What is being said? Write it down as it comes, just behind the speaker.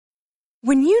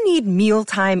When you need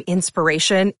mealtime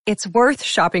inspiration, it's worth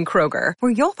shopping Kroger,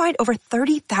 where you'll find over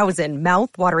 30,000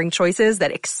 mouth-watering choices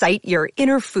that excite your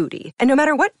inner foodie. And no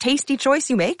matter what tasty choice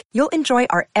you make, you'll enjoy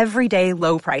our everyday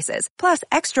low prices, plus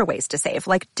extra ways to save,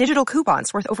 like digital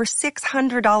coupons worth over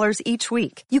 $600 each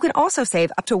week. You can also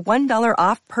save up to $1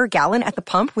 off per gallon at the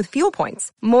pump with fuel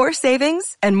points. More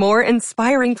savings and more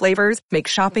inspiring flavors make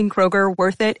shopping Kroger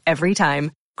worth it every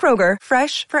time. Kroger,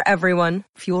 fresh for everyone.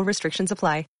 Fuel restrictions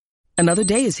apply. Another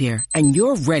day is here, and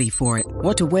you're ready for it.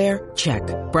 What to wear? Check.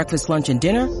 Breakfast, lunch, and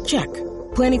dinner? Check.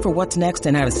 Planning for what's next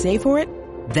and how to save for it?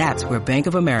 That's where Bank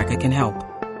of America can help.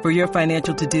 For your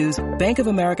financial to-dos, Bank of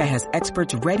America has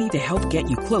experts ready to help get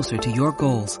you closer to your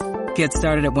goals. Get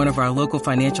started at one of our local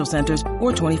financial centers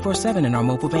or 24/7 in our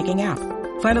mobile banking app.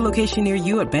 Find a location near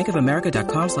you at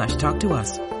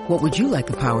bankofamerica.com/talktous. What would you like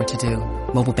the power to do?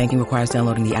 Mobile banking requires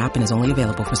downloading the app and is only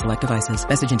available for select devices.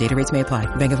 Message and data rates may apply.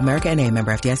 Bank of America N.A.,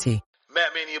 member FDIC.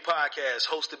 Matt Mania Podcast,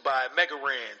 hosted by Mega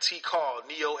Ran, T. Call,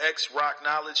 Neo X, Rock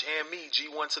Knowledge, and me,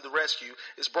 G1 to the Rescue,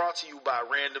 is brought to you by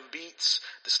Random Beats,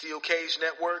 the Steel Cage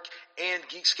Network, and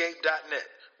Geekscape.net.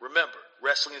 Remember,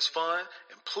 wrestling is fun,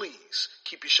 and please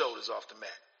keep your shoulders off the mat.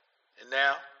 And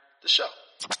now, the show.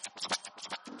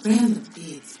 Random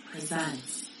Beats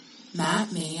presents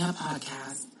Matt Mania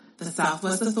Podcast, the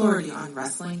Southwest Authority on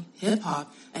wrestling,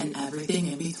 hip-hop, and everything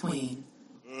in between.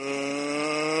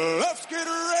 Let's get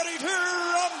ready to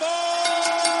rumble!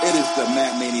 It is the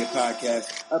Matt Mania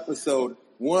Podcast, episode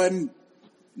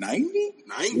 190?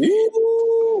 90.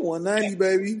 Woo, 190,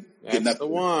 baby. That's the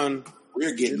one.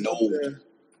 We're getting old.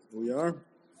 We are.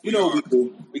 You know what we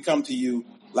do? We come to you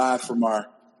live from our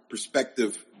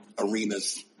respective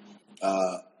arenas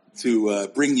to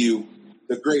bring you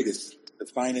the greatest, the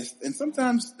finest, and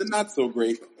sometimes the not so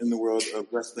great in the world of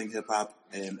wrestling, hip-hop,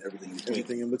 and everything in between.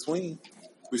 Everything in between.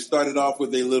 We started off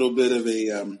with a little bit of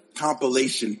a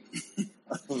compilation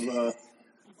of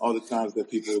all the times that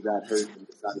people got hurt. And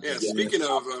decided Yeah, to get speaking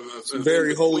of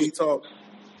Very holy talk.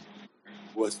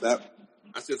 What's that?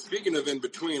 I said, speaking of in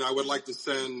between, I would like to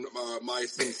send my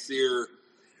sincere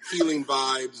healing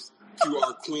vibes to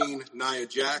our queen, Nia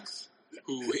Jax,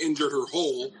 who injured her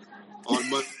hole on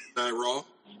Monday Night Raw.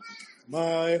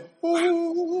 My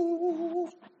whole.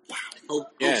 Hope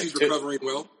she's recovering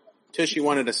well. Tushy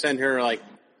wanted to send her like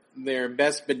their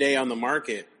best bidet on the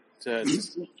market to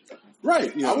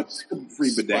Right. you know, I would take a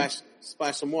free bidet.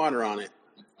 splash some water on it.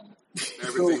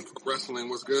 Everything for wrestling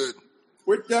was good.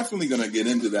 We're definitely going to get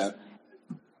into that.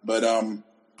 But,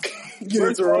 Get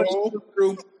into our hole.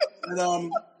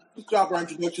 And, let's drop our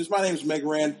introductions. My name is Mega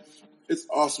Ran. It's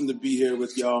awesome to be here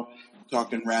with y'all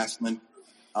talking wrestling.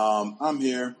 I'm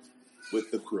here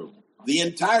with the crew. The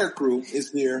entire crew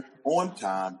is here on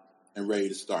time and ready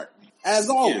to start. As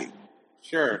always. Yeah,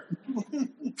 sure. Why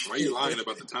are you lying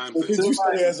about the time What thing? did you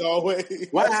say as always?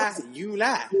 Why you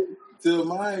lie? To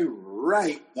my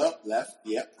right, up, left,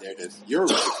 yep, there it is. You're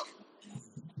right.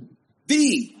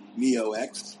 The Neo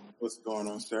X. What's going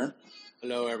on, sir?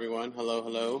 Hello, everyone.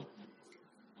 Hello.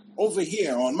 Over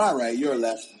here on my right, your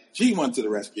left, G1 to the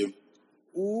rescue.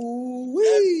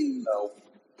 Ooh-wee. So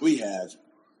we have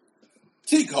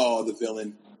T. Call, the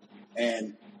villain,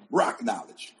 and Rock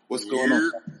Knowledge. What's going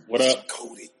on? What up?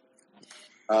 Cody.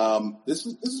 This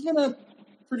has been a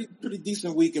pretty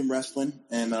decent week in wrestling,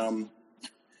 and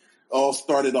all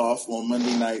started off on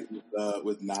Monday night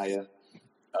with Nia.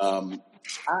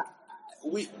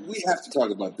 We have to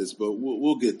talk about this, but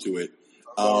we'll get to it.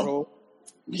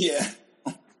 Yeah,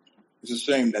 it's a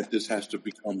shame that this has to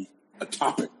become a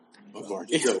topic of our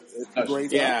show.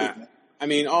 Yeah, I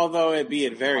mean, although it be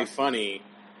very funny,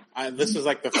 this is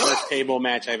like the first table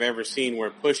match I've ever seen where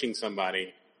pushing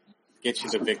somebody gets you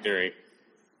the victory.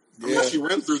 Unless you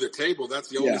run through the table, that's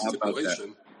the only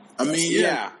stipulation. I mean,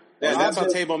 Yeah, that's how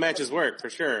table matches work for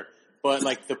sure. But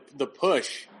like the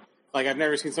push, like I've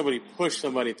never seen somebody push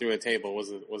somebody through a table was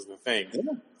the thing. Yeah,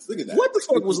 look at that. What the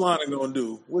fuck was Lana gonna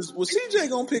do? Was CJ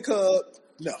gonna pick her up?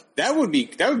 No. That would be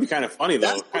kind of funny though.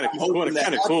 That's Kind of what I'm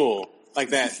hoping cool. Like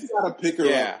that. You gotta pick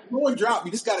her up. No one drop.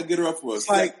 You just gotta get her up for us.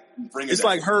 It's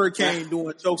like Hurricane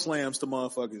doing choke slams to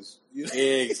motherfuckers. You know?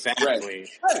 Exactly.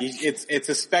 Right. It's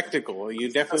a spectacle. You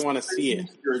definitely want to see it.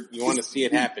 You want to see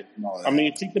it happen. I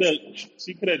mean,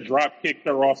 she could have drop kicked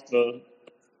her off the.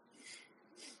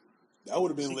 That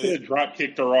would have been She lit. could have drop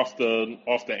kicked her off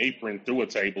the apron through a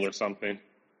table or something.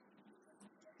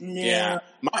 Yeah.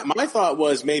 My thought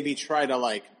was maybe try to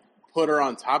like put her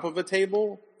on top of a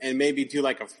table and maybe do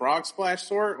like a frog splash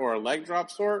sort or a leg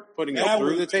drop sort, putting her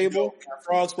through the table.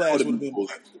 Frog splash would have been cool.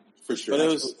 For sure. But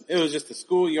it was just a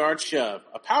schoolyard shove.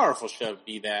 A powerful shove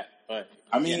be that, but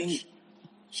I mean,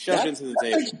 shoved into the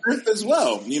table. Takes strength as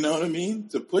well. You know what I mean?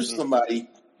 To push somebody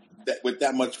with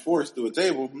that much force through a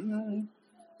table, you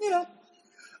know.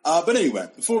 But anyway,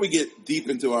 before we get deep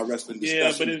into our wrestling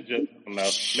discussion, but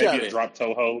it's just maybe a drop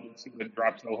toe hold. She would have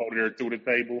drop toe hold her through the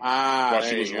table while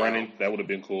she was running. That would have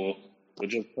been cool. But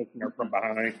just pushing her from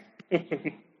behind,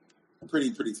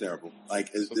 pretty terrible. Like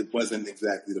it wasn't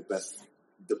exactly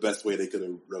the best way they could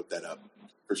have wrote that up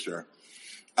for sure.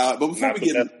 But before we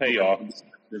get into payoff,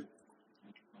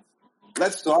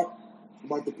 let's talk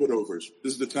about the putovers.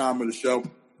 This is the time of the show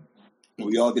where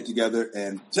we all get together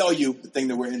and tell you the thing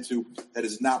that we're into that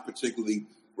is not particularly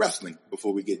wrestling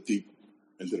before we get deep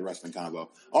into the wrestling combo.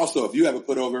 Also, if you have a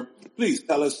putover, please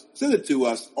tell us, send it to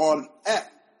us on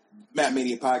Matt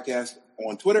Mania Podcast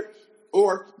on Twitter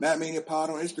or Matt Mania Pod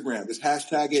on Instagram. Just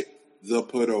hashtag it the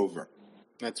putover.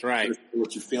 That's right.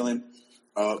 What you're feeling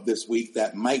this week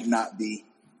that might not be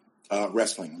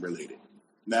wrestling related.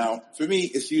 Now, for me,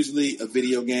 it's usually a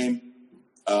video game.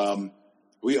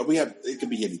 We have, it could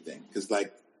be anything because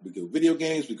like we go video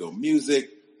games, we go music,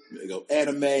 we go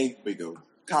anime, we go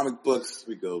comic books,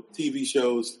 we go TV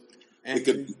shows. It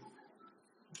could be.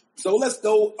 So let's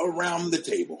go around the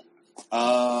table.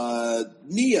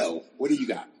 Neo, what do you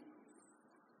got?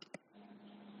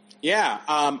 Yeah,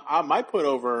 my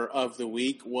putover of the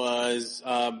week was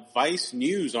Vice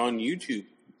News on YouTube.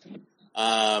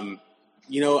 I'm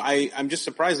just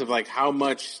surprised of like how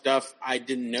much stuff I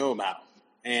didn't know about.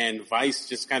 And Vice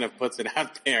just kind of puts it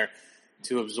out there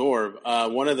to absorb.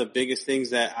 One of the biggest things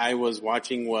that I was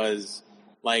watching was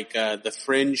like the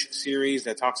Fringe series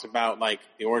that talks about like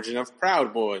the origin of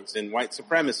Proud Boys and white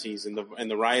supremacies and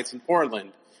the riots in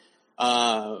Portland.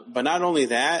 But not only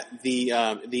that,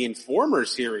 the Informer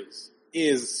series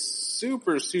is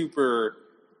super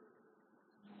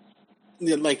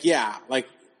like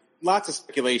lots of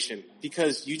speculation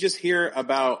because you just hear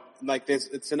about like this.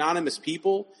 It's anonymous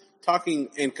people talking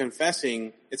and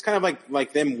confessing. It's kind of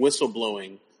like them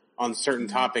whistleblowing on certain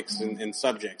topics and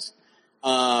subjects.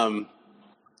 And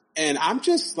I'm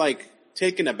just like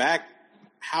taken aback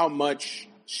how much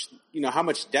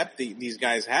depth these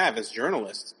guys have as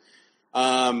journalists.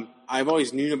 I've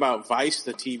always knew about Vice,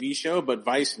 the TV show, but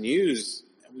Vice News,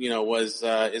 was,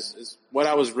 is what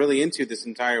I was really into this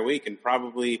entire week and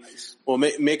probably will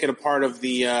make it a part of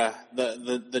the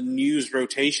news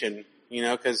rotation,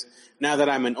 cause now that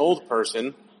I'm an old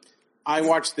person, I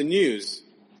watch the news,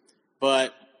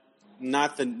 but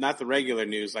not the regular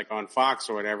news, like on Fox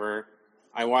or whatever.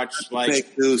 I watch like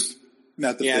fake news,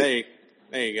 not the fake.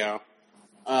 There you go.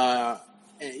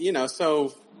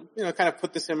 So, kind of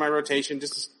put this in my rotation.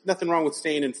 Just nothing wrong with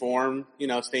staying informed,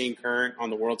 staying current on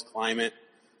the world's climate,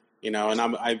 and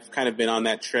I've kind of been on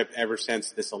that trip ever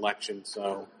since this election.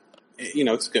 So,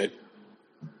 it's good.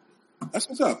 That's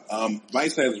what's up.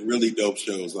 Vice has really dope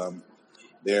shows.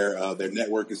 Their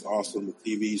network is awesome with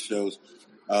TV shows.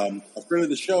 A friend of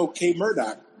the show, Kay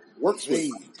Murdoch, works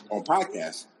with on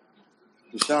podcasts.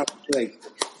 So shout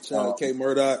out to Kay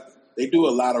Murdoch. They do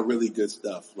a lot of really good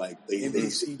stuff. Like they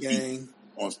NBC gang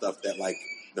on stuff that like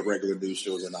the regular news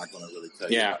shows are not going to really tell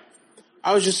you. Yeah,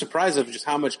 I was just surprised of just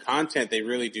how much content they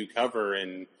really do cover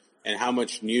and how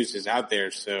much news is out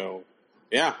there. So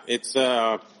yeah, it's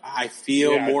I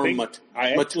feel more mature.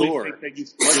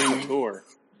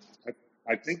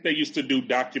 I think they used to do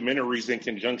documentaries in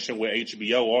conjunction with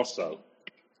HBO also.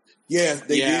 Yeah,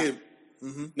 they did.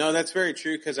 Mm-hmm. No, that's very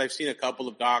true because I've seen a couple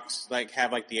of docs like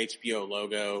have like the HBO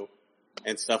logo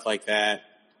and stuff like that.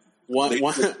 One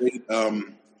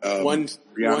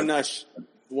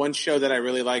show that I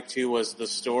really liked too was The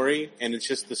Story, and it's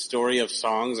just the story of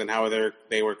songs and how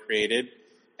they were created.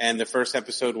 And the first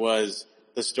episode was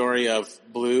the story of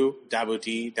Blue, Dabu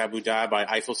Dee, Dabu Da by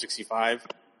Eiffel 65.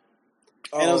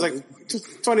 And it was like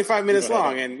just 25 minutes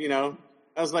long, and that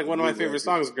was like one of my favorite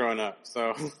songs growing up.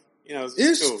 So.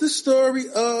 It's cool. The story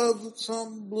of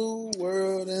some blue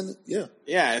world, and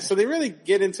yeah. So they really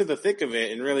get into the thick of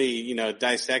it and really,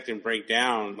 dissect and break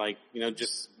down, like,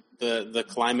 just the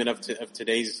climate of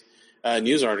today's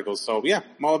news articles. So yeah,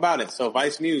 I'm all about it. So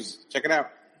Vice News, check it out.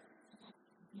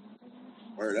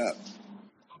 Word up.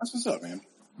 That's what's up, man.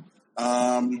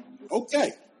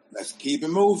 Okay, let's keep it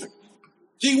moving.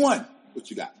 G1, what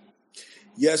you got?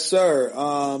 Yes, sir.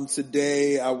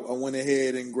 Today I went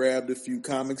ahead and grabbed a few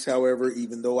comics. However,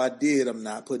 even though I did, I'm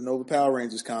not putting over Power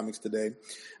Rangers comics today,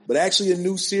 but actually a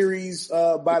new series,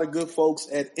 by the good folks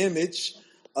at Image,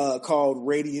 called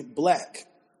Radiant Black.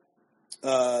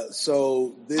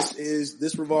 So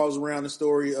this revolves around the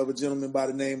story of a gentleman by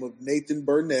the name of Nathan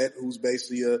Burnett, who's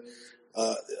basically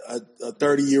a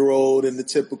 30-year-old in the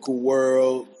typical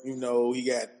world. You know, he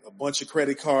got a bunch of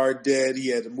credit card debt. He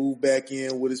had to move back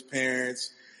in with his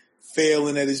parents,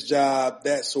 failing at his job,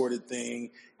 that sort of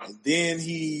thing. And then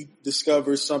he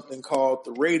discovers something called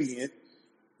the Radiant,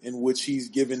 in which he's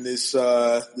given this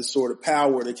sort of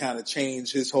power to kind of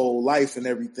change his whole life and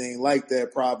everything like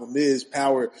that. Problem is,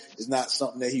 power is not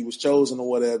something that he was chosen or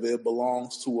whatever. It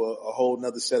belongs to a whole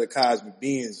nother set of cosmic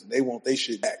beings, and they want their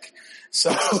shit back.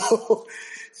 So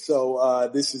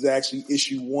this is actually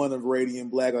issue 1 of Radiant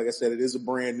Black. Like I said, it is a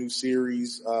brand new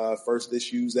series. First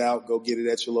issue's out. Go get it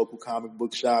at your local comic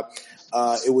book shop.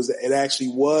 It actually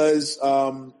was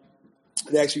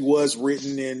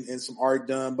written and some art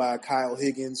done by Kyle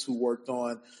Higgins, who worked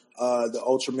on the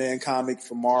Ultraman comic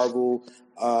for Marvel.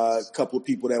 A couple of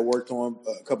people that worked on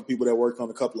a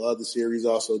couple of other series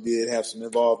also did have some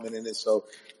involvement in it. So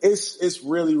it's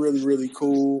really, really, really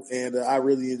cool. And I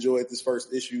really enjoyed this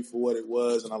first issue for what it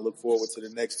was. And I look forward to the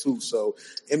next 2. So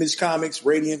Image Comics,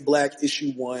 Radiant Black,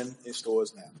 issue 1 in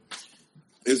stores now.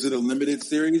 Is it a limited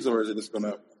series or is it just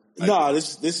gonna? No,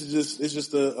 this is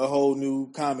just a whole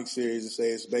new comic series to say.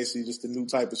 It's basically just a new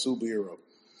type of superhero.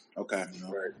 Okay. You know?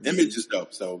 Right. Image is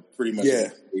dope, so pretty much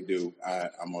what they do,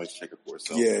 I'm always checking for.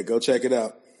 So yeah, go check it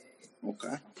out.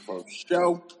 Okay. For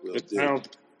show. It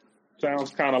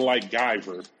sounds kind of like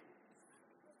Guyver.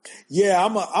 Yeah,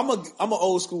 I'm a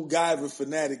old school Guyver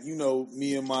fanatic. You know,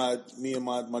 me and my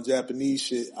Japanese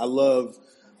shit. I love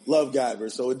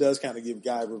Guyver, so it does kind of give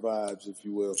Guyver vibes, if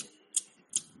you will.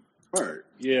 Right.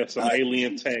 Yeah, some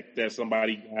alien tech that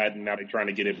somebody got, and now they're trying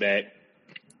to get it back.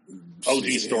 OG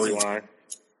storyline.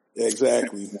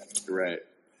 Exactly. Right.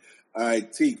 All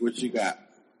right, Teak, what you got?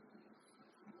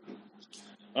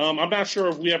 I'm not sure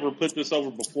if we ever put this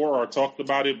over before or talked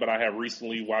about it, but I have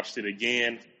recently watched it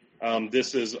again.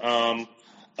 This is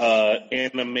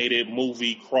animated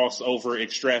movie crossover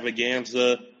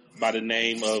extravaganza by the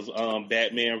name of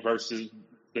Batman versus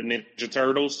the Ninja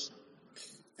Turtles.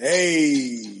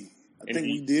 Hey, I think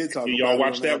we did talk about y'all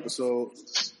watch it on that episode.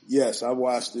 Yes, I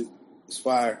watched it. It's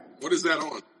fire. What is that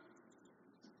on?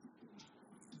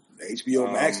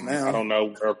 HBO Max now. I don't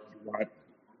know.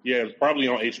 Yeah, it's probably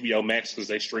on HBO Max because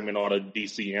they're streaming all the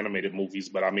DC animated movies.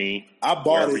 But I mean, I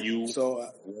bought it, wherever you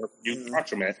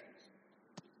watch them at.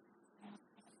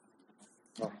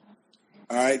 All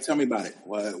right, tell me about it.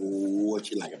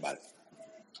 What you like about it?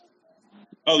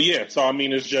 Oh yeah, so I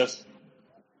mean, it's just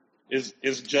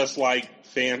like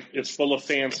it's full of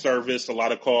fan service, a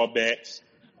lot of callbacks.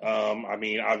 I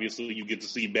mean, obviously you get to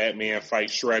see Batman fight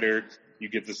Shredder. You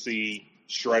get to see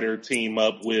Shredder team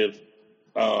up with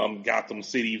Gotham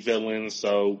City villains.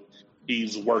 So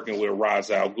he's working with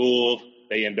Ra's al Ghul.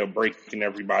 They end up breaking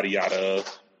everybody out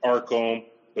of Arkham.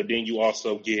 But then you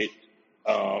also get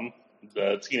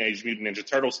the Teenage Mutant Ninja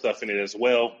Turtle stuff in it as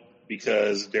well,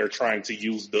 because they're trying to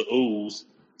use the ooze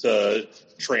to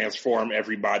transform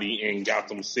everybody in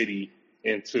Gotham City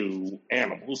into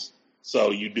animals.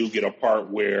 So you do get a part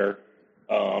where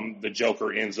the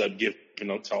Joker ends up giving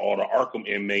them to all the Arkham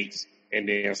inmates, and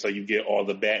then so you get all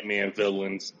the Batman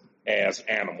villains as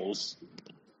animals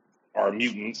or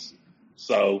mutants.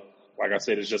 So, like I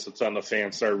said, it's just a ton of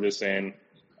fan service and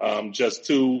just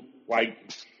two like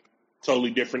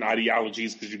totally different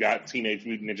ideologies, because you got Teenage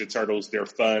Mutant Ninja Turtles, they're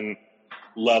fun,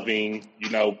 loving,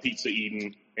 pizza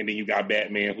eating, and then you got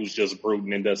Batman who's just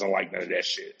brooding and doesn't like none of that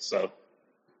shit. So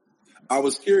I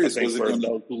was curious, was it for going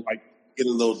those who like get a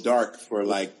little dark for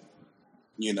I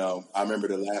remember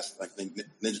the last, I think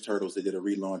Ninja Turtles, they did a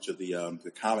relaunch of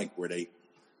the comic where they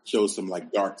showed some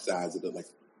like dark sides of the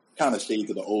kind of shades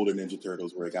of the older Ninja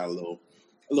Turtles where it got a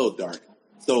little dark.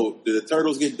 So did the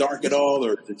Turtles get dark at all,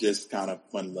 or is it just kind of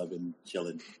fun loving,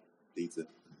 chilling pizza?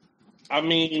 I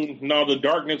mean, no, the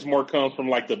darkness more comes from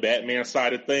like the Batman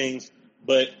side of things,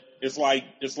 but it's like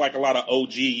a lot of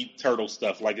OG Turtle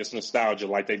stuff. Like it's nostalgia.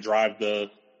 Like they drive the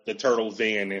turtle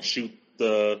van and shoot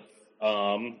the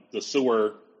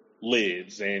sewer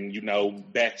lids, and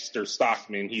Baxter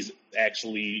Stockman, he's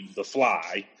actually the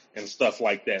Fly and stuff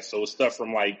like that. So it's stuff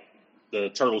from like the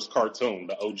Turtles cartoon,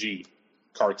 the OG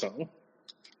cartoon.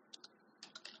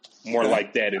 More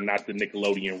like that and not the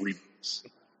Nickelodeon reboots.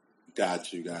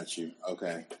 Got you.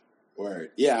 Okay.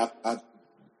 Word. Yeah, I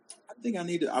think I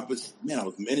need to. I was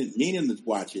meaning to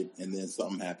watch it, and then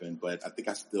something happened, but I think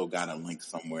I still got a link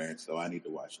somewhere, so I need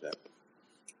to watch that.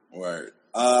 Word.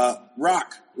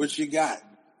 Rock, what you got?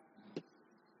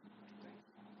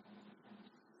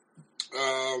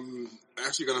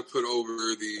 Actually going to put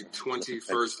over the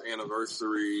 21st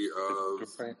anniversary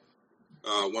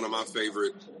of one of my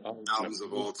favorite albums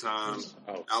of all time.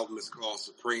 Album is called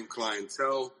Supreme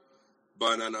Clientele.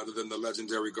 by none other than the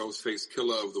legendary Ghostface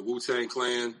Killah of the Wu-Tang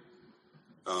Clan.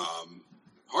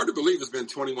 Hard to believe it's been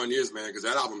 21 years, man, because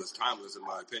that album is timeless in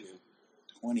my opinion.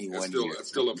 21 years. It's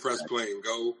still a press play and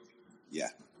go. Yeah.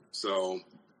 So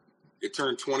it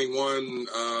turned 21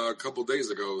 a couple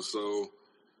days ago. So,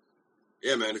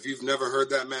 yeah, man, if you've never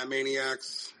heard that, Matt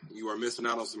Maniacs, you are missing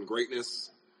out on some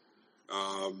greatness.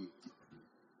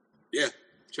 Yeah,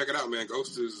 check it out, man.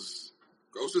 Ghost is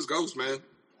Ghost, man.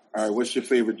 All right, what's your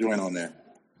favorite joint on there?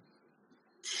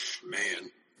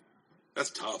 Man,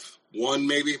 that's tough. One,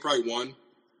 maybe, probably one.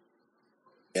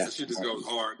 Yeah. That shit just goes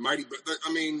hard. Mighty, but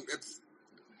I mean,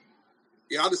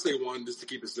 I'll just say one just to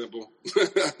keep it simple.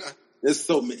 It's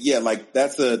like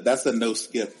that's a no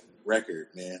skip record,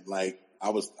 man. Like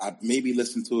I maybe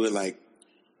listened to it like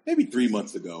maybe 3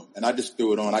 months ago, and I just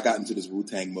threw it on. I got into this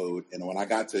Wu-Tang mode, and when I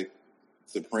got to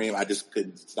Supreme, I just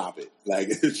couldn't stop it. Like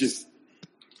it's just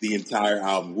the entire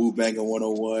album. Wu Bangin'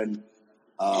 101.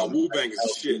 Wu Bang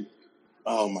is shit.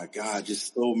 Oh my God,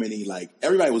 just so many, like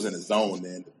everybody was in a zone,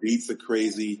 man. The beats are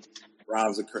crazy,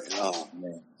 rhymes are crazy. Oh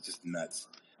man, it's just nuts.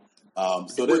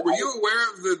 So were you aware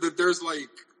of that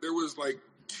there was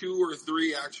 2 or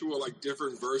 3 actual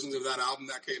different versions of that album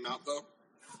that came out though?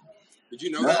 Did you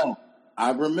know that?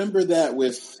 I remember that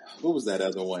with, what was that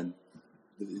other one?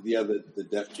 The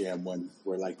Def Jam one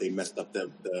where they messed up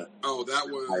the that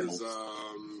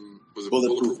was it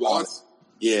Bulletproof Laws?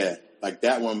 Yeah. Like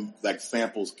that one,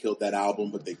 samples killed that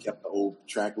album, but they kept the old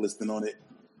track listing on it.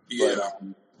 Yeah.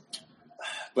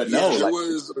 But no, I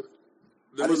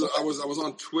was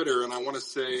on Twitter, and I want to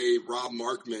say Rob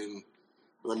Markman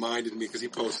reminded me because he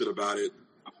posted about it.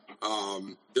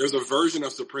 There's a version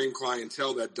of Supreme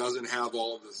Clientele that doesn't have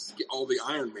all the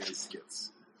Iron Man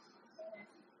skits,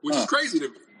 which is crazy to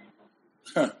me.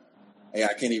 Huh. Yeah,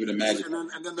 I can't even imagine.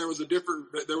 And then there was a different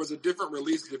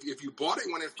release. If you bought it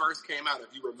when it first came out,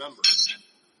 if you remember,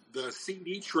 the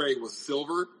CD tray was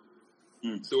silver,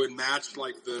 so it matched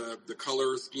the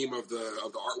color scheme of the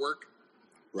artwork.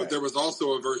 Right. But there was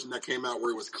also a version that came out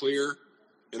where it was clear,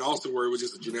 and also where it was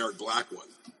just a generic black one.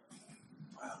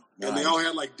 Wow! And they all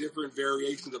had different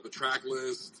variations of the track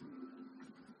list.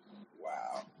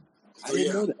 Wow! So, I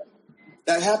didn't know that.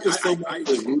 That happens so much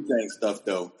with Wu-Tang stuff,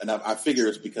 though, and I figure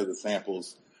it's because of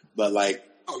samples. But oh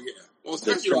yeah, well,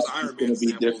 especially those Iron Man samples.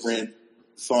 Be different.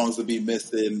 Songs will be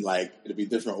missing. It'll be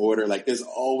different order. There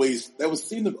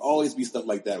seem to always be stuff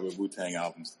like that with Wu-Tang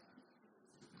albums.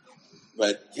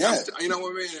 But yeah, you know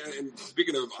what, man. And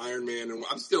speaking of Iron Man,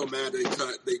 I'm still mad they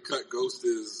cut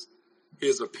Ghost's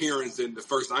his appearance in the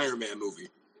first Iron Man movie.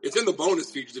 It's in the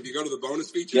bonus features. If you go to the bonus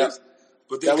features. Yep.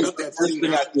 But they cut that scene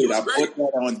out. I did. I put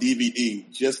that on DVD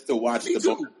just to watch the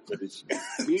bonus footage.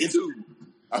 Me too.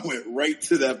 I went right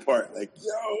to that part.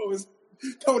 Yo, it's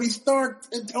Tony Stark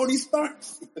and Tony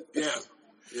Starks. Yeah.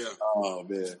 Oh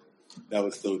man, that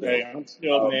was so dope. Hey, I'm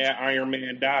still mad Iron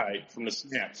Man died from the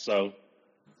snap. So,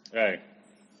 hey,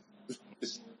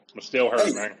 I'm still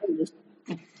hurt,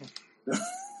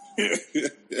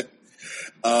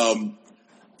 man.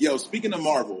 Yo, speaking of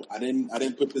Marvel, I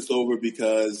didn't put this over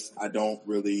because I don't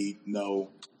really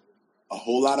know a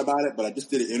whole lot about it, but I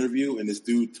just did an interview and this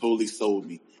dude totally sold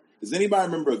me. Does anybody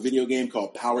remember a video game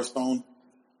called Power Stone?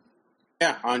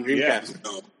 Yeah, on Dreamcast.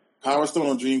 Yeah. Power Stone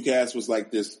on Dreamcast was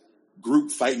this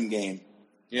group fighting game.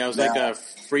 Yeah, it was like a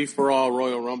free-for-all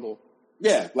Royal Rumble.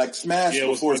 Yeah, like Smash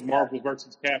before Marvel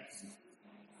versus Capcom.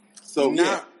 So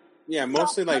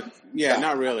mostly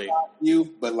not really.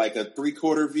 View, but a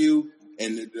 3/4 view.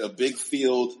 And a big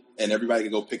field, and everybody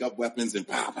could go pick up weapons and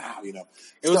pow, pow,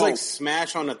 It was like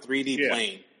Smash on a 3D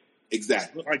plane.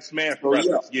 Exactly. Like Smash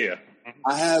Brothers, yeah.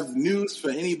 I have news for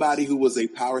anybody who was a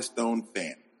Power Stone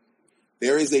fan.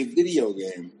 There is a video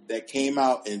game that came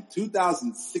out in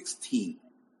 2016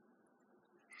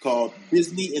 called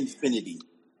Disney Infinity.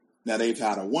 Now, they've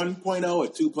had a 1.0, a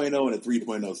 2.0, and a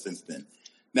 3.0 since then.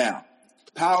 Now,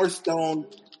 Power Stone,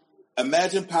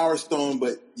 imagine Power Stone,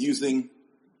 but using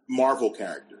Marvel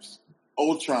characters.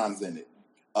 Ultron's in it.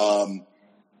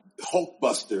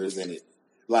 Hulkbuster is in it.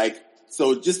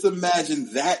 So just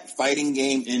imagine that fighting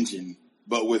game engine,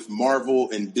 but with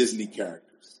Marvel and Disney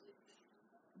characters.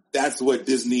 That's what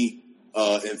Disney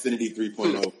Infinity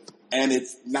 3.0, and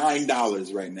it's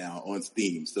 $9 right now on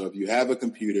Steam. So if you have a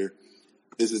computer,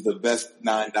 this is the best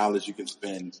 $9 you can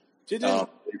spend.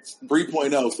 It's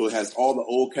 3.0, so it has all the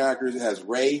old characters. It has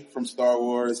Rey from Star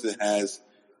Wars. It has,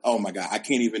 oh my God, I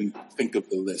can't even think of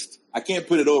the list. I can't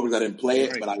put it over because I didn't play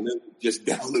it, but I literally just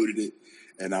downloaded it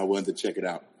and I wanted to check it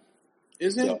out.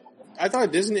 I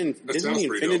thought Disney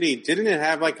Infinity, didn't it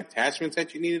have attachments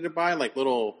that you needed to buy, like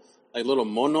little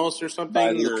monos or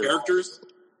something? Or characters?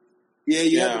 Yeah,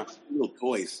 you have little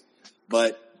toys.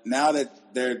 But now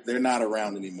that they're not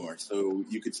around anymore, so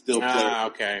you could still play.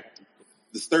 Okay.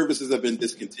 The services have been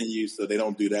discontinued, so they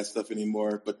don't do that stuff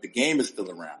anymore. But the game is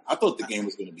still around. I thought the game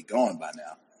was going to be gone by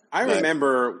now. I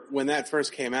remember when that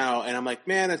first came out, and I'm like,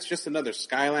 man, it's just another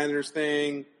Skylanders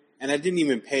thing. And I didn't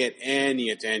even pay it any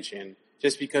attention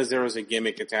just because there was a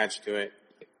gimmick attached to it.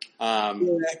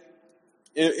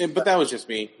 But that was just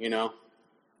me, you know.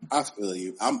 I feel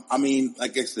you. I mean,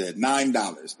 like I said,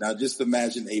 $9. Now just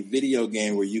imagine a video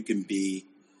game where you can be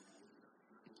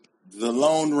the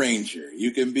Lone Ranger.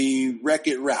 You can be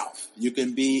Wreck-It Ralph. You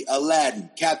can be Aladdin,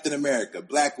 Captain America,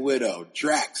 Black Widow,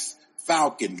 Drax,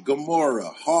 Falcon,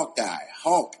 Gamora, Hawkeye,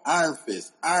 Hulk, Iron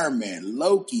Fist, Iron Man,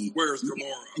 Loki. Where's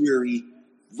Gamora? Fury,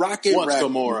 Rocket What's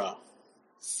Raccoon, Gamora?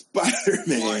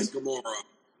 Spider-Man. Why is Gamora?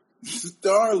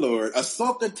 Star-Lord.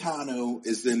 Ahsoka Tano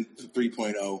is in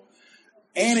 3.0.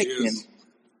 Anakin,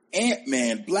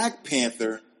 Ant-Man, Black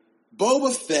Panther,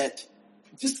 Boba Fett.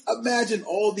 Just imagine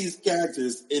all these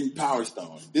characters in Power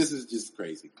Stone. This is just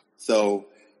crazy. So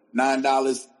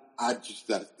 $9, I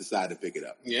just decided to pick it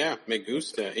up. Yeah, me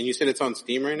gusta. And you said it's on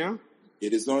Steam right now?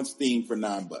 It is on Steam for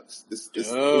 $9. This since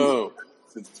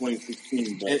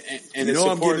 2016. But And you it know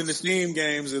I'm supports, getting the Steam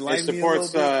games.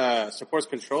 It supports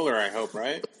controller, I hope,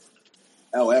 right?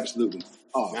 oh, absolutely.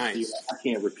 Oh, Nice. dude, I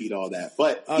can't repeat all that.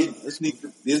 But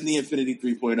Disney Infinity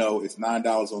 3.0. It's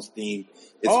 $9 on Steam.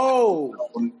 It's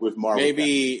with Marvel.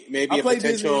 Maybe I a played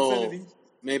Disney potential Infinity.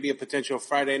 maybe a potential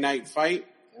Friday night fight.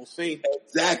 We'll see.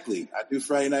 Exactly. I do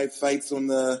Friday night fights on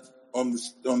the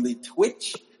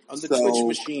Twitch. On the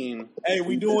Twitch machine. Hey,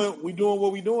 we doing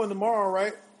what we doing tomorrow,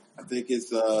 right? I think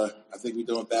we're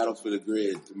doing Battle for the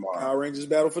Grid tomorrow. Power Rangers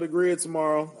Battle for the Grid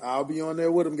tomorrow. I'll be on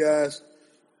there with them, guys.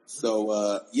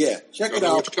 So check I it don't know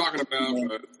out. what you're talking about,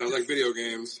 but sounds like video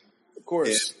games. Of course,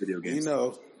 Yeah, video games. You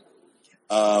know,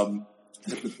 I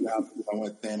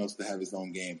want Thanos to have his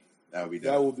own game. That would be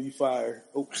dope. that will be fire.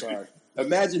 Oh, sorry.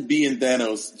 Imagine being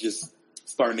Thanos just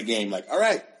starting the game like, all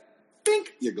right,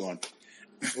 think you're going.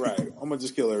 Right. I'm gonna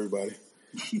just kill everybody.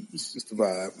 It's just the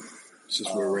vibe. It's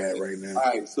just where we're at right now. All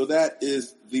right, so that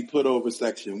is the put over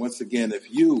section. Once again,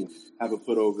 if you have a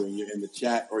put over and you're in the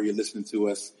chat or you're listening to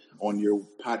us on your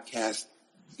podcast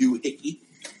doohickey,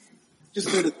 just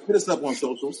hit us up on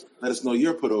socials. Let us know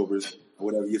your put overs or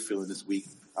whatever you're feeling this week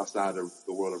outside of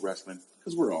the world of wrestling,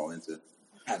 because we're all into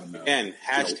having Again,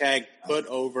 hashtag put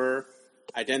over.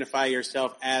 Identify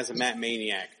yourself as a Matt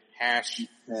Maniac. Hashtag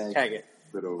it.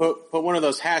 put over. Put one of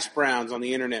those hash browns on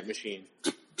the internet machine.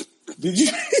 Did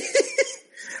you?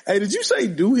 Hey, did you say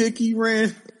doohickey,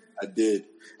 Rand? I did.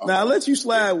 Now I let you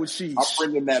slide with Sheesh. I'm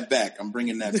bringing that back.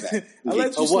 I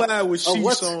let you slide with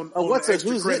Sheesh on what's the a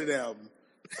extra who's credit album.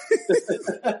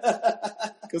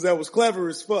 Because that was clever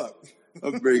as fuck.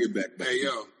 I'm bringing it back. Hey,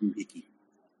 yo.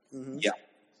 Mm-hmm. Yeah.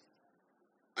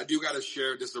 I do got to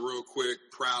share just a real quick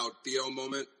proud Theo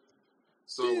moment.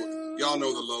 So y'all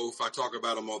know the loaf. I talk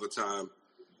about him all the time.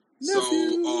 So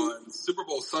on Super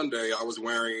Bowl Sunday, I was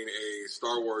wearing a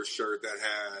Star Wars shirt that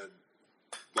had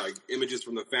like images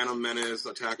from the Phantom Menace,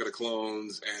 Attack of the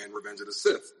Clones, and Revenge of the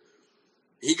Sith.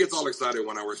 He gets all excited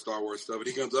when I wear Star Wars stuff, and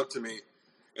he comes up to me,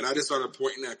 and I just started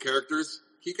pointing at characters.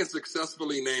 He can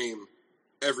successfully name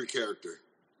every character.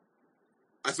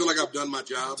 I feel like I've done my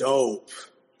job. Dope.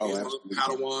 He's my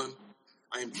Padawan.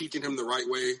 I am teaching him the right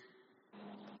way.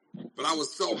 But I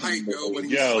was so hyped, yo, when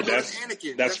he was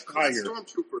Anakin. That's fire.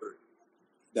 Stormtrooper.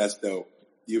 That's dope.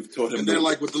 You've told him. And then,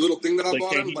 like, with the little thing that I Like,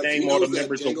 bought can him, he like, name he all the knows that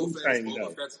members of Jango Fett's Wu-Tang,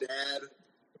 Boba Fett's dad.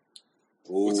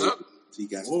 Ooh, What's up? He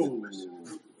got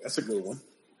That's a good one.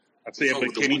 I said,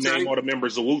 but can he name all the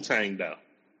members of Wu-Tang, though?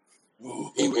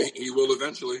 He will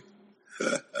eventually.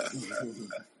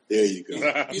 There you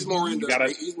go. He's more into.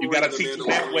 You gotta teach him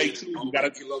that way too.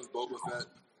 He loves Boba Fett.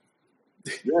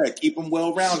 Yeah, keep him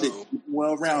well rounded.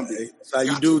 That's how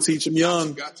you do. Teach him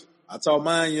young. Gotcha. I taught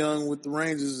mine young with the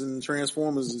Rangers and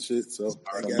Transformers and shit. So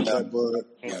I got that bud.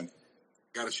 Yeah.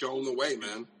 Got to show him the way,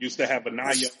 man. Used to have a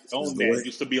 9-year old man.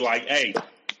 Used to be like, hey,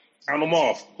 count them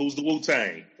off. Who's the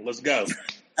Wu-Tang? Let's go.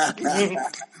 I'm going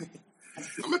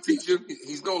to teach him.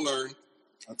 He's going to learn.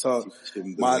 I taught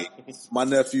my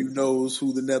nephew knows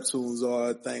who the Neptunes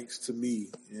are thanks to me.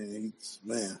 And he's,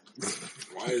 man.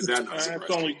 Why is that not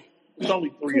surprising? It's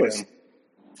only 3 of them.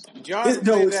 John,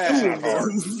 play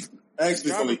that.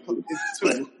 Actually, it's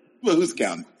two. Well, who's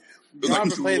counting? John,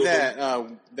 play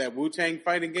that Wu-Tang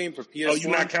fighting game for PS1. Oh,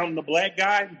 you're not counting the black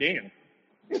guy? Damn.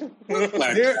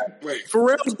 Wait.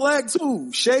 Pharrell's black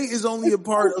too. Shay is only a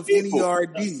part of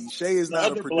NERD. Shay is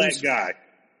not a producer. Black guy.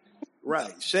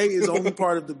 Right. Shay is only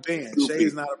part of the band. Shay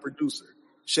is not a producer.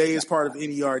 Shay is part of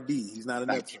NERD. He's not an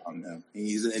extra.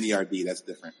 He's an NERD. That's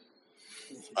different.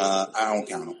 I don't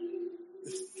count them.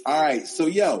 All right, so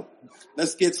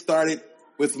let's get started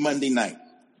with Monday night.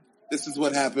 This is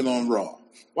what happened on Raw.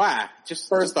 Why?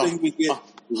 First thing we get a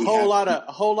whole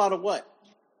lot of what?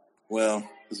 Well,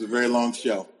 it was a very long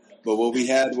show, but what we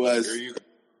had was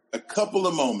a couple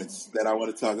of moments that I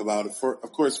want to talk about.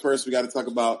 Of course, first we got to talk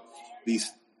about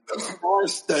these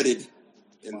star-studded,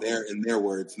 in their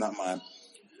words, not mine,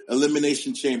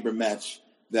 Elimination Chamber match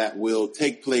that will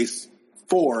take place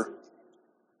for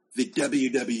the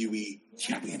WWE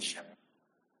Championship.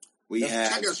 We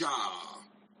have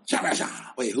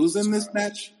wait, who's in this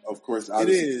match? Of course, it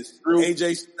is Drew.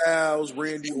 AJ Styles,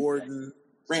 Randy Orton,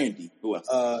 who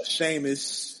else?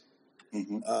 Sheamus,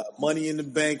 Money in the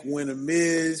Bank winner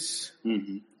Miz.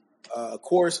 Of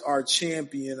course, our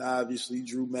champion, obviously,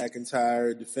 Drew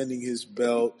McIntyre, defending his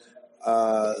belt.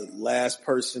 Last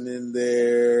person in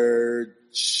there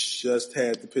just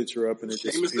had the picture up and it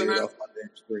disappeared off my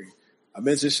damn screen. I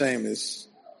mentioned Sheamus.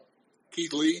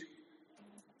 Keith Lee.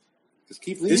 Is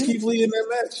Keith Lee in that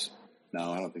match?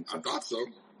 No, I don't think so. I thought so.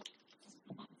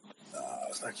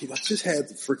 I just had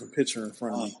the freaking picture in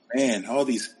front of me. Man, all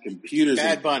these computers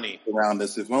Bad Bunny around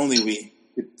us. If only we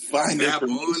could find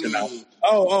information out.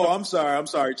 Oh, I'm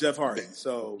sorry. Jeff Hardy.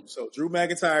 So Drew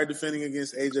McIntyre defending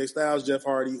against AJ Styles, Jeff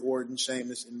Hardy, Orton,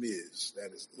 Sheamus, and Miz.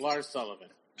 That is Lars Sullivan.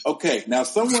 Okay, now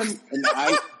someone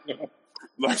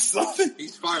Lars Sullivan.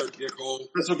 He's fired, dickhole.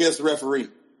 Special guest referee.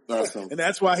 Lars Sullivan. And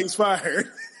that's why he's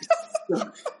fired.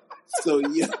 So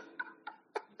yeah.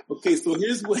 Okay, so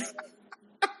here's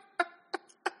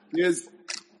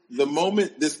the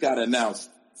moment this got announced.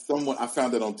 I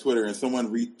found it on Twitter and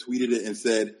someone retweeted it and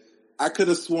said, I could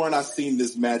have sworn I seen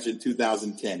this match in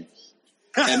 2010.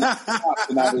 And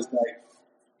I was like,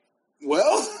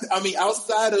 well, I mean,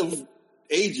 outside of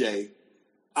AJ,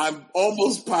 I'm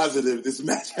almost positive this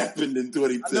match happened in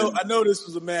 2010. I know this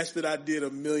was a match that I did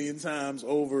 1,000,000 times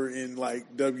over in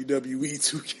like WWE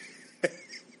 2K.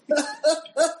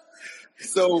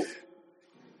 So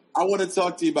I want to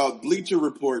talk to you about Bleacher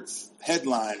Report's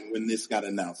headline when this got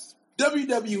announced.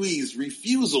 WWE's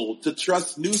refusal to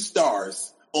trust new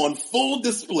stars on full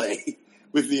display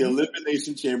with the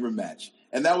Elimination Chamber match.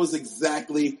 And that was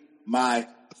exactly my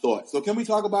thought. So can we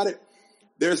talk about it?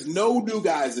 There's no new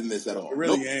guys in this at all. It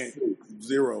really ain't.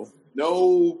 Zero.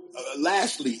 No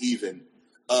Lashley even.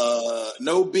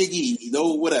 No Big E.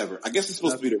 No whatever. I guess it's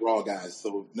supposed to be the Raw guys,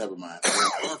 so never mind.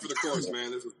 Par for the course, man.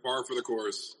 This is par for the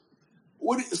course.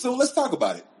 So let's talk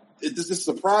about it. Does this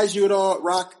surprise you at all,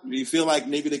 Rock? Do you feel like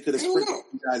maybe they could have sprinkled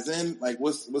you guys in? Like,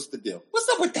 what's the deal? What's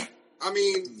up with that? I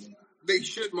mean, they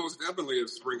should most definitely have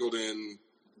sprinkled in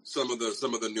some of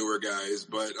the newer guys,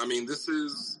 but I mean, this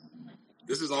is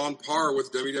on par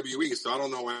with WWE, so I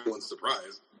don't know why anyone's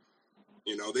surprised.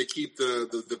 You know, they keep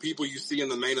the people you see in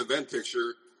the main event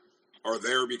picture are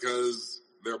there because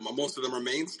most of them are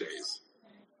mainstays.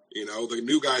 You know, the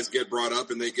new guys get brought up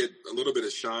and they get a little bit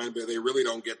of shine, but they really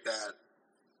don't get that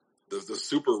the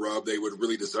super rub they would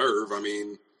really deserve. I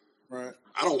mean, right.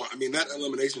 That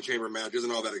Elimination Chamber match isn't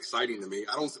all that exciting to me.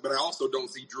 But I also don't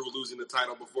see Drew losing the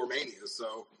title before Mania,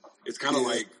 so it's kind of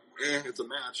like, it's a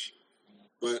match.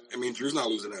 But I mean, Drew's not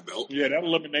losing that belt. Yeah, that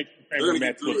Elimination Chamber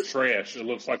match looks trash. It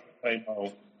looks like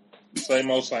the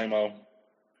same old.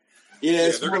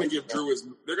 Yeah, they're going to give Drew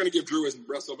his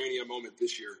WrestleMania moment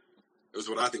this year. Is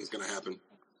what I think is going to happen.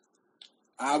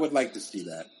 I would like to see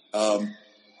that.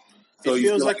 So it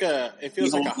feels like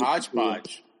a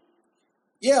hodgepodge.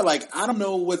 Yeah, like I don't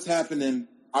know what's happening.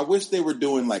 I wish they were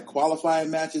doing like qualifying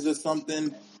matches or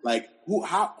something. Like who?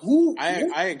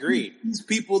 I agree. These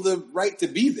people the right to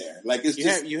be there. Like it's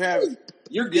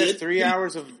you're good. You have 3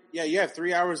 hours of you have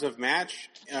 3 hours of match.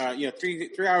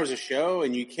 3 hours of show,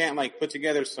 and you can't like put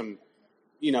together some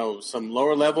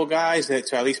lower level guys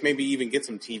to at least maybe even get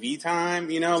some TV time.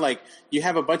 Like you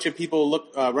have a bunch of people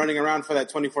running around for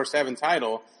that 24/7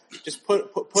 title. Just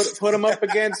put them up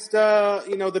against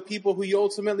the people who you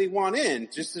ultimately want in.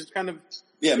 Just to kind of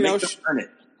make them earn it.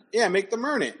 Yeah, make them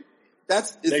earn it.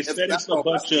 That's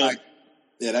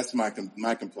my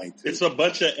complaint too. It's a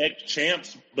bunch of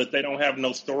ex-champs, but they don't have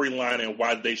no storyline and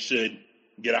why they should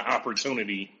get an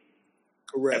opportunity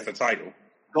at the title.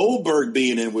 Goldberg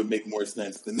being in would make more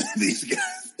sense than these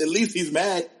guys. At least he's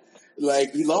mad.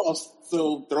 Like, he lost,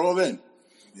 so throw him in.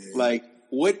 Yeah. Like,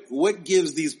 what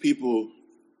gives these people,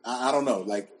 I don't know,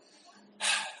 like,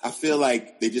 I feel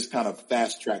like they just kind of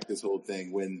fast-tracked this whole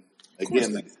thing when,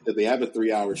 again, like, they have a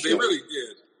 3-hour show. They really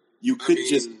did. You could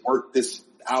just work this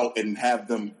out and have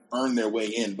them earn their way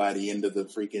in by the end of the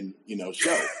freaking,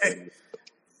 show.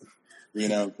 You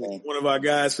know what I'm saying? One of our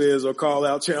guys says, or call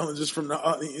out challenges from the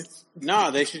audience. No,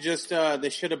 they should just they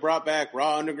should have brought back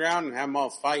Raw Underground and have them all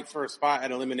fight for a spot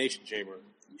at Elimination Chamber.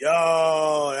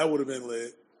 Yo, that would have been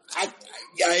lit. I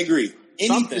agree.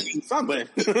 Something.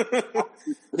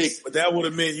 But that would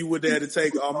have meant you would have had to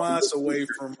take Almas away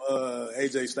from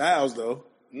AJ Styles, though.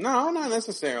 No, not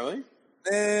necessarily.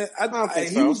 Man, I don't think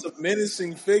so. He was a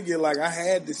menacing figure. Like, I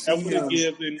had to see him at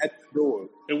the door.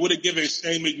 It would have given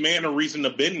Shane McMahon a reason to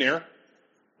been there.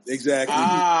 Exactly.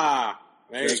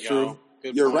 There you go.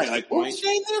 Good You're point, right. Like, what was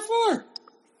Shane there for?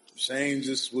 Shane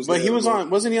just was. But he was on.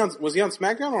 Was he on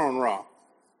SmackDown or on Raw?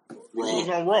 He was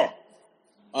on Raw.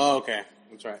 Oh, okay,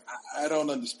 that's right. I don't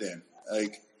understand.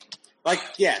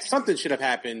 Yeah, something should have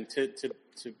happened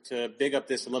to big up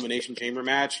this Elimination Chamber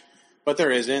match, but there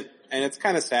isn't, and it's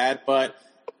kind of sad. But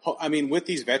I mean, with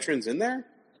these veterans in there,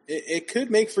 it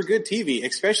could make for good TV,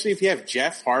 especially if you have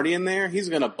Jeff Hardy in there. He's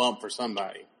going to bump for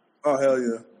somebody. Oh, hell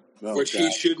yeah. Oh, Which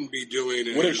he shouldn't be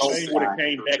doing. What if Shane would have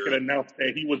came back and announced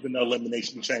that he was in the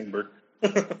Elimination Chamber?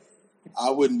 I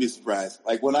wouldn't be surprised.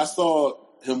 Like, when I saw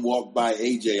him walk by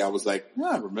AJ, I was like,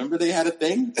 remember they had a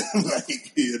thing?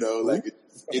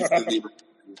 Instantly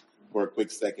for a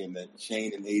quick second that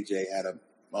Shane and AJ had a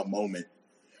moment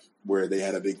where they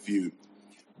had a big feud.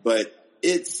 But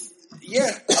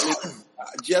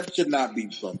Jeff should not be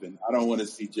bumping. I don't want to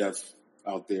see Jeff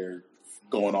out there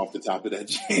going off the top of that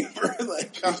chamber.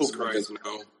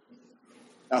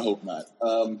 I hope not.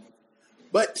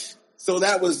 But so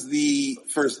that was the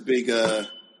first big,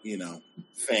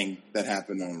 thing that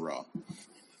happened on Raw.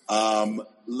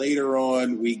 Later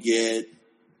on, we get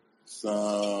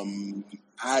some.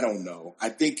 I don't know. I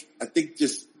think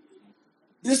just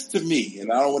this to me, and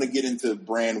I don't want to get into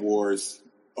brand wars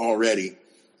already,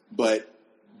 but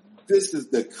this is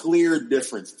the clear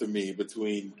difference to me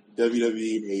between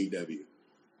WWE and AEW.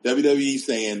 WWE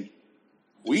saying,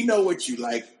 we know what you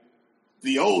like,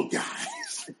 the old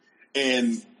guys.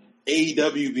 And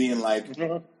AEW being like,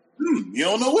 you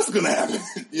don't know what's going to happen.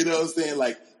 You know what I'm saying?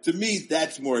 Like, to me,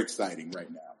 that's more exciting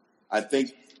right now. I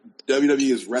think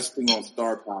WWE is resting on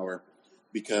star power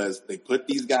because they put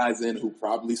these guys in who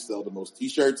probably sell the most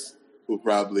t-shirts, who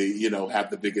probably, have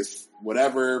the biggest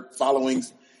whatever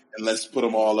followings, and let's put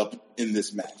them all up in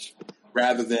this match.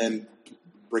 Rather than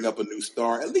bring up a new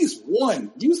star, at least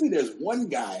one. Usually there's one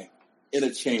guy in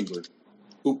a chamber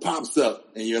who pops up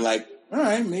and you're like, all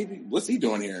right, maybe what's he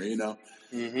doing here?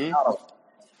 Mm-hmm.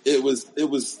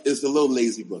 It's a little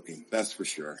lazy booking. That's for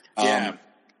sure. Yeah.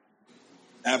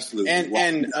 Absolutely.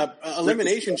 And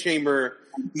Elimination Chamber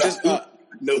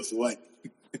knows what.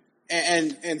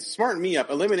 And smarten me up.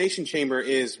 Elimination Chamber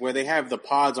is where they have the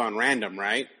pods on random,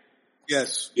 right?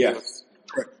 Yes.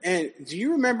 And do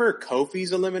you remember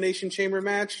Kofi's Elimination Chamber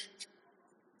match?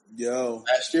 Yo.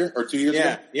 Last year or 2 years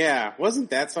ago? Yeah.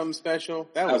 Wasn't that something special?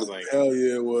 That was like... Hell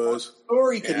yeah, it was.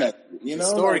 Story connected,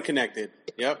 Story connected.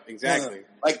 Yep, exactly. Yeah.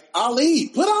 Like Ali.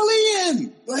 Put Ali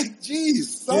in. Like,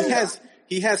 geez.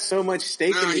 He has so much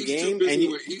stake in the game, and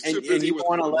you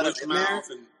want to let him in there?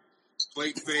 And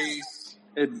plate face.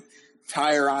 And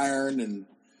tire iron and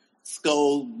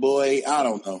skull boy. I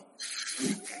don't know.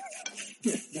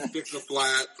 Fix a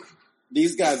flat.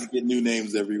 These guys get new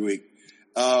names every week.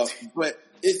 But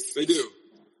they do.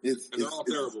 And they're all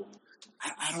terrible.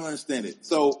 I don't understand it.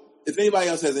 So if anybody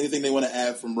else has anything they want to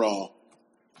add from Raw,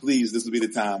 please, this will be the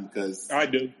time because I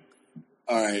do.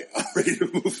 All right, I'm ready to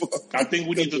move on. I think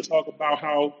we need to talk about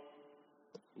how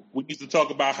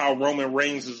Roman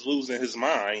Reigns is losing his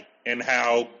mind and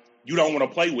how you don't want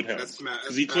to play with him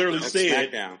because he clearly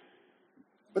said. SmackDown.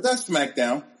 But that's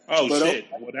SmackDown. Oh shit!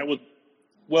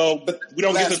 But we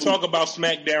don't get to talk about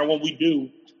SmackDown when we do.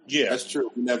 Yeah, that's true.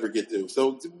 We never get to.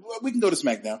 So we can go to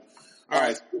SmackDown. All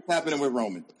right. So what's happening with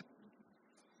Roman?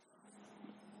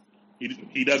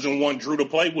 He doesn't want Drew to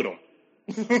play with him.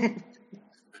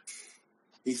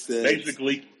 He said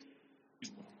basically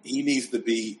he needs to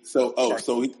be so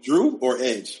Drew or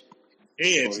Edge?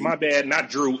 Edge, my bad, not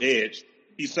Drew, Edge.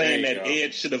 He's saying that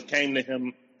Edge should have came to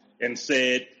him and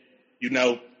said,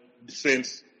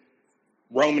 since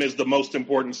Roman is the most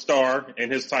important star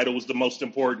and his title was the most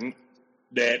important,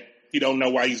 that he don't know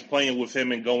why he's playing with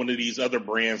him and going to these other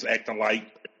brands acting like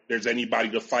there's anybody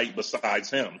to fight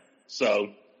besides him.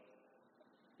 So,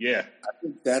 yeah. I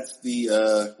think that's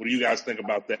the... what do you guys think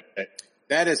about that?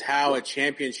 That is how a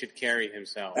champion should carry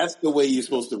himself. That's the way you're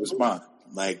supposed to respond.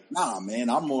 Like, nah, man,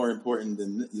 I'm more important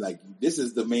than, this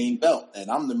is the main belt,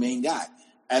 and I'm the main guy.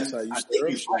 And I think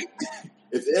he's right.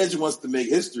 If Edge wants to make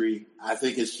history, I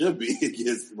think it should be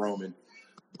against Roman.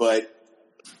 But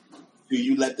do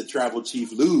you let the tribal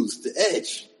chief lose to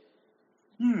Edge?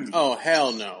 Oh,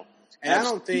 hell no. And I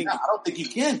don't think he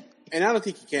can. And I don't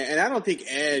think he can. And I don't think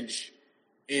Edge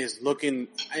is looking,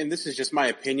 and this is just my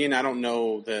opinion. I don't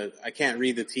know I can't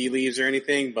read the tea leaves or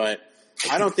anything, but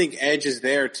I don't think Edge is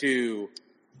there to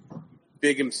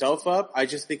big himself up. I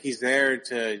just think he's there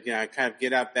to, kind of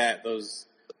get out those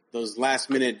last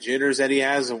minute jitters that he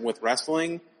has with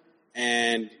wrestling.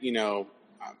 And,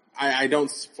 I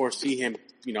don't foresee him,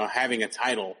 having a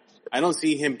title. I don't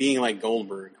see him being like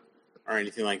Goldberg or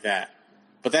anything like that.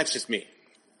 But that's just me.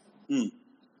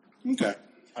 Okay.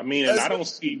 I mean, and I don't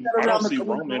see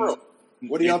Roman.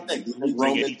 What do y'all think?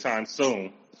 Roman anytime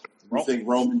soon. You think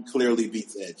Roman clearly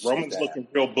beats Edge? Roman's looking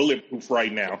real bulletproof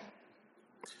right now.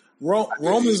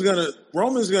 Roman's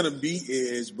gonna beat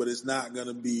Edge, but it's not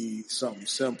gonna be something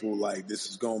simple like this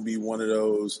is gonna be one of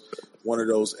those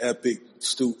epic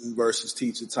student versus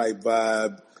teacher type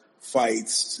vibe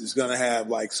fights. It's gonna have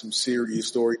like some serious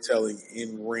storytelling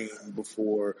in ring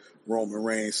before Roman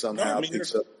Reigns somehow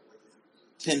picks up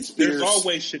 10 spears. There's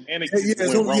always shenanigans. Yeah,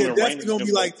 definitely gonna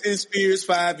be like 10 spears,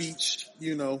 5 each.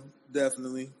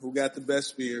 Definitely. Who got the best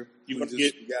spear? You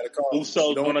gotta call.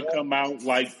 Uso's gonna come out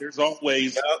like there's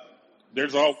always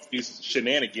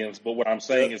shenanigans. But what I'm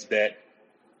saying is that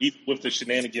even with the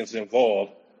shenanigans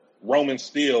involved, Roman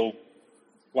still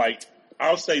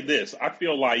I'll say this. I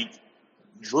feel like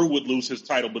Drew would lose his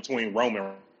title between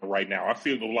Roman right now. I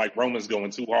feel like Roman's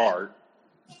going too hard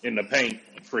in the paint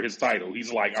for his title.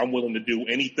 He's like, I'm willing to do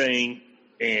anything,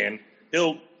 and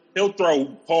he'll throw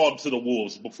Paul to the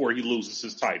wolves before he loses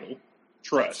his title.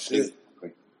 Trust.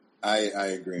 I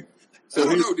agree. So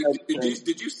I don't know.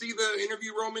 Did you see the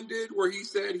interview Roman did where he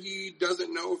said he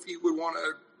doesn't know if he would want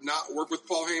to not work with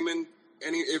Paul Heyman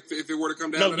if it were to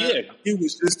come down to that? He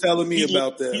was just telling me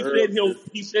about that.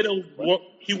 He said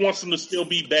he wants him to still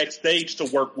be backstage to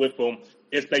work with him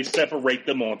if they separate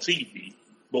them on TV.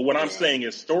 But what I'm saying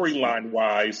is storyline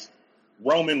wise,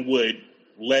 Roman would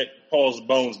let Paul's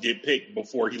bones get picked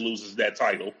before he loses that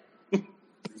title.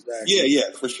 Exactly.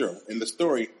 Yeah, for sure. In the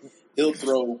story, he'll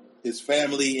throw his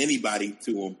family, anybody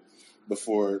to him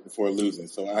before losing.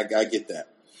 So I get that.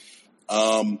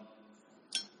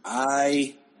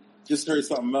 I just heard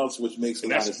something else which makes a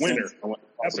lot of sense.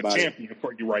 That's a champion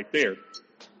for you right there.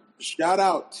 Shout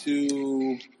out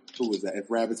to, who was that?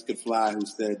 If Rabbits Could Fly, who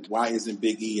said, why isn't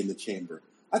Big E in the chamber?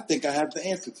 I think I have the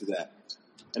answer to that.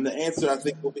 And the answer, I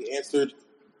think, will be answered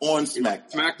on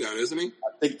SmackDown. SmackDown, isn't he?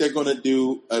 I think they're going to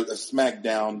do a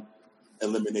SmackDown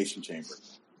Elimination Chamber.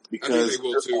 Because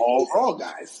they're all Raw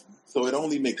guys. So it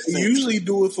only makes sense. They usually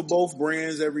do it for both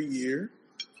brands every year.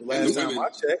 The last time I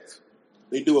checked.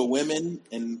 They do a women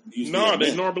and usually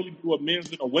they normally do a men's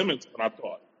and a women's one, I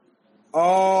thought.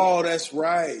 Oh, that's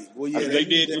right. Well, yeah. They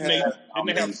did. Didn't they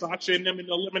have Sasha in them in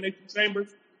the Elimination Chamber?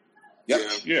 Yep.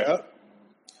 Yeah.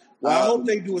 Well, I hope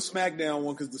they do a SmackDown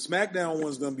one because the SmackDown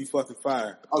one's going to be fucking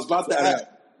fire. I was about to ask.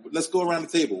 Let's go around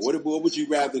the table. What would you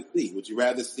rather see? Would you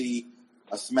rather see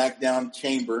a SmackDown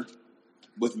chamber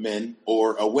with men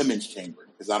or a women's chamber?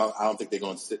 Because I don't think they're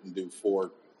going to sit and do 4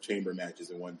 chamber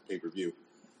matches in one pay-per-view.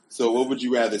 So what would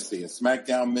you rather see? A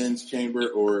SmackDown men's chamber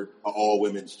or an all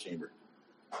women's chamber?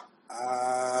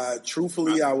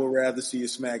 Truthfully, I would rather see a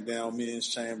SmackDown men's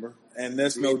chamber. And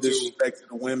that's no disrespect to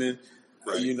the women.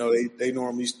 Right. They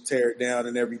normally tear it down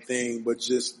and everything, but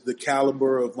just the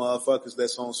caliber of motherfuckers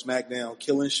that's on SmackDown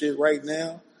killing shit right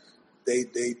now,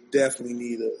 they definitely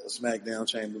need a SmackDown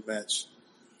chamber match.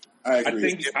 I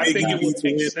agree. I think it would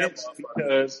make sense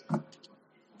because,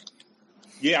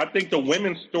 I think the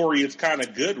women's story is kind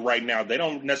of good right now. They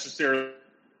don't necessarily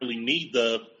need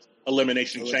the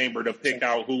Elimination Chamber to pick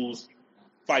out who's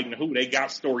fighting who. They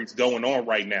got stories going on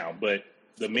right now, but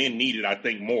the men need it, I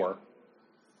think, more.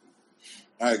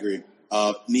 I agree.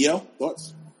 Neo,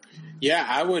 thoughts? Yeah,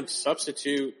 I would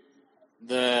substitute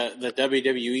the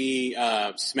WWE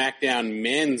SmackDown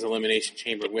Men's Elimination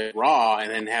Chamber with Raw,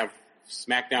 and then have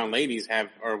SmackDown ladies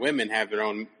or women have their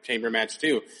own chamber match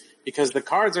too, because the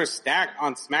cards are stacked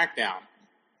on SmackDown.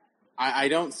 I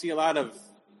don't see a lot of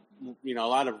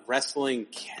wrestling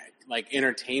like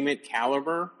entertainment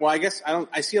caliber. Well, I guess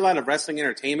I see a lot of wrestling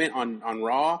entertainment on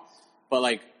Raw, but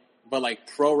like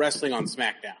pro wrestling on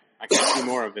SmackDown. I can see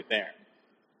more of it there.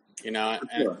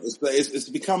 Sure. It's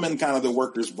becoming kind of the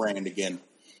workers' brand again.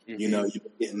 Mm-hmm. You're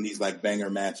getting these like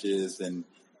banger matches, and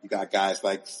you got guys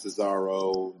like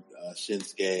Cesaro,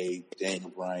 Shinsuke, Daniel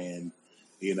Bryan,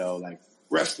 like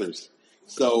wrestlers.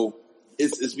 So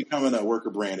it's becoming a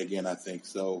worker brand again, I think.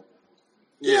 So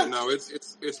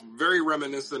it's very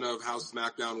reminiscent of how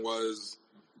SmackDown was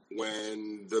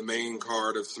when the main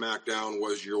card of SmackDown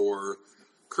was your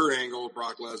Kurt Angle,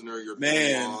 Brock Lesnar, your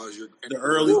Man, Benoit, your the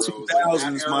early Heroes,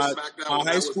 2000s, my my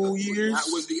high school years. That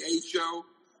was the A show.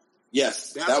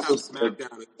 Yes, That's that how was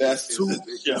SmackDown. That's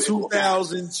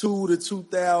 2002 to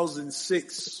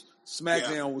 2006.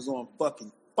 SmackDown was on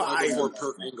fucking fire. Before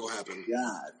Kurt Angle happened.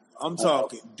 God. I'm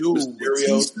talking, dude.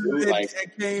 Mysterio, Batista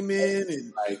had came in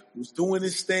and was doing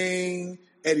his thing.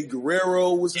 Eddie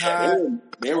Guerrero was hot.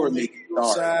 They were making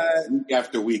stars. Week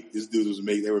after week, this dude was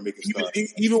making. They were making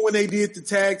stars. Even when they did the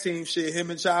tag team shit,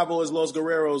 him and Chavo as Los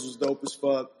Guerreros was dope as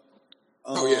fuck.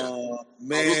 Man,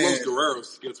 Los Guerreros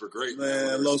skits were great.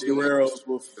 Man, Los Guerreros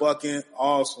were fucking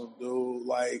awesome, dude.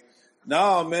 Like,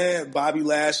 nah, man. Bobby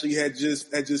Lashley had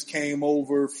just came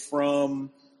over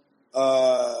from.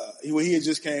 He had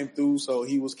just came through, so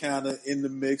he was kind of in the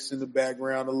mix in the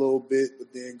background a little bit.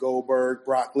 But then Goldberg,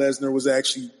 Brock Lesnar was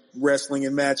actually wrestling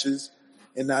in matches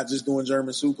and not just doing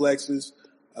German suplexes.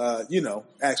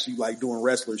 Actually like doing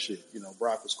wrestler shit.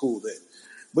 Brock was cool then.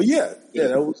 But that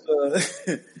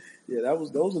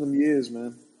was those are them years,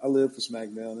 man. I lived for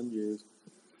SmackDown them years.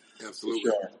 Absolutely.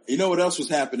 Sure. You know what else was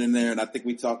happening there? And I think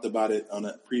we talked about it on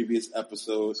a previous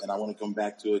episode, and I want to come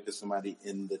back to it because somebody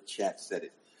in the chat said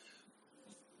it.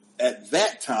 At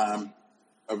that time,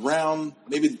 around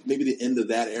maybe the end of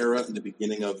that era and the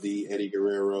beginning of the Eddie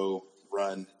Guerrero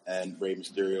run and Rey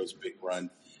Mysterio's big run,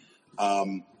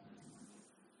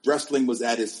 wrestling was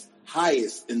at its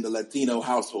highest in the Latino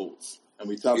households. And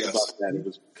we talked about that. It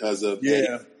was because of Eddie,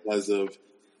 because of,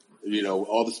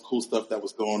 all this cool stuff that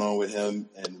was going on with him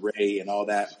and Ray and all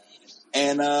that.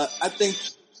 And I think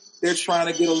they're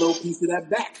trying to get a little piece of that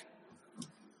back.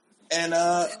 And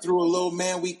through a little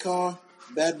man we call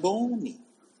Bad Bunny.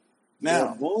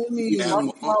 Now, we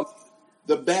talk about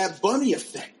the Bad Bunny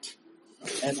effect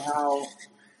and how,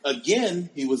 again,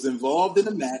 he was involved in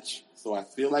a match. So I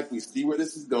feel like we see where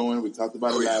this is going. We talked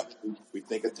about it last week. We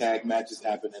think a tag match is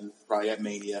happening probably at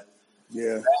Mania.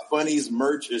 Yeah. Bad Bunny's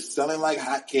merch is selling like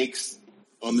hotcakes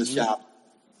on the shop.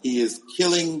 He is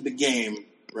killing the game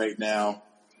right now.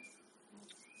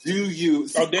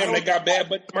 They got Bad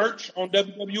Bunny merch on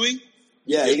WWE?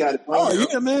 Yeah, he got it. Oh,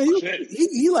 yeah, man.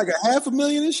 He like a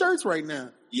 500,000 in shirts right now.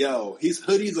 Yo, his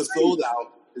hoodies are sold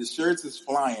out. His shirts is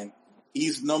flying.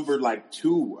 He's number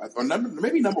 2 or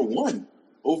maybe number 1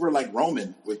 over like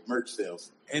Roman with merch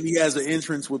sales. And he has an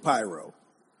entrance with Pyro.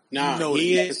 No,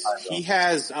 he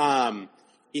has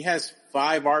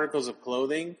 5 articles of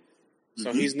clothing.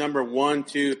 So he's number 1,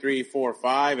 2, 3, 4,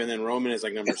 5, and then Roman is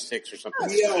like number 6 or something.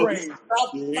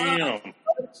 Damn.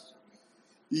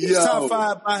 He's top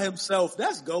 5 by himself.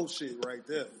 That's goat shit right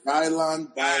there.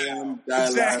 Dylon.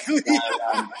 Exactly.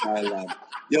 Dylon.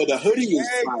 Yo, the hoodie is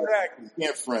fire. You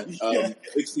can't front.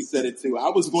 Dixie said it too. I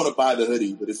was going to buy the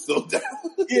hoodie, but it's sold out.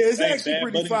 Yeah, it's actually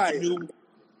pretty fire.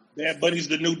 Bad Bunny's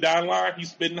the new Dylon.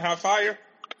 He's spitting hot fire.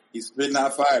 He's spitting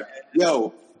hot fire.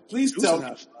 Yo, please tell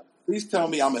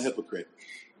me I'm a hypocrite,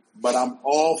 but I'm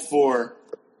all for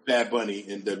Bad Bunny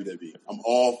in WWE. I'm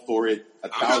all for it.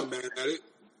 I'm not mad at it.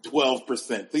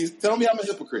 12%. Please tell me I'm a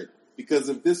hypocrite, because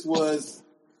if this was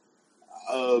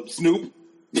Snoop,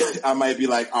 I might be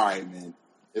like, all right, man.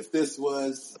 If this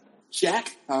was Shaq,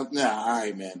 all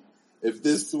right, man. If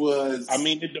this was,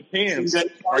 it depends.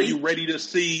 Are you ready to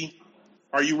see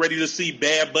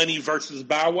Bad Bunny versus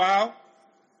Bow Wow?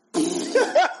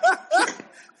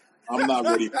 I'm not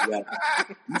ready for that.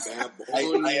 I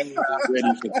am not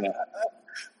ready for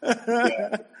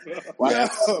that. Yeah. Why Bad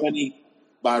Bunny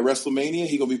by WrestleMania?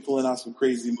 He gonna be pulling out some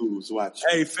crazy moves. Watch.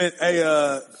 Hey,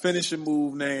 finishing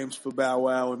move names for Bow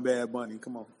Wow and Bad Bunny.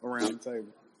 Come on, around the table.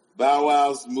 Bow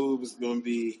Wow's move is gonna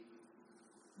be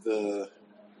I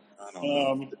don't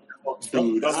know.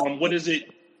 What is it?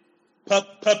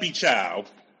 Puppy Chow.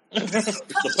 The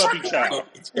Puppy Chow.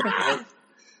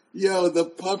 Yo, the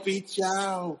Puppy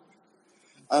Chow.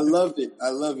 I love it.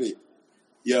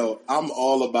 Yo, I'm so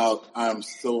all about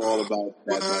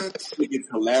that. I think it's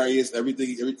hilarious. Everything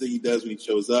he does when he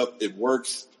shows up, it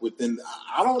works within,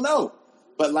 I don't know.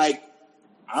 But I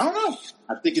don't know.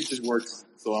 I think it just works.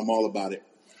 So I'm all about it.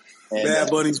 And, Bad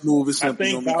Bunny's move is something.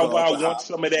 I think Bow Wow wants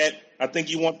some of that. I think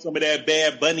you want some of that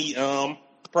Bad Bunny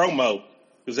promo.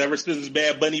 Because ever since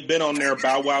Bad Bunny been on there,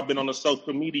 Bow Wow been on the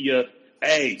social media.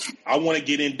 Hey, I want to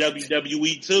get in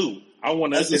WWE too. I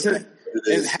want to.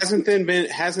 Hasn't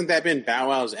that been Bow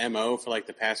Wow's MO for like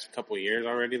the past couple of years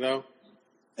already though?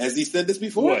 Has he said this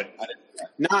before? What?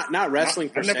 Not wrestling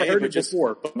per se, but just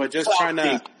trying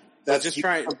to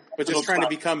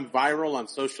become viral on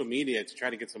social media to try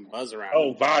to get some buzz around.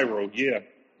 Oh, viral, yeah.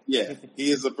 Yeah,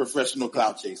 he is a professional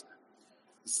clout chaser.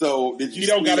 So did you? He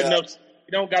don't got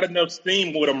enough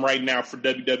steam with him right now for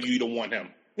WWE to want him.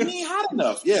 He ain't hot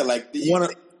enough. Yeah,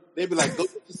 They'd be like, go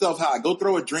get yourself high. Go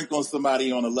throw a drink on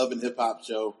somebody on a Love and Hip Hop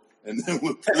show. And then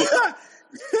we'll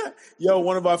Yo,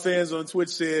 one of our fans on Twitch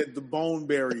said the bone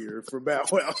barrier for Bow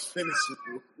Wow's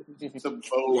finishing.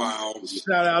 Wow.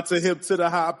 Shout out to Hip to the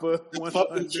Hopper.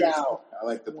 Puppy chow. I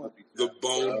like the puppy chow. The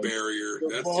bone barrier.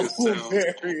 That bone just sounds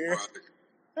barrier. erotic.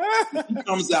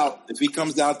 If he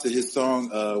comes out to his song,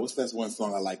 what's that one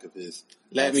song I like of his?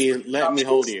 Let me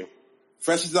hold you.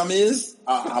 Fresh as I'm is?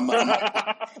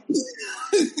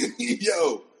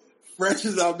 Yo, Fresh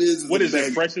as I'm is. What is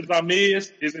it? Fresh as I'm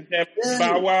is? Isn't that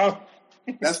Bow Wow?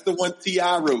 That's the one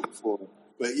T.I. wrote for him.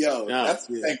 But yo, that's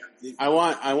I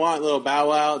want little Bow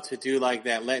Wow to do like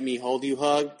that "Let Me Hold You"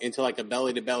 hug into like a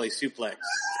belly to belly suplex.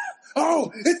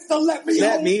 Oh, it's the let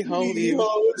me hold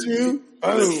you.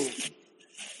 Oh.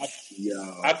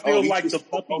 Yo. I feel like the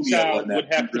puppy child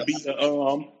would have to be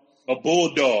a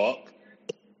bulldog,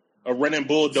 a running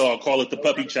bulldog. Call it the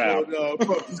puppy child.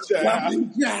 Puppy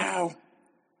child.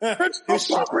 His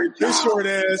short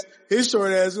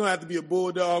ass gonna have to be a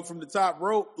bulldog from the top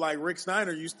rope like Rick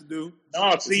Steiner used to do.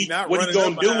 No, see, what he's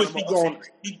gonna do is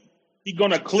he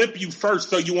gonna clip you first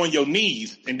so you on your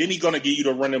knees, and then he's gonna give you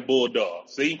the running bulldog.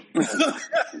 See?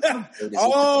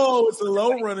 Oh, it's a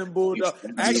low running bulldog.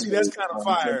 Actually, that's kind of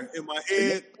fire in my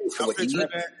head. I'm picturing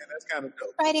that, and that's kind of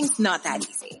dope. Writing's not that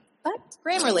easy, but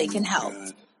Grammarly can help.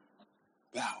 Bow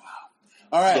Wow.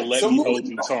 All right. So let me hold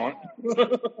you taunt.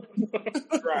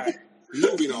 Right.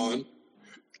 Moving on.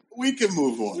 We can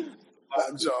move on.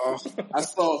 I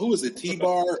saw, who was it,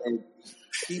 T-Bar or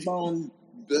T-Bone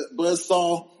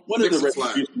Buzzsaw? One of the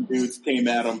Retribution dudes came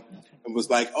at him and was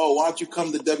like, oh, why don't you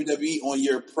come to WWE on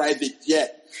your private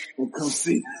jet and come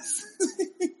see us?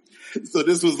 So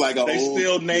this was like They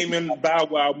still naming Bow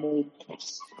Wow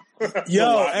moves.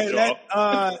 Yo, and that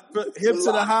Hip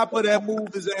to the Hopper, that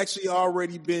move has actually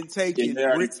already been taken.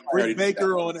 Britt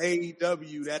Baker on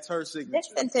AEW, that's her signature. This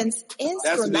sentence is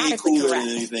That's grammatically cooler correct,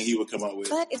 than anything he would come up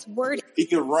with. but it's worded. He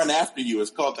can run after you.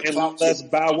 It's called the clout Unless chaser.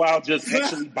 Bow Wow just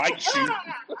actually bites you.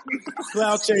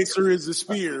 Cloud Chaser is a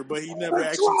spear, but he never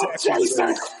actually tackles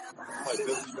you.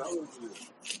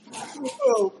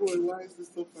 Oh boy, why is this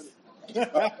so funny?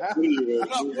 Anyway,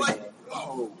 I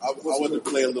want to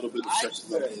play a little bit of Fresh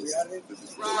as I'm is.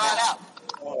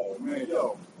 Oh man,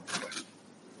 yo.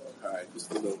 All right,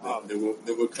 just a little bit.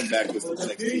 Then we'll come back with some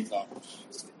NXT talk.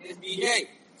 NBA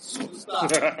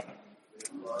superstar.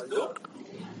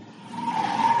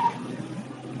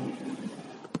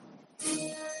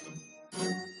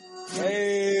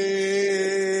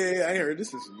 Hey, I ain't heard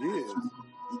this in some years.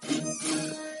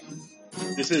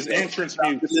 This is entrance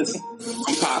music.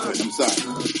 I'm popping. I'm sorry.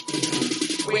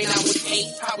 When I was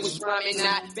 8, I was rhyming,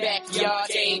 not backyard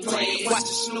gameplay. Watching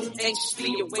Snoop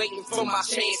anxiously awaiting for my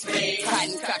chance, man. Hot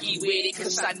and cocky with it,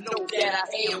 cause I know that I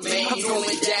am, man. I'm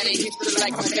going down in history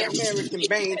like my American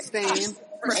bandstand.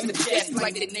 Fresh to death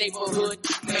like the neighborhood,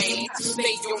 man. I stay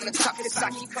on the top, cause I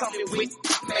keep coming with,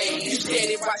 man. You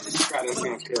steady watching. God, that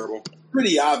sounds terrible.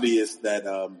 Pretty obvious that,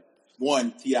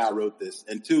 one, T.I. wrote this,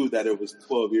 and two, that it was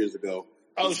 12 years ago.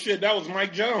 Oh shit, that was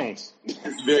Mike Jones.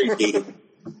 It's very dated.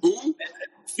 Who?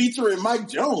 Featuring Mike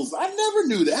Jones. I never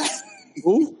knew that.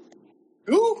 Who?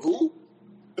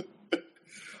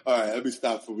 All right, let me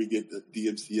stop before we get the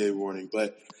DMCA warning.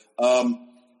 But,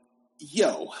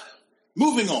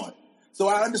 moving on. So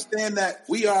I understand that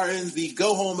we are in the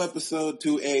go home episode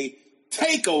to a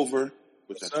takeover,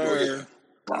 which I told you.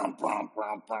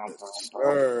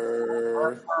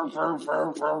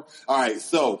 All right,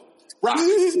 so Rock,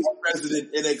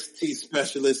 resident NXT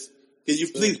specialist, can you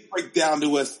please break down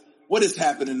to us what has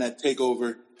happened in that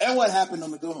takeover and what happened on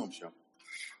the go home show?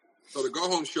 So the go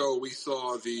home show, we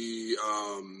saw the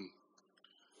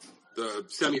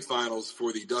semifinals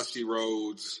for the Dusty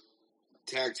Rhodes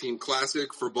Tag Team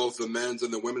Classic for both the men's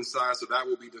and the women's side. So that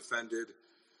will be defended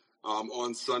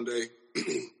on Sunday.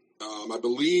 I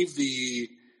believe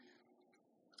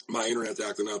my internet's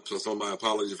acting up, so my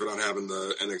apologies for not having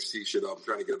the NXT shit up. I'm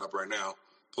trying to get it up right now.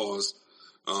 Pause.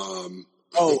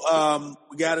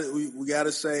 We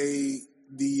gotta say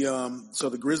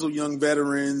the Grizzled Young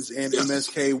Veterans and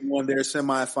MSK won their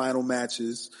semifinal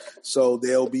matches, so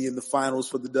they'll be in the finals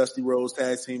for the Dusty Rhodes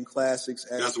Tag Team Classics.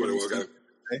 That's what it was. Okay.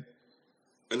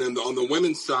 And then on the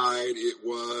women's side, it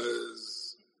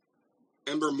was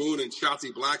Ember Moon and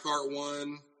Shotzi Blackheart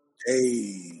won.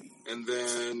 Hey. And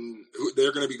then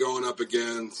they're going to be going up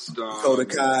against Dakota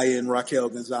Kai and Raquel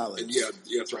Gonzalez. Yeah,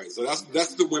 that's right. So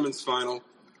that's the women's final.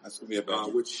 That's going to be a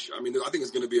which I think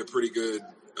is going to be a pretty good.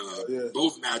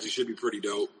 Both matches should be pretty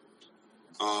dope.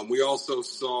 We also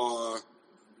saw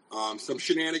some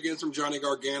shenanigans from Johnny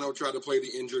Gargano. Tried to play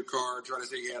the injured card. Tried to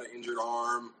say he had an injured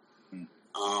arm.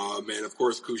 And of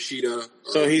course Kushida.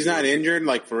 So he's not injured,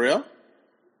 like for real?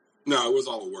 No, it was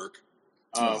all work.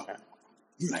 Oh, okay.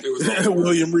 It was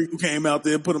William Regal came out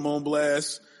there and put him on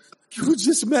blast. You were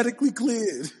just medically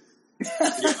cleared.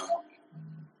 Yeah.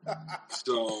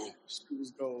 So She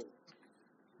was gold.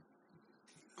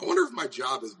 I wonder if my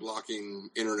job is blocking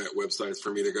internet websites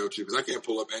for me to go to because I can't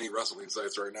pull up any wrestling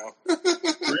sites right now.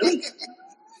 Really?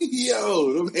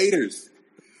 Yo, them haters.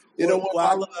 You know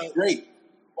what? Great.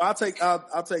 Well,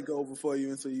 I'll take over for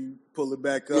you until you pull it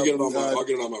back up. I'll get it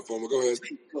on my phone. But go ahead.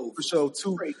 For sure.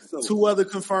 Two other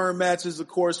confirmed matches. Of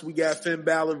course, we got Finn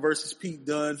Balor versus Pete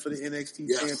Dunne for the NXT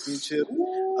Championship.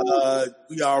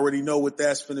 We already know what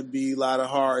that's going to be. A lot of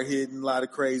hard hitting, a lot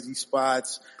of crazy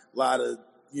spots, a lot of,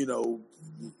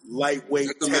 lightweight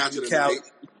technicality.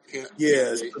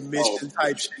 Submission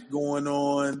type shit going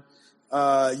on.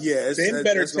 Finn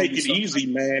better take it easy,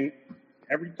 man.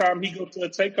 Every time he goes to a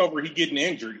takeover, he getting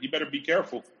injured. He better be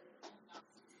careful.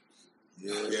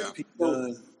 Yeah.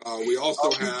 We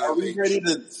also have. Are we ready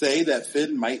to say that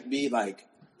Finn might be like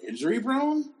injury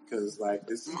prone? Because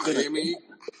this is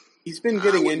he's been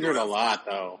getting injured a lot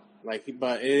though. But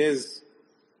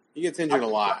he gets injured a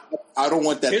lot. I don't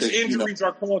want that. His injuries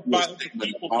are caused by other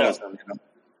people.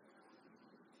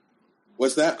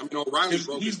 What's that?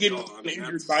 He's getting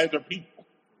injured by other people.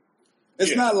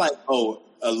 It's not like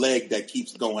a leg that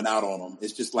keeps going out on him.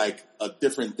 It's just like a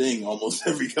different thing almost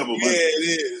every couple months. Yeah,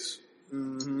 it is.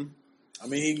 Mm-hmm. I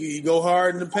mean, he go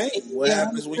hard in the paint. What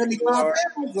happens when you go hard?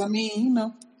 I mean,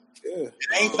 it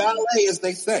ain't ballet as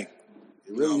they say.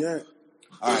 It really ain't.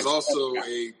 There's also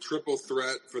a triple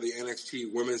threat for the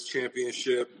NXT Women's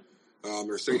Championship.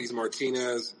 Mercedes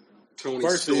Martinez, Toni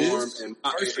Storm, and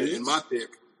my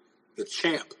pick, the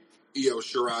champ, Io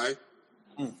Shirai.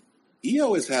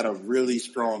 Io has had a really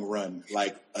strong run,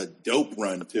 like a dope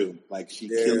run too. Like she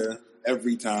kills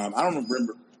every time. I don't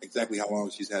remember exactly how long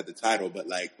she's had the title, but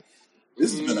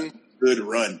this has been a good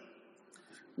run.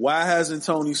 Why hasn't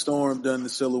Toni Storm done the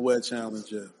Silhouette Challenge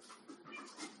yet?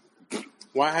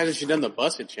 Why hasn't she done the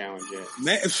Busted Challenge yet?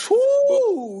 Man,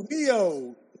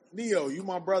 Neo, you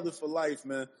my brother for life,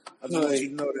 man. I just want you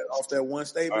to know that off that one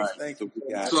statement. Right. Thank you.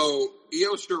 So,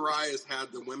 Io Shirai has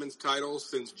had the women's title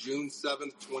since June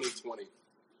 7th, 2020.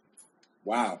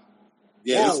 Wow.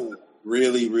 Yeah, it's a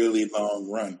really, really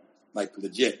long run.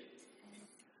 Legit.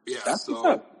 Yeah, that's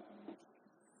so.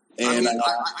 And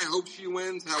I hope she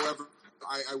wins. However,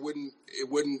 it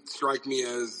wouldn't strike me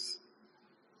as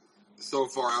so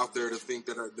far out there to think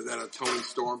that a Toni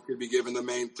Storm could be given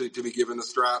to be given the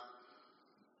strap.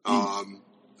 I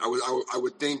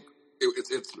would think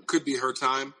it could be her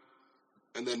time,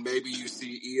 and then maybe you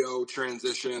see Io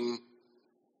transition,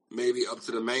 maybe up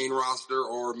to the main roster,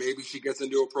 or maybe she gets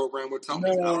into a program with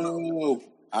Toni. No, I don't know.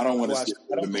 I don't want to see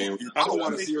her go to the main. I don't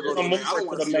want to see her go to the main. I don't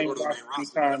want to see her go to the main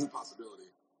roster. That's a possibility.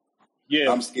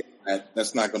 Yeah, I'm scared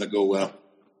that's not going to go well.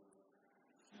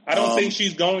 I don't think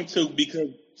she's going to because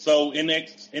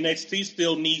NXT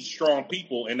still needs strong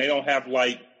people, and they don't have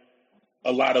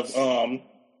a lot of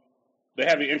they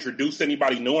haven't introduced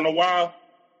anybody new in a while,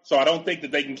 so I don't think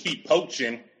that they can keep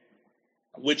poaching,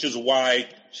 which is why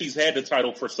she's had the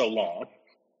title for so long.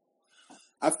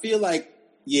 I feel so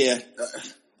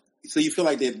you feel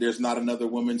like there's not another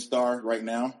woman star right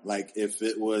now? If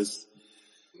it was,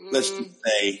 let's just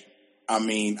say, I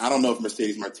don't know if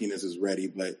Mercedes Martinez is ready,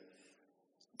 but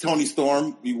Toni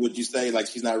Storm, would you say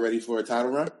she's not ready for a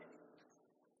title run?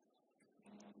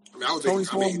 I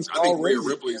think Rhea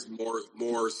Ripley's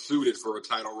more suited for a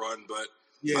title run, but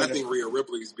I think Rhea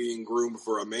Ripley's being groomed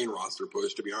for a main roster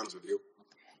push, to be honest with you.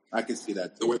 I can see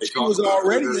that. She was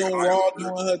already on Raw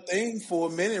doing her thing for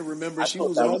a minute. Remember, she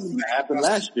was on. That happened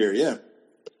last year, yeah.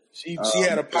 She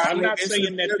had a. I'm not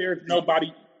saying that there's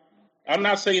nobody. I'm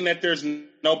not saying that there's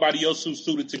nobody else who's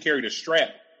suited to carry the strap.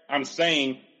 I'm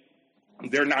saying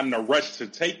they're not in a rush to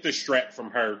take the strap from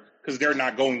her because they're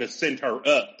not going to send her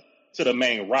up to the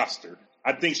main roster.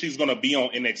 I think she's going to be on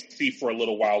NXT for a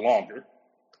little while longer,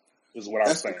 is what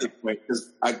I'm saying.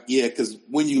 Because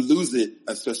when you lose it,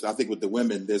 especially I think with the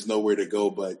women, there's nowhere to go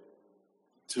but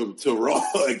to Raw,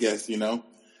 I guess, I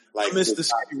missed the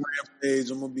second Rampage,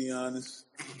 I'm going to be honest.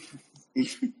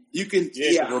 You can,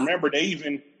 remember, they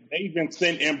even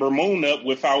sent Ember Moon up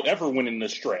without ever winning the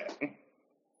strap.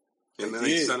 And then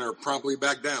they sent her promptly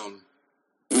back down.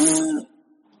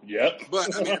 Yep.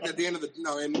 But at the end of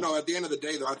the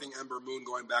day, though, I think Ember Moon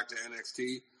going back to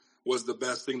NXT was the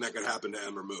best thing that could happen to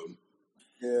Ember Moon.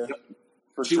 Yeah.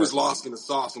 She was lost in the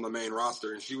sauce on the main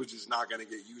roster, and she was just not going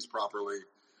to get used properly.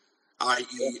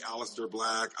 I.e. Aleister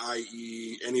Black,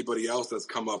 i.e. anybody else that's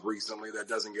come up recently that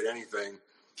doesn't get anything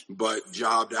but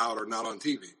jobbed out or not on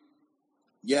TV.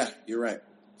 Yeah, you're right.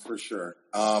 For sure.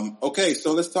 Okay,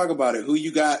 so let's talk about it. Who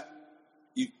you got?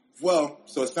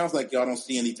 So it sounds like y'all don't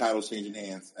see any titles changing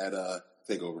hands at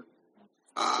TakeOver.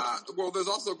 Well, there's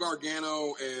also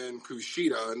Gargano and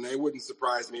Kushida, and they wouldn't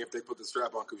surprise me if they put the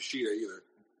strap on Kushida either.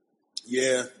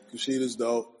 Yeah, Kushida's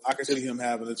dope. I can see him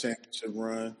having a championship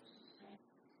run.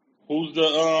 Who's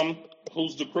the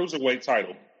cruiserweight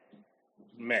title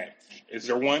match? Is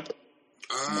there one?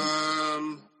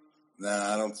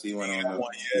 Nah, I don't see one on the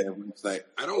website.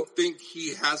 I don't think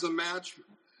he has a match,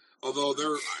 although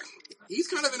he's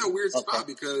kind of in a weird spot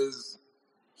because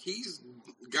he's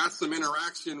got some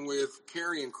interaction with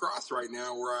Karrion Kross right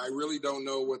now where I really don't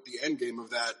know what the end game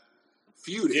of that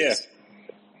feud is.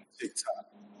 TikTok.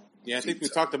 Yeah, I think we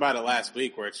talked about it last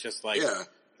week where it's just like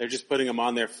they're just putting him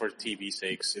on there for TV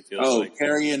sakes, it feels like.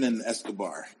 Karrion and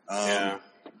Escobar. Yeah.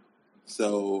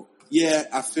 So, yeah,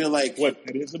 I feel like... What,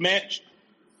 it is a match?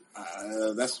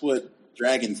 That's what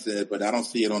Dragon said, but I don't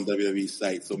see it on WWE's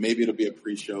site, so maybe it'll be a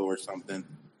pre-show or something.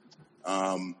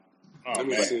 Let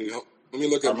me see. Let me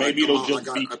look at maybe it'll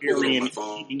just be Karrion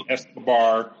eating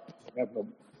Escobar.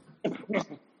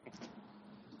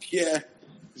 Yeah.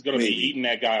 He's going to be eating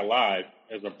that guy alive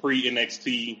as a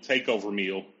pre-NXT takeover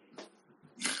meal.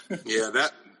 Yeah,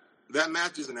 that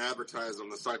match isn't advertised on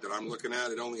the site that I'm looking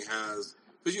at. It only has...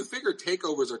 Because you figure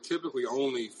takeovers are typically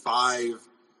only 5,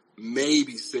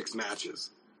 maybe 6 matches.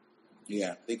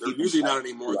 Yeah. They're usually not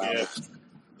any more than that.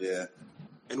 Yeah.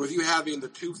 And with you having the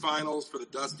 2 finals for the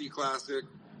Dusty Classic,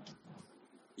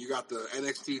 you got the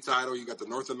NXT title, you got the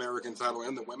North American title,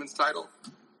 and the women's title.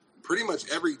 Pretty much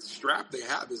every strap they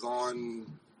have is on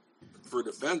for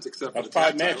defense except for the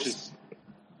 5 matches. Titles.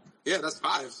 Yeah, that's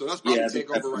 5. So that's probably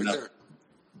TakeOver right there.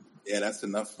 Yeah, that's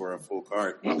enough for a full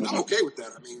card. I'm okay with that.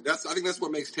 I mean, I think that's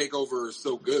what makes TakeOver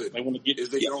so good. They want to get is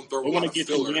they don't throw. They want to get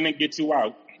you in and get you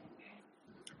out.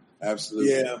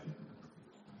 Absolutely. Yeah.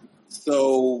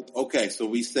 So so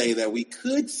we say that we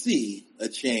could see a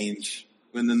change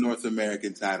in the North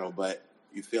American title, but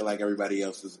you feel like everybody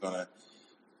else is gonna,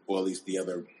 or at least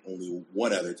only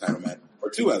one other title match or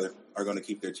 2 other are gonna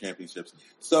keep their championships.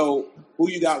 So who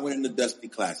you got winning the Dusty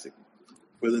Classic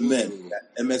for the men?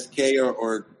 MSK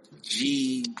or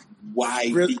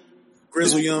GYD?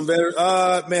 Grizzle Young better.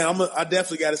 Man, I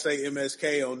definitely got to say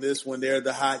MSK on this one. They're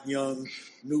the hot, young,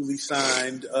 newly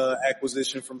signed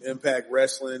acquisition from Impact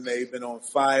Wrestling. They've been on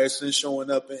fire since showing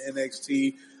up in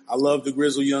NXT. I love the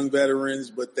Grizzle Young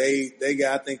veterans, but I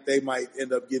think they might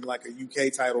end up getting like a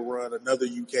UK title run, another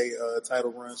UK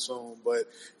title run soon. But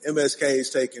MSK is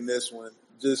taking this one.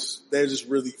 They're just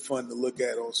really fun to look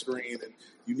at on screen, and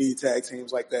you need tag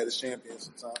teams like that as champions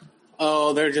sometimes.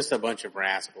 Oh, they're just a bunch of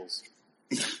rascals.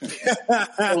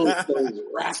 those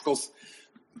rascals.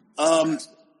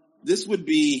 This would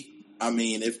be,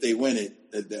 if they win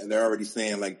it, they're already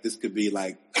saying like this could be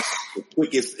like the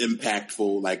quickest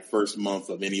impactful like first month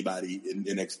of anybody in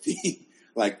NXT.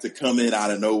 Like to come in out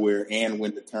of nowhere and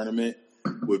win the tournament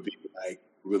would be like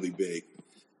really big.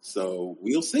 So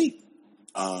we'll see.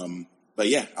 But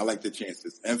yeah, I like the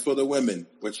chances. And for the women,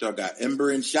 what y'all got? Ember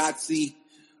and Shotzi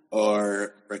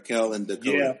or Raquel and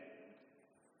Dakota?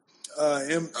 Yeah.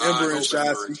 Ember and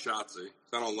Shotzi.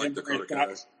 I don't like Dakota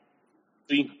guys.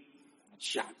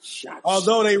 Shot.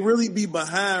 Although they really be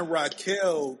behind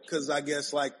Raquel because I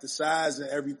guess like the size and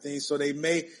everything, so they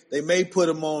may put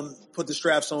the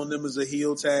straps on them as a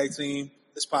heel tag team.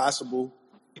 It's possible,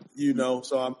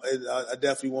 So I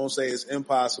definitely won't say it's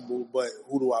impossible. But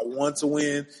who do I want to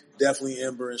win? Definitely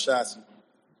Ember and Shotzi.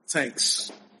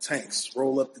 Tanks.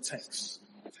 Roll up the tanks.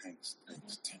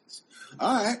 Tanks.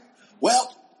 All right.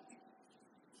 Well,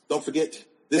 don't forget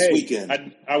this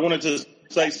weekend. I wanted to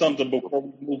say something before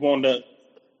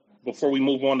we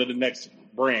move on to the next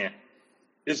brand.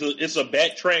 It's a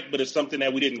backtrack, but it's something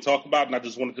that we didn't talk about, and I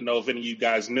just wanted to know if any of you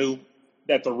guys knew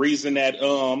that the reason that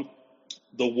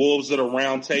the Wolves of the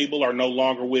Round Table are no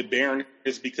longer with Baron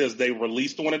is because they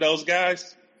released one of those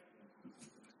guys.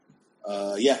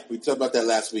 Yeah, we talked about that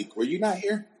last week. Were you not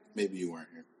here? Maybe you weren't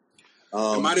here.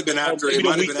 It might have been after. Maybe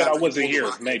the week that I wasn't here.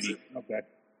 Maybe. Okay.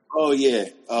 Oh yeah.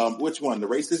 Which one? The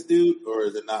racist dude or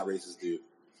the not racist dude?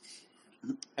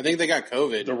 I think they got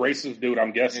COVID. The racist dude,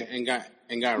 I'm guessing, and got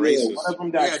racist. One of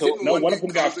them got COVID. No, one of them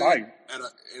got fired.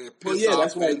 Well, yeah,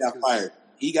 that's why he got fired.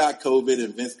 He got COVID,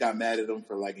 and Vince got mad at him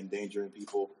for like endangering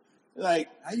people. Like,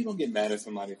 how you gonna get mad at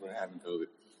somebody for having COVID?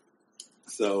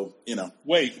 So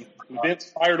Wait,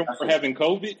 Vince fired him for having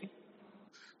COVID?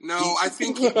 No, I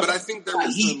think there was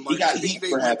some. Like, I think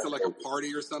they went to like a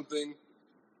party or something.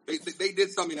 They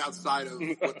did something outside of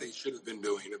what they should have been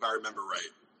doing, if I remember right.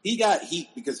 He got heat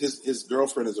because his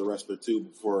girlfriend is a wrestler too.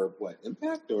 Before what,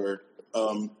 Impact or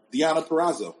Deonna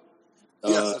Purrazzo.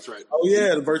 Yes, that's right. Oh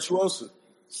yeah, the virtuoso.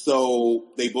 So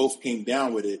they both came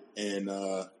down with it, and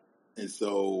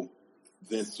so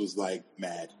Vince was like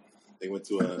mad. They went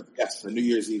to a New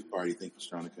Year's Eve party, thank you,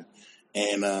 Stronica,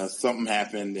 and something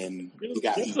happened, and he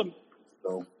got heat.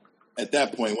 So at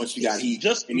that point, once you got heat,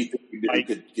 anything you did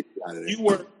could get you out of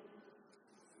there.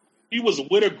 He was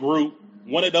with a group.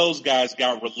 One of those guys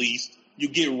got released. You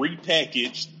get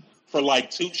repackaged for like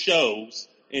 2 shows,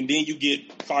 and then you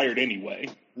get fired anyway.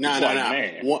 No.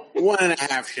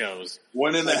 1.5 shows.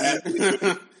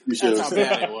 1.5 That's how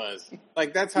bad it was.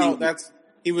 Like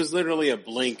he was literally a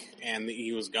blink and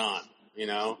he was gone, you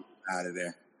know? Out of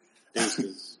there.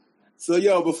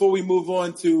 So before we move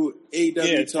on to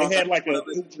AEW talk, they had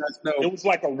it was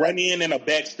like a run in and a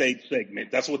backstage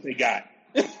segment. That's what they got.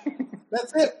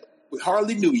 That's it. We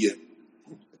hardly knew you.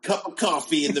 A cup of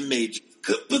coffee in the major.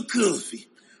 Cup of coffee.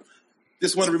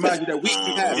 Just want to remind you that we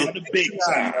have the big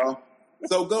time.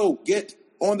 So go get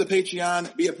on the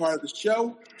Patreon, be a part of the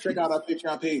show. Check out our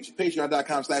Patreon page,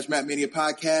 patreon.com/MattMania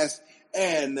Podcast,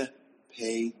 and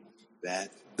pay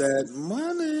that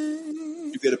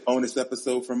money. You get a bonus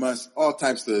episode from us, all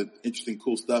types of interesting,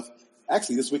 cool stuff.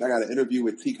 Actually, this week I got an interview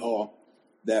with Teak Hall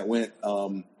that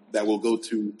that will go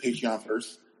to Patreon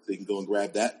first, so you can go and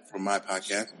grab that from my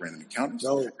podcast, Random Encounters,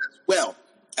 as well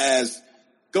as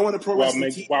going to Pro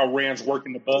Wrestling while Rand's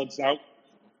working the bugs out.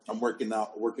 I'm working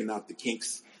out the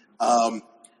kinks.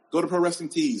 Go to Pro Wrestling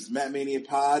Tees, Matt Mania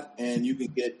Pod, and you can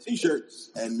get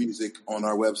t-shirts and music on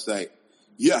our website.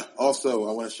 Yeah. Also,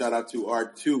 I want to shout out to our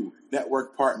 2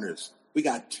 network partners. We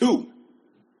got 2,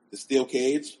 the Steel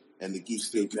Cage and the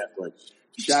Geekscape Network.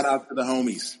 Shout out to the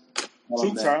homies.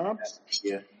 2 times.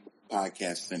 Yeah.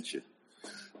 Podcast sent you.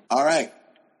 All right.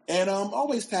 And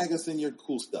always tag us in your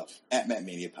cool stuff at Matt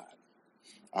Mania Pod.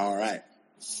 All right.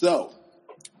 So,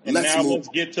 and let's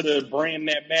get to the brand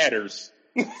that matters.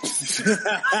 Here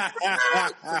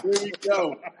we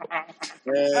go.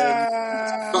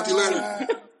 Talk to you later.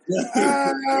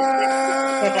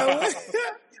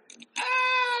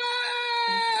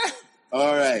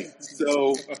 All right.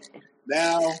 So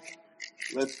now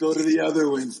let's go to the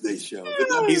other Wednesday show.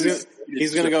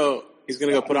 He's gonna go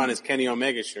put on his Kenny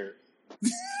Omega shirt.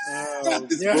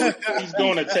 He's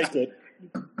going to take a.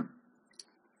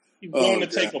 He's going to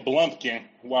take a Blumpkin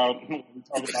while we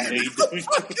talk about AEW.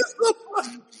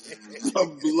 A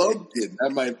Blumpkin.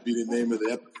 That might be the name of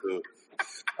the episode.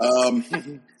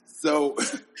 So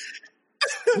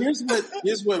here's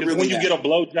what really when you happened. get a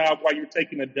blowjob while you're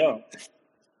taking a dump.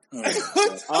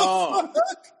 Oh,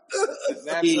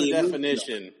 that's the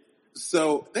definition.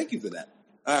 So thank you for that.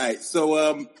 All right.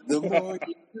 So the more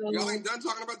y'all ain't done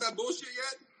talking about that bullshit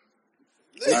yet?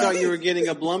 They thought you were getting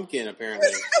a Blumpkin, apparently.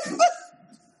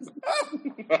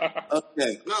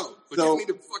 Okay. No, but you need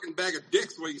a fucking bag of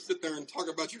dicks while you sit there and talk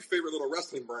about your favorite little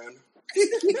wrestling brand.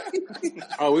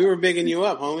 Oh, we were bigging you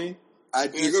up, homie. Go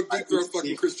deep throw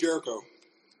fucking Chris Jericho.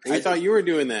 I thought you were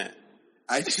doing that.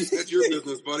 That's your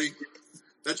business, buddy.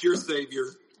 That's your savior.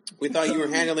 We thought you were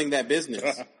handling that business.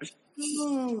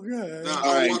 Oh, God. Nah,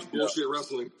 I don't watch bullshit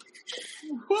wrestling.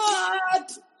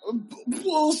 What?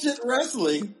 Bullshit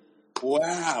wrestling?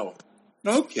 Wow.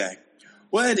 Okay.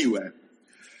 Well, anyway.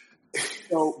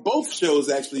 So both shows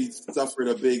actually suffered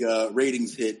a big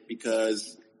ratings hit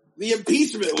because the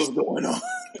impeachment was going on.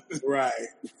 Right.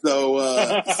 So,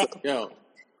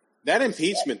 that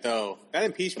impeachment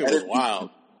was wild.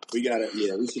 We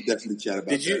should definitely chat about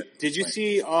that. Did you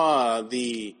see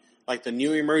the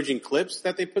new emerging clips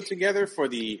that they put together for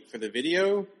the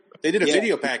video? They did a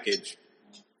video package.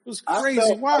 It was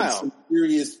crazy wild. Some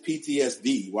serious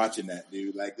PTSD watching that,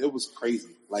 dude. Like, it was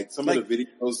crazy. Like, some of the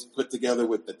videos put together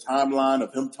with the timeline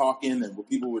of him talking and what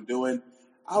people were doing.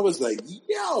 I was like,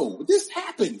 yo, this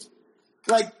happened.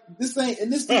 Like, this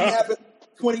didn't happen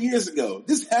 20 years ago.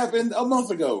 This happened a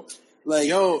month ago. Like,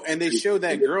 and they showed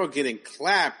that girl getting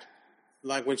clapped.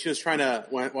 Like, when she was trying to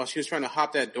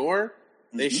hop that door,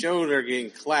 they showed her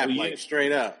getting clapped, like,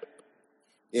 straight up.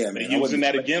 Yeah, man. They using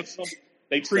that against him?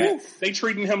 They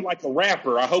treating him like a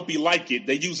rapper. I hope he like it.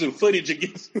 They using footage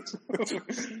against him.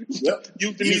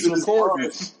 Using these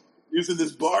recordings. Using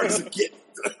this bars again.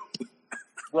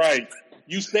 Right.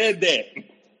 You said that.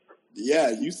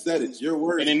 Yeah, you said it. Your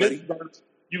word. And in this verse,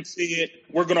 you said,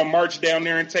 we're going to march down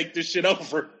there and take this shit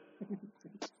over.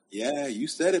 Yeah, you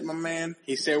said it, my man.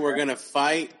 He said we're going to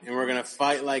fight, and we're going to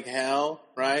fight like hell,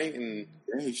 right? And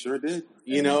yeah, he sure did.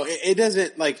 You know, it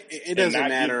doesn't, like, it doesn't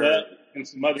matter.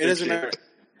 It doesn't matter.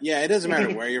 Yeah, it doesn't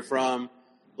matter where you're from.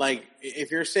 Like,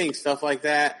 if you're saying stuff like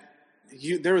that,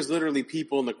 there was literally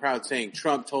people in the crowd saying,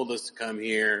 Trump told us to come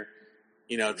here.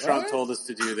 Trump told us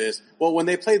to do this. Well, when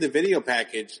they played the video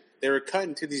package, they were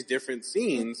cutting to these different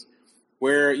scenes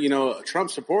where,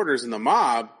 Trump supporters and the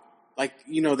mob,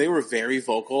 they were very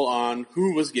vocal on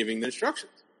who was giving the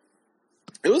instructions.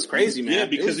 It was crazy, man. Yeah,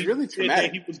 because it was really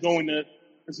traumatic.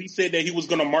 He said that he was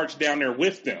going to march down there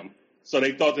with them. So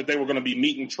they thought that they were going to be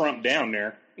meeting Trump down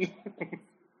there.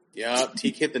 Yup,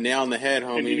 Teak hit the nail on the head,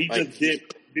 homie. And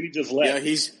he just left. Yeah,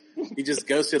 he just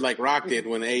ghosted like Rock did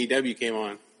when AEW came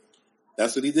on.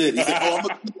 That's what he did. He said, I'm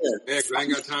going to be there. Yeah, 'cause I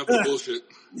ain't got time for bullshit.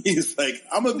 He's like,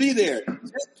 I'm going to be there.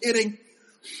 Just kidding.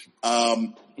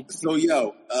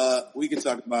 We can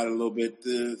talk about it a little bit.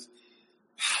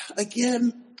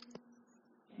 Again,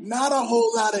 not a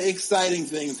whole lot of exciting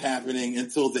things happening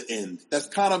until the end. That's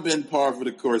kind of been par for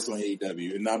the course on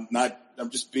AEW. And I'm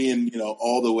just being,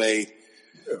 all the way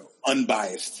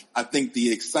unbiased. I think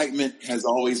the excitement has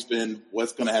always been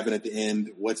what's going to happen at the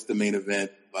end. What's the main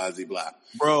event? Blah, blah, blah.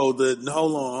 Bro,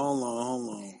 hold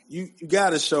on. You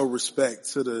got to show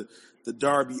respect to the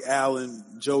Darby Allin,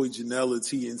 Joey Janela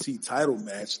TNT title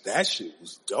match. That shit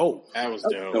was dope. That was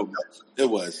dope. It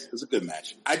was. It was a good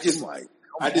match. I just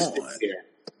didn't care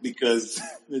because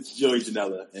it's Joey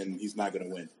Janela and he's not going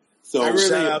to win. So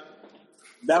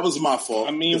that was my fault.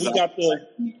 I mean, we got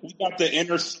the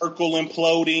inner circle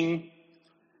imploding.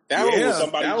 That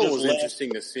was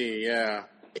interesting to see. Yeah.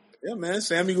 Yeah, man.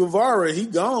 Sammy Guevara, he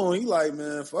gone. He like,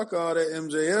 man, fuck all that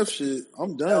MJF shit.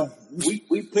 I'm done.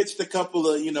 We pitched a couple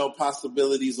of,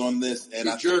 possibilities on this, and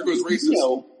I Jericho's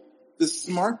racist. The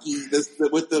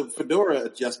Smarky, with the fedora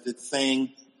adjusted,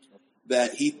 saying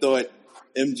that he thought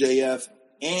MJF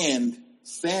and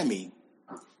Sammy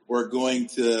were going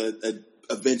to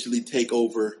eventually take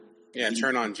over. Yeah,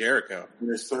 turn on Jericho.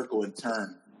 Inner circle and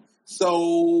turn.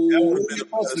 So that would have been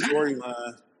a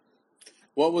storyline.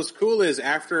 What was cool is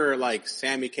after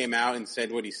Sammy came out and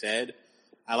said what he said,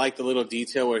 I like the little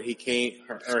detail where he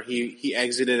he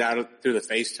exited out through the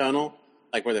face tunnel,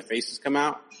 like where the faces come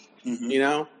out. Mm-hmm.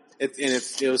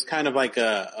 It was kind of like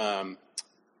a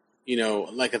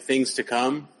like a things to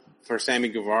come for Sammy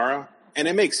Guevara, and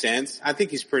it makes sense. I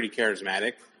think he's pretty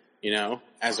charismatic,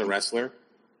 as a wrestler.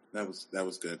 That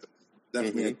was good.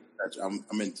 Definitely,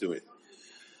 I'm into it.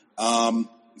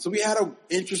 So we had an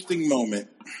interesting moment,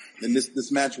 and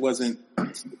this match wasn't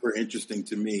super interesting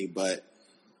to me, but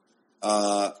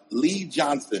Lee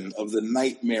Johnson of the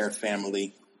Nightmare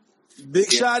family, Big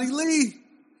Shotty Lee,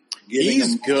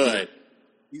 he's good.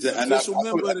 He's an official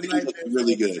member of the Nightmare.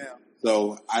 Really good. Now.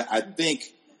 So I think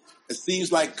it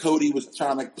seems like Cody was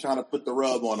trying to put the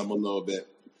rub on him a little bit,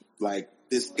 like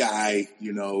this guy,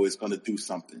 is going to do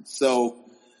something. So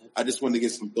I just wanted to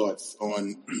get some thoughts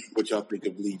on what y'all think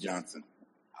of Lee Johnson.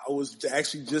 I was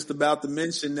actually just about to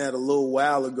mention that a little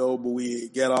while ago, but we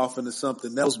got off into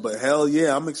something else. But hell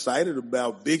yeah, I'm excited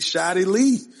about Big Shotty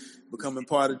Lee becoming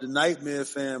part of the Nightmare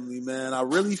family, man. I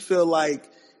really feel like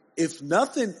if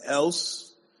nothing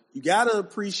else, you gotta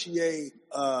appreciate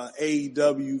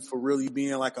AEW for really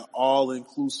being like an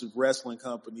all-inclusive wrestling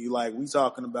company. Like we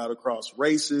talking about across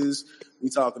races, we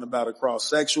talking about across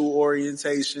sexual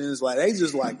orientations. Like they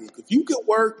just like it. If you can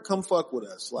work, come fuck with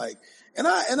us. Like, and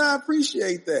I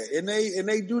appreciate that. And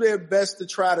they do their best to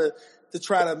try to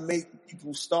make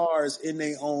people stars in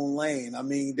their own lane. I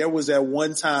mean, there was at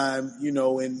one time, in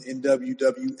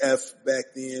WWF back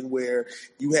then where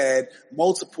you had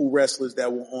multiple wrestlers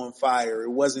that were on fire. It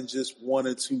wasn't just one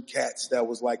or two cats that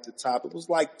was like the top. It was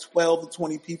like 12 to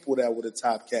 20 people that were the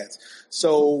top cats.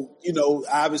 So,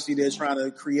 obviously they're trying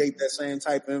to create that same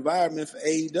type of environment for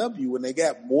AEW, and they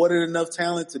got more than enough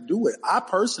talent to do it. I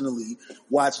personally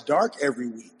watch Dark every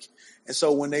week. And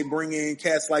so when they bring in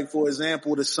cats like, for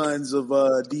example, the sons of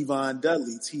Devon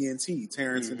Dudley, TNT,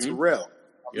 Terrence and Terrell,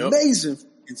 amazing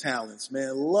talents,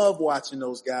 man. Love watching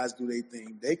those guys do their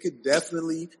thing. They could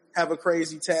definitely have a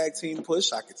crazy tag team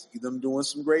push. I could see them doing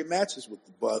some great matches with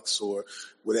the Bucks or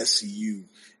with SCU,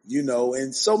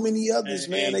 and so many others,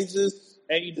 man. They just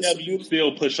AEW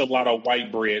still push a lot of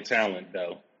white bread talent,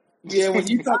 though. Yeah, when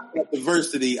you talk about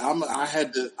diversity, I'll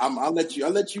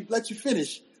let you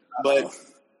finish, but.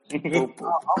 I'm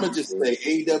gonna just say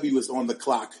AEW is on the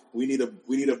clock. We need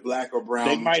a black or brown.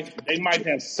 They might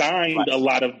have signed a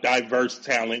lot of diverse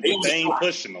talent, but they ain't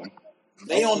pushing them.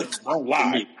 They on the clock. Don't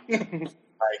lie.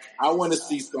 I want to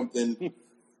see something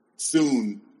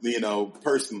soon.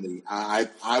 Personally, I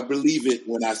believe it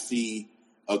when I see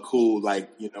a cool a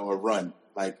run.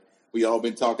 Like we all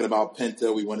been talking about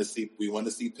Penta. We want to see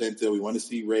Penta. We want to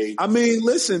see Ray. I mean,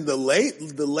 listen, the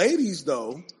ladies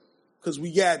though. Because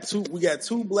we got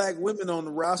two black women on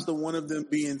the roster, one of them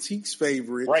being Teek's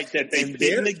favorite. Right, that they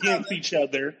pitting against each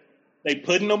other. They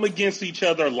putting them against each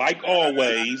other like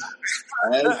always.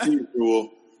 As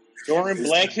usual. During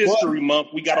Black History Month,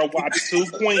 we got to watch two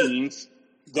queens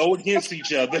go against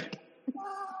each other.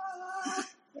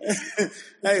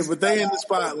 Hey, but they in the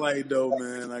spotlight though,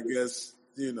 man. I guess,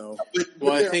 you know.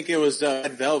 Well, I think it was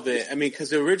Red Velvet. I mean,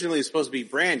 because originally it was supposed to be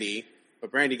Brandy,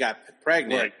 but Brandy got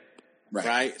pregnant.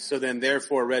 Right. So then,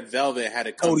 therefore, Red Velvet had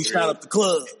to come Cody shot up the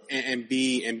club and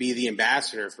be the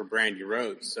ambassador for Brandy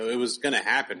Rhodes. So it was going to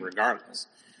happen regardless.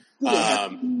 I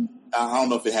don't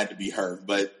know if it had to be her,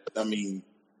 but I mean,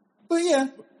 but yeah.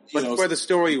 But where the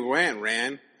story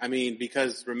ran. I mean,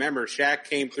 because remember, Shaq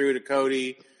came through to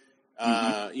Cody.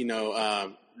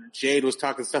 Jade was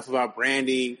talking stuff about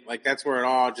Brandy. Like that's where it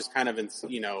all just kind of,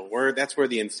 that's where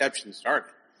the inception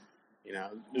started. You know,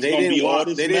 they didn't want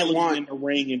in the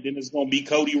ring, and then it's going to be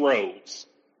Cody Rhodes.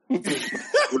 Even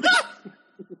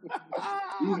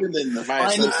in the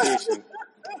association,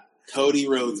 Cody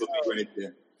Rhodes will be right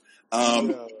there.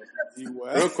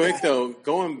 Real quick though,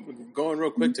 going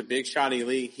real quick to Big Shotty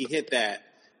Lee, he hit that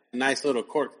nice little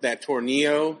that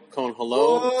tornillo con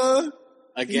hello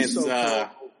against.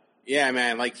 Yeah,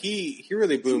 man, like he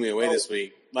really blew me away this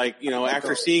week. Like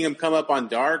after seeing him come up on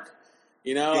Dark.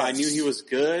 I knew he was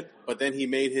good, but then he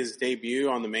made his debut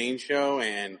on the main show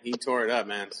and he tore it up,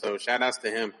 man. So shout outs to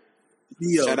him.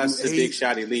 Shout outs to Big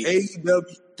Shotty Lee.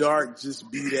 AEW Dark just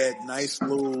be that nice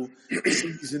little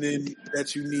seasoning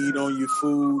that you need on your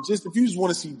food. Just if you just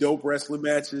want to see dope wrestling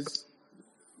matches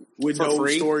with no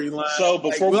storyline. So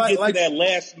before we get to that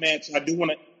last match, I do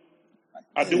want to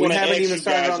ask you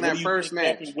guys, on that first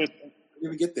match. We're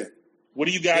gonna get there. What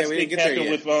do you guys think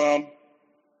happened with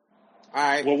all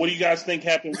right. Well, what do you guys think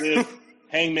happened with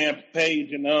Hangman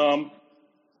Page and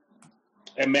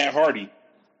Matt Hardy?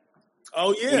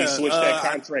 Oh yeah, when he switched that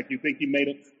contract, you think he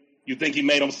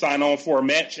made him sign on for a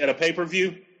match at a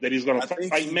pay-per-view that he's going to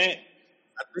fight Matt?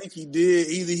 I think he did.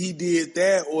 Either he did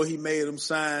that or he made him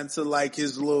sign to like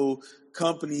his little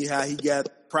company. How he got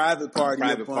private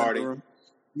party. Him.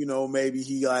 Maybe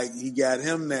he got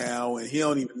him now, and he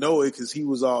don't even know it because he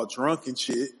was all drunk and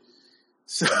shit.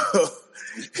 So.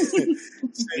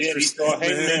 Yeah, he thought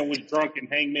Hangman was drunk and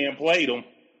Hangman played him.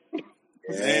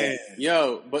 Yeah.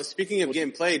 Yo, but speaking of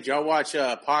getting played, y'all watch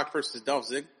Pac versus Dolph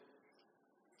Ziggler?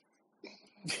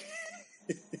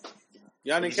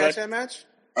 Y'all didn't catch that match?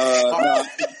 No,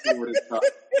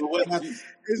 what happened?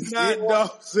 It's not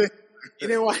Dolph Ziggler. You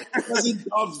didn't watch? It wasn't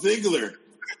Dolph Ziggler.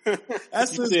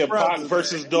 That's you said Pac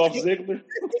versus Dolph Ziggler.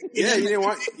 Yeah, you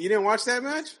didn't watch that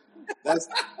match? That's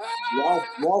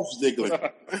Rolf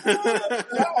Ziggler.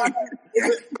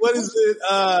 What is it?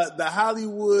 The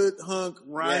Hollywood hunk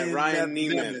Ryan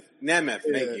Nemeth. Nemeth,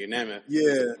 thank you, Nemeth.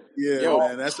 Yeah, Yo,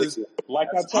 man. That's just like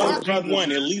I told you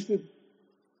one. At least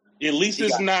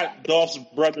it's not Dolph's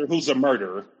brother who's a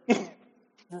murderer.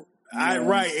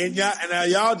 Right, and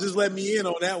y'all just let me in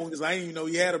on that one because I didn't even know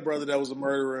he had a brother that was a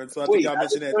murderer, and so I think y'all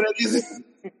mentioned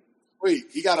that. Wait,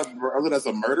 he got a brother that's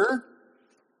a murderer?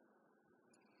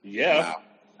 Yeah. Wow.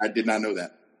 I did not know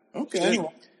that. Okay.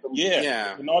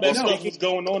 Yeah. And all that stuff was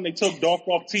going on. They took Dolph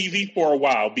off TV for a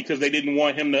while because they didn't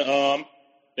want him to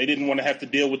they didn't want to have to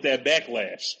deal with that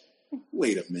backlash.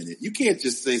 Wait a minute. You can't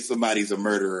just say somebody's a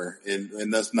murderer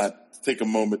and us not take a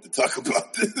moment to talk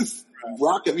about this.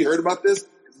 Rock, have you heard about this?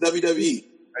 It's WWE.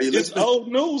 Are you listening? It's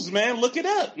old news, man. Look it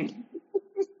up. Did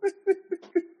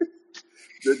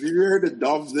you hear that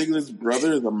Dolph Ziggler's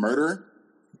brother is a murderer?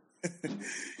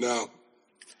 No.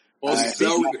 Well, does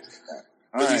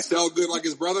he sell good like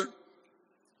his brother?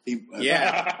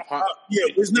 Yeah.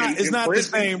 It's not the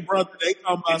same brother. They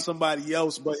talking about somebody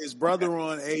else, but his brother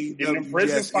on AEW. In the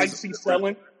prison fights he's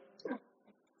selling.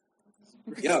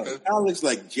 Yo, that looks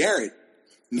like Jared.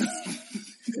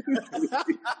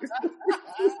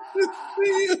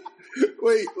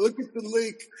 Wait, look at the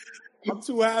link. I'm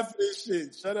too high for this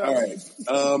shit. Shut up. All right.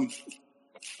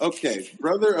 Okay.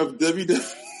 Brother of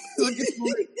WWE. Look at the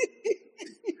link.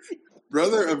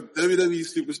 Brother of WWE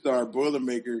superstar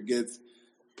Boilermaker gets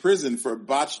prison for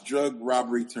botched drug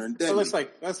robbery turned dead.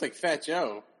 That's like Fat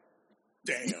Joe.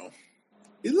 Damn.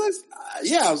 It looks.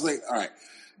 I was like, all right.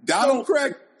 Donald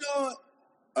Craig. All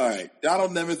right.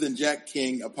 Donald Nemeth and Jack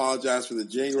King apologized for the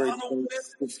January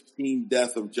 2016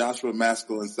 death of Joshua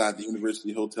Maskell inside the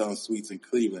University Hotel and Suites in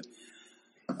Cleveland.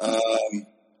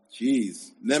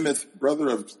 Nemeth, brother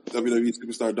of WWE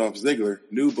superstar Dolph Ziggler,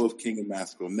 knew both King and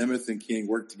Maskell. Nemeth and King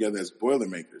worked together as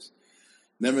Boilermakers.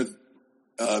 Nemeth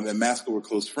and Maskell were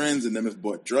close friends, and Nemeth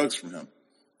bought drugs from him.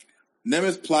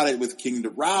 Nemeth plotted with King to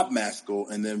rob Maskell,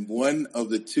 and then one of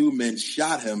the two men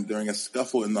shot him during a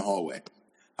scuffle in the hallway.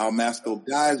 How Maskell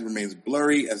dies remains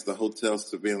blurry as the hotel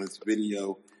surveillance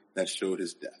video that showed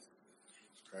his death.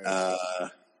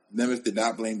 Nemeth did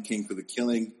not blame King for the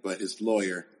killing, but his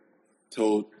lawyer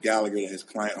told Gallagher that his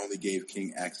client only gave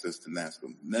King access to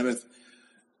NASCAR. Nemeth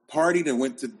partied and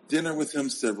went to dinner with him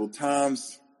several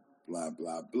times. Blah,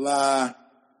 blah, blah.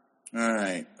 All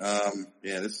right.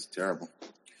 Yeah, this is terrible.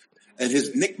 And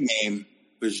his nickname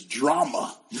was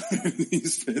Drama. He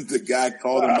said the guy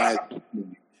called him by his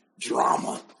nickname,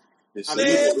 Drama. Live,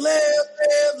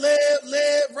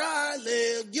 ride,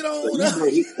 live, get on up. So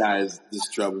these guys, this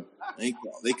trouble. They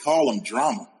call him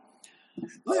Drama.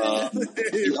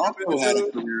 He also had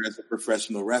a career as a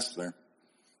professional wrestler.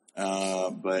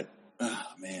 But, oh,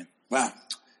 man. Wow.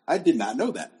 I did not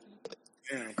know that.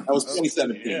 That was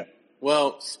 2017. Yeah.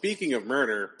 Well, speaking of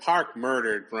murder, Park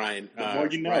murdered Brian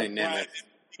Nemeth.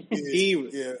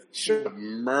 He should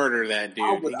murder that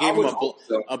dude. He gave him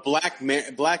a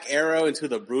black arrow into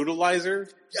the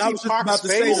brutalizer. I was just about to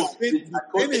say the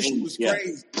finish was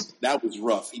crazy. That was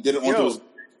rough. He did it on those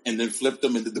and then flipped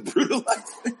them into the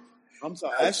brutalizer. I'm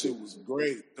sorry, that shit was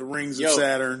great. The Rings of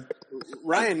Saturn.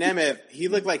 Ryan Nemeth, he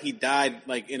looked like he died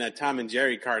like in a Tom and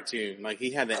Jerry cartoon. Like he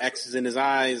had the X's in his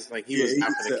eyes. Like he was out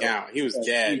for the count. He was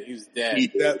dead. He was dead. He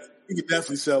could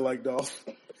definitely sell like Dolph.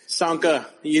 Sanka,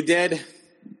 you dead?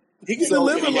 He can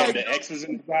deliver like the X's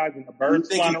in his eyes and the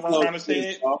birds flying around his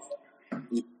head.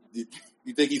 You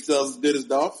think he sells as good as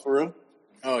Dolph for real?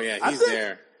 Oh yeah, he's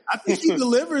there. I think he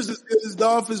delivers as good as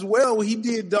Dolph as well. He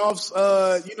did Dolph's,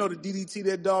 the DDT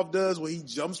that Dolph does where he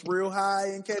jumps real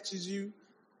high and catches you.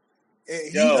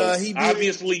 And he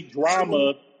obviously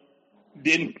Drama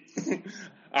didn't.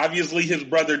 Obviously, his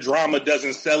brother Drama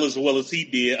doesn't sell as well as he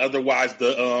did. Otherwise,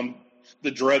 the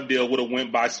drug deal would have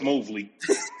went by smoothly.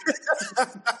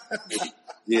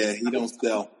 Yeah, he don't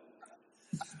sell.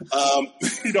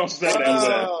 He don't sell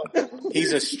that well.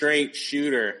 He's a straight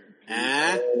shooter.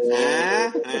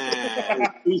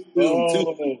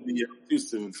 Too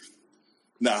soon.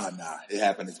 Nah. It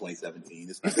happened in 2017.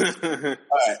 All right,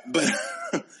 but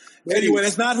anyway,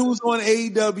 that's not who's on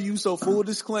AEW. So full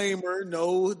disclaimer: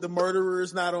 no, the murderer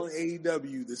is not on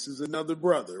AEW. This is another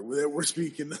brother that we're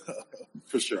speaking of.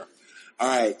 For sure. All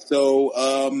right,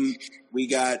 so we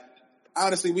got.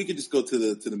 Honestly, we could just go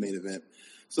to the main event.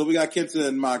 So we got Kenta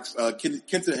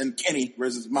and Kenny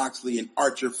versus Moxley and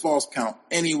Archer. Falls count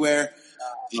anywhere.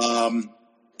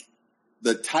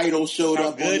 The title showed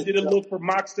up. How good did it look for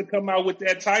Mox to come out with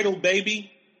that title, baby?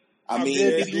 How good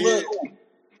did he look?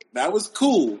 That was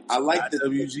cool. I like the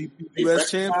WGP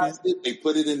US champion. They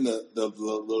put it in the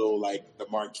little like the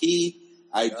marquee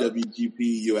IWGP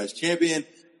US champion.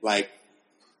 Like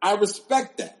I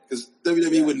respect that because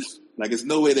WWE wouldn't like. There's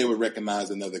no way they would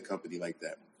recognize another company like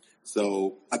that.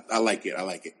 So I like it.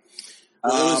 Well, it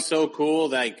was so cool,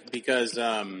 like because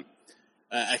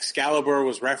Excalibur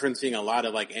was referencing a lot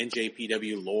of like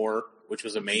NJPW lore, which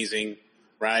was amazing,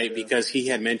 right? Yeah. Because he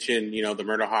had mentioned, the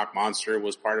Murderhawk Monster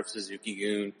was part of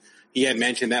Suzuki-gun. He had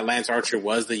mentioned that Lance Archer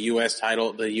was the U.S.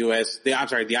 title, the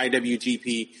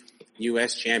IWGP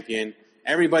U.S. champion.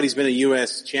 Everybody's been a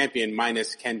U.S. champion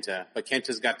minus Kenta, but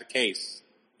Kenta's got the case,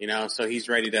 so he's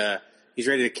ready to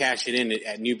cash it in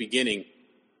at New Beginning.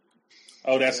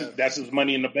 Oh, that's his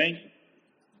Money in the Bank?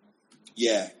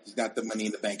 Yeah, he's got the Money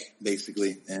in the Bank,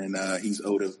 basically, and he's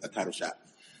owed a title shot.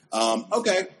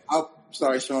 Okay,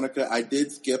 sorry, Shonika. I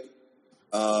did skip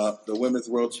the Women's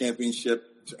World Championship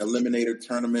Eliminator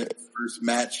Tournament. First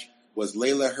match was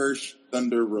Layla Hirsch,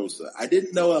 Thunder Rosa. I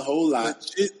didn't know a whole lot.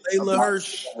 Layla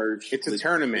Hirsch. It's a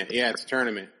tournament. Yeah, it's a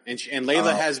tournament. And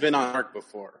Layla has been on Dark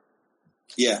before.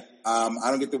 Yeah, I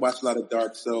don't get to watch a lot of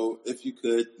Dark, so if you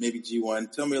could, maybe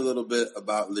G1, tell me a little bit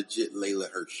about legit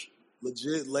Layla Hirsch.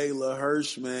 Legit Layla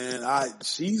Hirsch, man.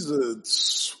 She's a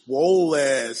swole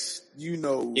ass,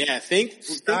 Yeah, think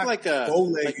like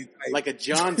a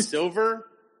John Silver,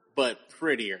 but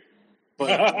prettier,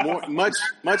 but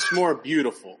much more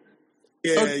beautiful.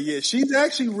 Yeah. She's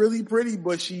actually really pretty,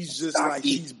 but she's just like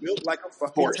she's built like a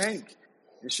fucking tank,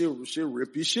 and she'll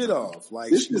rip your shit off. Like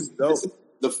she's dope.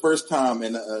 The first time,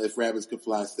 and if Rabbits Could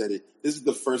Fly said it, this is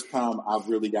the first time I've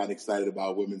really gotten excited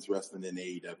about women's wrestling in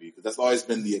AEW because that's always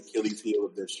been the Achilles heel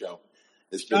of this show.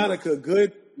 Shonika,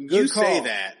 good you call. Say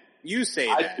that. You say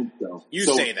I that. think so. You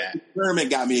say that. The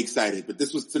tournament got me excited, but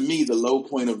this was to me the low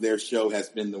point of their show has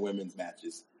been the women's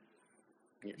matches.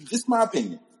 Yeah. Just my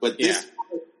opinion, but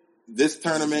this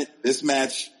tournament, this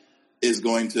match is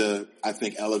going to, I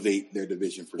think, elevate their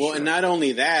division for sure. Well, and not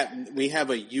only that, we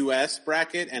have a U.S.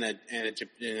 bracket and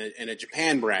a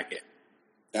Japan bracket,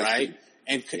 that's right?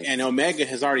 True. And Omega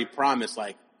has already promised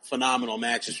like phenomenal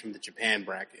matches from the Japan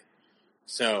bracket.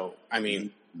 So, I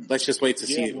mean, let's just wait to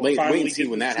see. Wait and see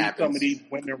when that happens. Some of these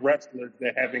women wrestlers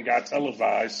that haven't got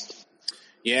televised.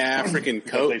 Yeah, freaking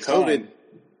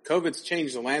COVID's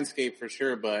changed the landscape for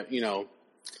sure, but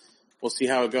we'll see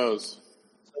how it goes.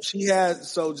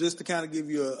 So just to kind of give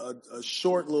you a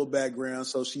short little background,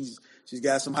 so she's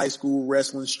got some high school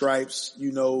wrestling stripes,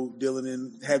 dealing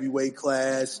in heavyweight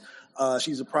class.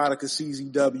 She's a product of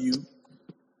CZW.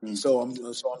 So I'm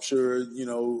sure,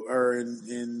 her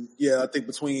and I think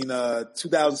between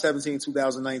 2017 and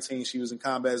 2019, she was in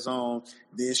Combat Zone.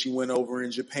 Then she went over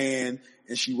in Japan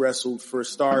and she wrestled for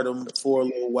Stardom for a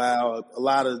little while. A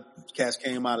lot of cats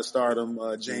came out of Stardom,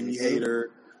 Jamie Hayter,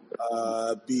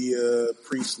 Bea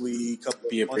Priestley,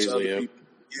 a bunch of other people.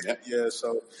 Yeah.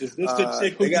 So is this the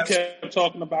chick who kept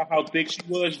talking about how thick she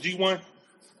was, G1?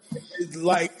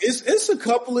 Like it's a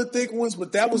couple of thick ones,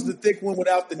 but that was the thick one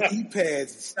without the knee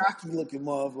pads, stocky looking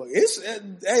motherfucker.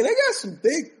 They got some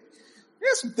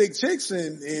thick chicks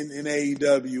in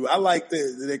AEW. I like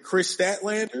the Chris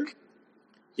Statlander.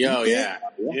 Yo, yeah.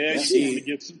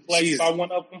 She's by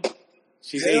one of them.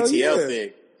 She's ATL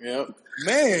thick. Yep.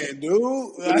 Man,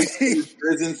 dude.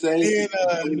 It's insane.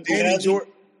 And Danny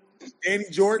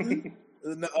Jordan,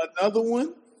 another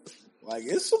one. Like,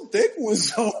 it's some thick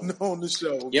ones on the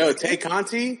show. Yo, Tay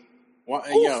Conti?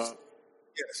 Yes,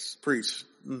 preach.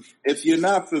 If you're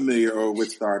not familiar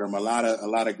with Stardom, a lot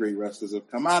of great wrestlers have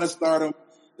come out of Stardom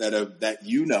that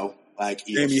like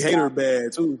Jamie Hayter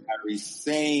bad too. Kairi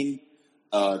Sane,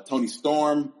 Tony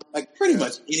Storm, like pretty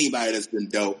much anybody that's been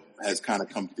dope has kind of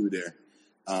come through there.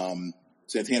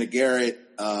 Santana Garrett,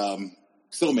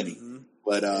 so many.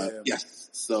 But yes,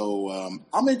 so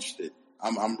I'm interested.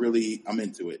 I'm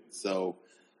into it. So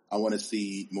I want to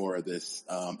see more of this.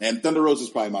 And Thunder Rose is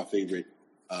probably my favorite.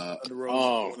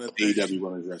 AEW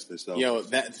women's wrestler. So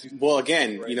they're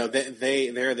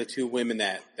the two women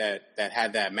that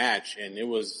had that match, and it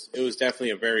was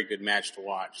definitely a very good match to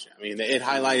watch. I mean, it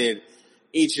highlighted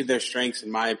each of their strengths,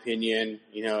 in my opinion.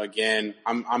 Again,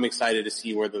 I'm excited to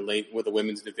see where the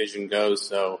women's division goes.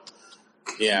 So,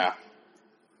 yeah.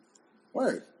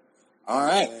 Word. All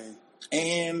right.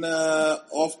 And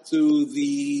off to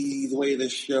the way the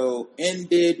show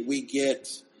ended, we get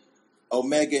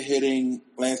Omega hitting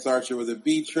Lance Archer with a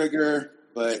V trigger,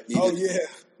 but get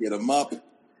him up.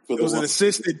 It was an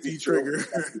assisted V trigger.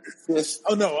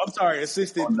 Oh no, I'm sorry,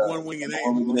 assisted one winged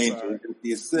angel.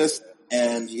 The assist,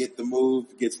 and he hit the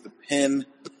move, gets the pin.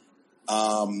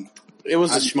 It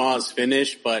was a schmoz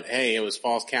finish, but hey, it was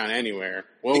false count anywhere.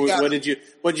 What did you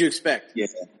expect?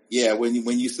 Yeah. When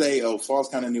you say false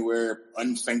count anywhere,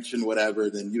 unsanctioned, whatever,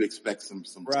 then you expect some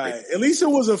right. At least it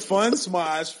was a fun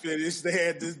schmoz finish. They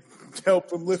had to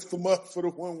help him lift him up for the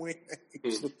one wing.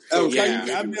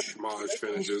 Schmoz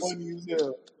finishes.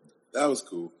 That was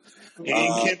cool. And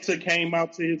Kenta came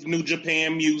out to his New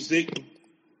Japan music.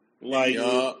 Like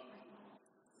that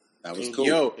was cool.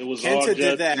 Yo, it was Kenta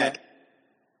did that.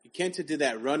 Kenta did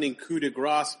that running coup de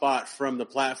grace spot from the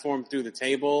platform through the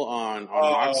table on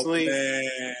Moxley.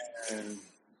 Man.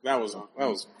 That was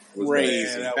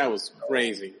crazy. That was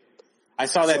crazy. I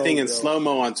saw that thing in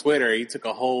slow-mo on Twitter. He took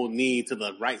a whole knee to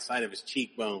the right side of his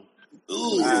cheekbone.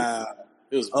 Ooh.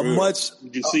 It was brutal.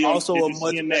 Did you see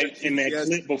in that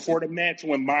clip before the match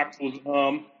when Mox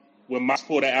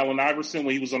pulled at Allen Iverson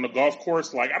when he was on the golf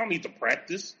course? Like, I don't need to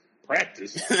practice.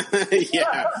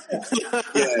 Yeah.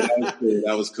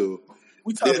 That was cool.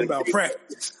 We talking about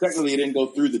practice. Technically, it didn't go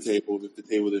through the table if the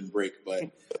table didn't break,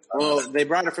 but they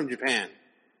brought it from Japan.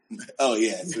 Oh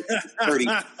yeah, it's a 30.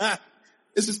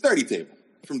 It's a 30 table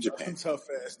from Japan. Tough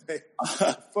ass table.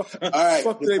 All right,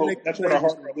 that's where the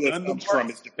hardwood comes from.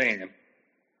 It's Japan.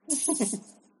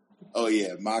 Oh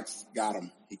yeah, Mox got him.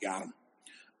 He got him.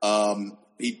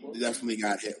 He definitely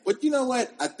got hit. But you know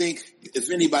what? I think if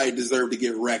anybody deserved to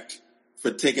get wrecked for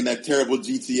taking that terrible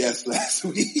GTS last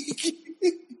week.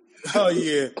 Oh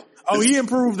yeah. Oh, he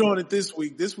improved on it this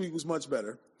week. This week was much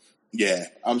better. Yeah,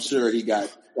 I'm sure he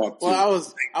got talked to. Well,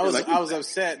 I was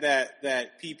upset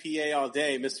that PPA all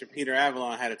day, Mr. Peter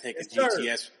Avalon had to take a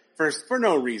GTS for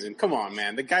no reason. Come on,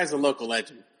 man. The guy's a local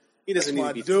legend. He doesn't need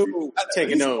to be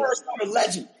taking over. He's a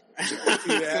legend.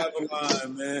 Peter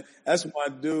Avalon, man. That's my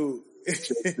dude.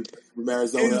 From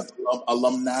Arizona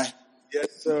alumni.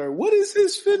 Yes, sir. What is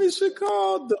his finisher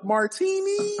called? The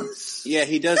Martinis? Yeah,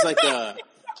 he does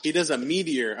he does a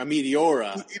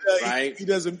meteora, right? He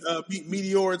does a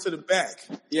meteora to the back.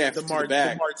 Yeah, the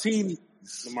back. Martinis.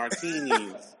 The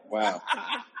Martinis. Wow.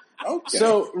 Okay.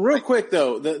 So real quick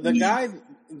though, the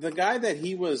guy that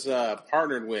he was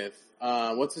partnered with,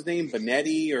 what's his name?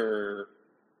 Benetti or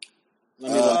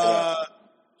let me look it up.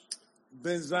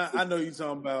 Benzine, I know you're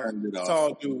talking about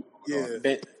tall dude.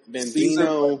 Yeah.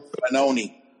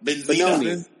 Benoni.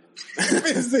 Benzino.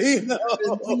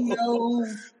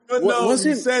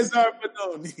 Cesar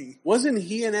Bononi. Wasn't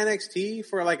he in NXT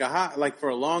for for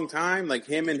a long time? Like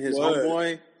him and his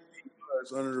homeboy. He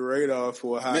was under the radar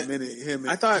for a hot minute. Him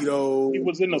and I thought Tito, he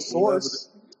was in the Source,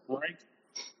 right?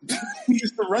 He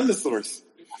used to run the Source.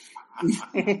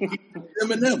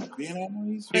 Eminem.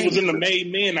 He was in the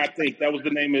Made Men, I think. That was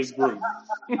the name of his group.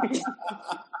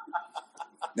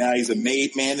 Now he's a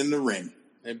made man in the ring.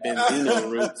 And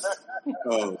Benzino roots.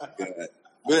 Oh, God.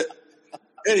 But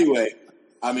anyway,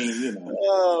 I mean,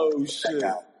 Oh, shit.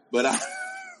 But right.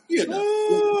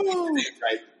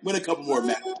 Win a couple more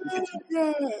matches.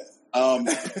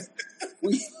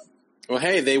 Well,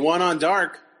 hey, they won on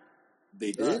Dark.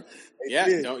 They did? Yeah,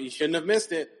 you shouldn't have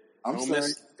missed it.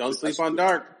 Don't sleep on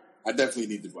Dark. I definitely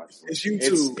need to watch it. It's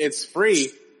YouTube. It's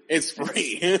free. It's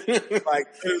free. Like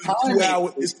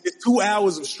it's 2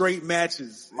 hours of straight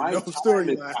matches. My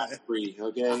storyline. Free,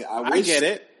 okay? I get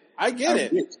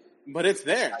it. But it's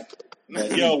there.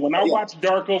 Yo, when I watched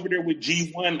Dark over there with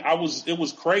G1, it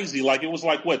was crazy. Like, it was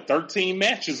like, 13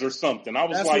 matches or something. I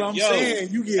was That's like, what I'm saying.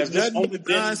 You get has this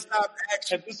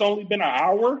only been an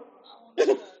hour?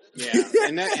 Yeah,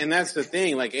 and that's the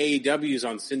thing. Like, AEW's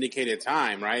on syndicated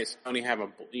time, right? So they only have a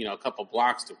couple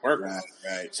blocks to work with.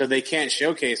 Right. So they can't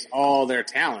showcase all their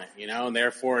talent, and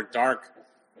therefore Dark,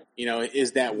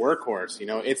 is that workhorse.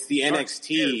 It's the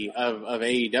NXT of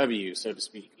AEW, so to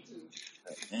speak.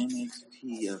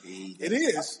 NXT of AEW. It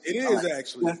is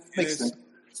actually.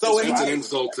 So that's an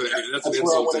insult to NXT.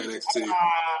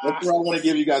 That's where I want to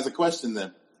give you guys a question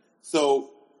then.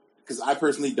 So, because I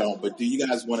personally don't, but do you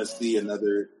guys want to see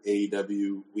another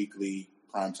AEW weekly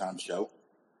primetime show?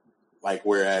 Like,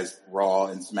 whereas Raw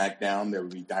and SmackDown, there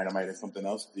would be Dynamite and something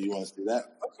else. Do you want to see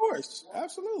that? Of course.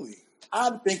 Absolutely. I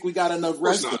think we got enough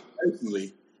wrestling,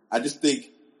 personally. I just think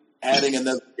adding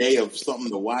another day of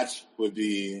something to watch would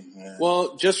be...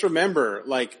 Well, just remember,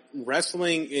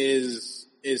 wrestling is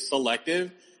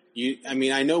selective.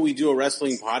 I know we do a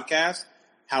wrestling podcast.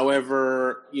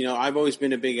 However, I've always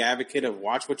been a big advocate of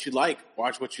watch what you like,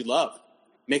 watch what you love,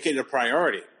 make it a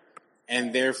priority,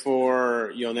 and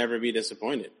therefore you'll never be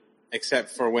disappointed,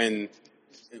 except for when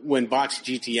botched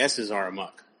GTSs are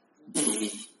amok.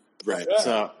 Right.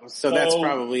 So that's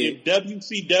probably if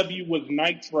WCW was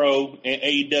Nitro and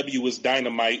AEW was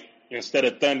Dynamite instead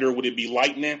of Thunder, would it be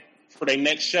Lightning for their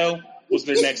next show? What's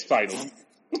their next title?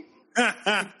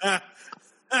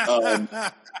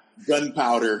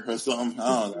 Gunpowder or something.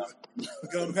 I don't know.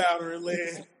 Gunpowder and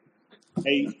lead.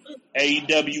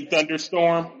 AEW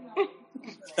Thunderstorm.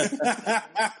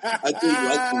 I think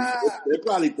they're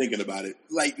probably thinking about it.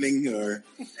 Lightning or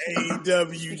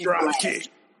AEW Dropkick.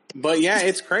 But yeah,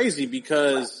 it's crazy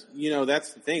because,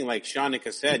 that's the thing. Like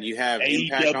Shanika said, you have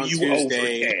Impact on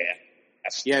Tuesday.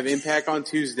 You have Impact on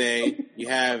Tuesday. You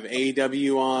have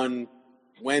AEW on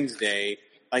Wednesday.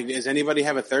 Like, does anybody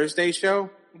have a Thursday show?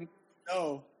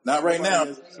 No. Not right now.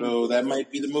 So that might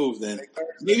be the move then.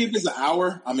 Maybe if it's an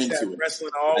hour, I'm into it.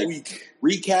 Wrestling all week.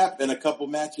 Recap and a couple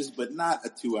matches, but not a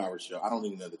 2-hour show. I don't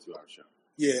need another 2-hour show.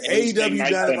 Yeah, AEW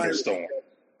Dynamite.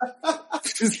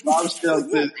 Bob Shell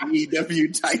says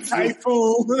AEW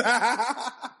Typhoon.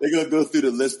 They're going to go through the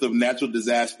list of natural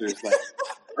disasters like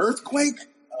earthquake,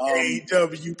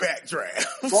 AEW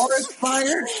Backdraft, forest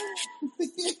fire,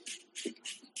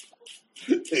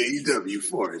 AEW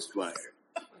Forest Fire.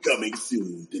 Coming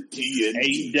soon to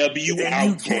TNT. AEW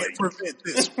Outbreak. You can't prevent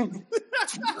this.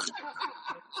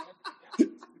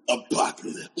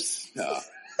 Apocalypse.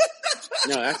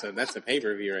 No, that's a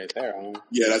pay-per-view right there, homie.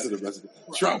 Yeah, that's a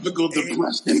Tropical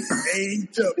Depression.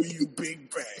 AEW Big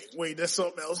Bang. Wait, that's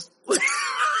something else.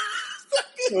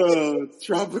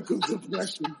 Tropical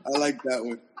Depression. I like that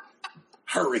one.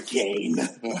 Hurricane.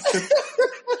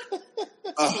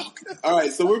 Oh, all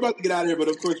right, so we're about to get out of here, but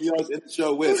of course, we always end the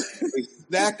show with a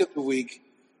snack of the week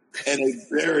and a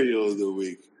burial of the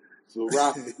week. So,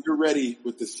 Rock, if you're ready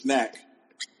with the snack,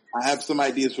 I have some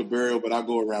ideas for burial, but I'll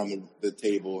go around the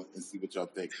table and see what y'all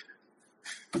think.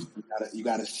 You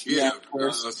got a snack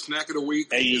first? Snack of the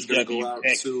week is going to go out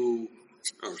to...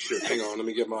 Oh, shit, hang on. Let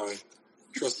me get my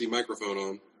trusty microphone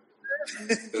on.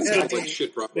 That sounds like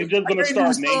shit, probably. They're just going to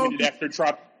start naming it after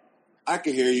Tropical... I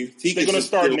can hear you. They're going to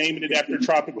start naming it after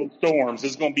tropical storms.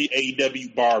 It's going to be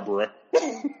AEW Barbara.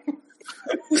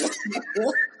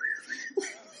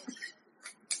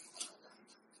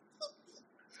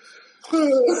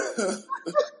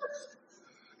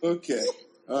 Okay.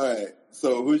 All right.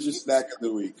 So who's your snack of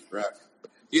the week, Rock?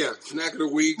 Yeah, snack of the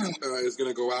week is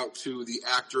going to go out to the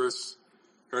actress.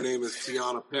 Her name is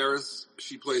Tiana Paris.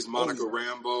 She plays Monica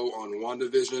Rambeau on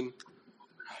WandaVision.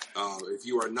 If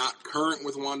you are not current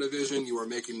with WandaVision, you are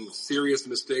making serious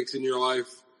mistakes in your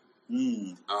life.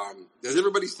 Has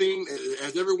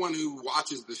everyone who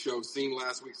watches the show seen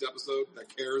last week's episode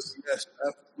that cares? Yes,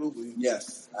 absolutely.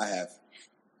 Yes, I have.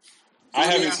 I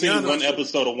haven't seen one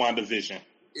episode of WandaVision.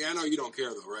 Yeah, I know you don't care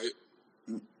though, right?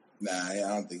 Nah, I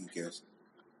don't think he cares.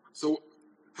 So,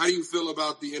 how do you feel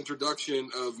about the introduction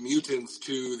of mutants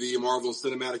to the Marvel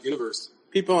Cinematic Universe?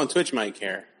 People on Twitch might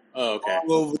care. Oh, okay.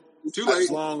 Too late.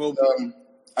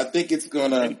 I think it's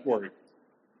gonna.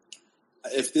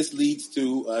 If this leads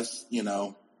to us,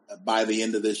 by the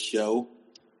end of this show,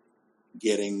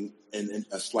 getting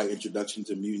a slight introduction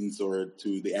to mutants or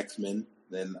to the X-Men,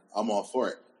 then I'm all for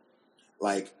it.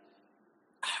 Like,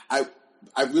 I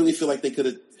really feel like they could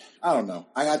have. I don't know.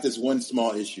 I got this one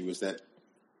small issue is that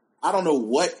I don't know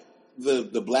what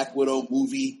the Black Widow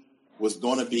movie was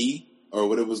going to be or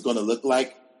what it was going to look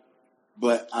like,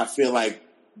 but I feel like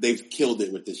they've killed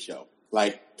it with this show.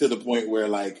 Like, to the point where,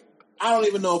 like, I don't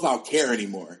even know if I'll care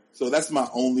anymore. So that's my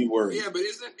only worry. Yeah, but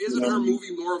isn't her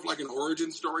movie more of like an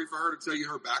origin story for her to tell you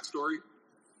her backstory?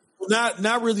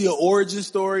 Not really an origin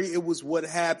story. It was what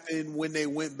happened when they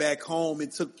went back home.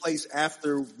 It took place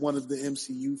after one of the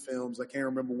MCU films. I can't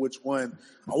remember which one.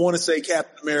 I want to say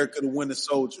Captain America: The Winter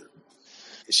Soldier.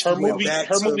 Her movie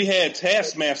had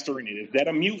Taskmaster in it. Is that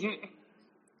a mutant?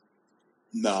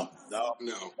 No,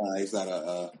 he's not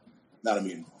a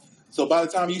mutant. So by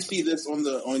the time you see this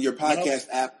on your podcast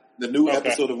app, the new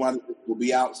episode of WandaVision will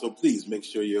be out. So please make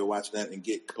sure you're watching that and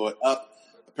get caught up.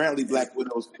 Apparently, Black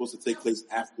Widow is supposed to take place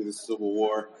after the Civil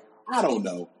War. I don't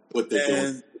know what they're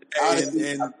doing.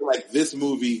 Honestly, I feel like this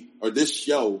movie or this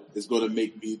show is going to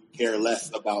make me care less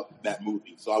about that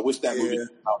movie. So I wish that movie came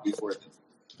out before this.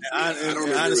 I don't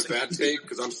agree with that take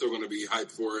because I'm still going to be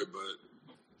hyped for it. But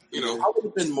I would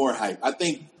have been more hyped. I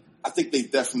think they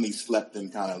definitely slept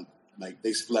and kind of like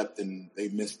they slept and they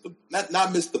missed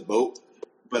not missed the boat.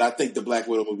 But I think the Black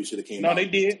Widow movie should have came out. No, they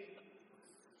did.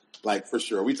 Like, for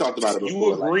sure. We talked about it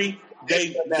before. You agree?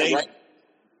 Right?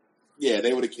 Yeah,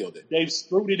 they would have killed it. They've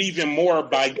screwed it even more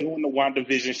by doing the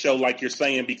WandaVision show, like you're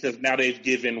saying, because now they've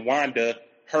given Wanda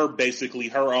basically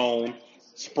her own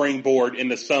springboard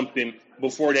into something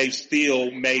before they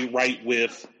still made right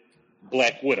with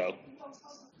Black Widow.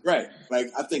 Right.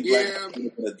 Like, I think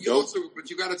but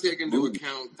you got to take into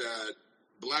account that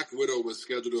Black Widow was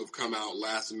scheduled to have come out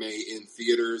last May in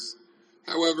theaters.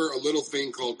 However, a little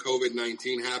thing called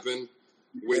COVID-19 happened,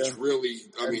 which really,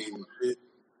 I mean,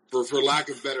 for lack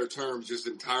of better terms, just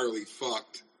entirely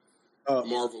fucked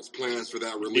Marvel's plans for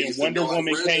that release. And Wonder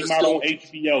Woman came out on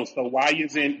HBO, so why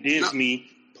isn't Disney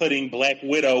putting Black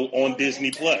Widow on Disney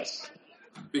Plus?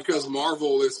 Because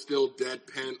Marvel is still dead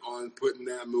bent on putting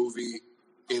that movie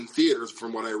in theaters,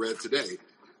 from what I read today.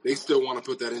 They still want to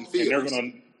put that in theaters.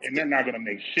 And they're not going to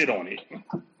make shit on it.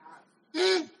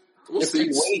 We'll see.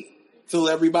 Wait till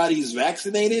everybody's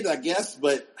vaccinated, I guess,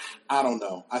 but I don't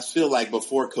know. I feel like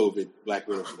before COVID, Black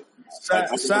Widow.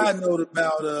 Side note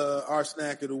about our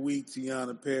snack of the week,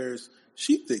 Tiana Paris.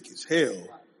 She thick as hell.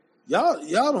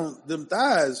 Y'all don't, them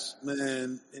thighs,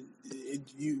 man.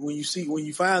 When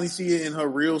you finally see it in her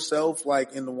real self,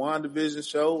 like in the WandaVision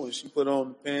show, when she put on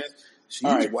the pants,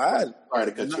 she's wide. Sorry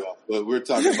to cut you off, but we're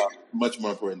talking about much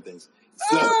more important things.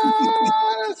 So,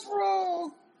 that's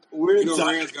wrong.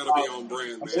 Rand's got to be on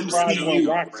brand, man. I'm surprised when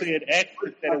Rock said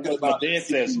actress that it was a dead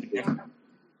test.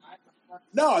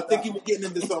 No, I think he was getting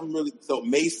into something really. So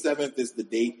May 7th is the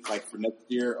date, like for next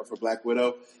year or for Black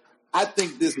Widow. I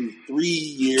think this is 3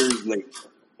 years late,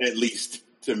 at least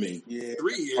to me. Yeah,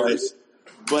 3 years.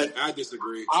 But I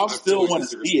disagree. I still want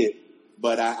to see it,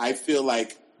 but I feel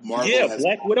like Marvel. Yeah,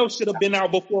 Black Widow should have been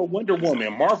out before Wonder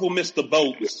Woman. Marvel missed the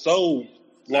boat so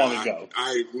long ago.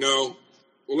 I know.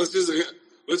 Well, let's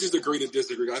just agree to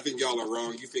disagree. I think y'all are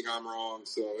wrong. You think I'm wrong,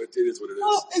 so it is what it is.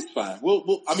 Well, it's fine.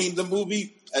 Well, I mean, the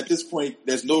movie at this point,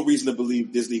 there's no reason to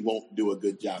believe Disney won't do a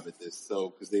good job at this. So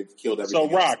because they've killed everything.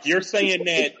 So, Rock, you're saying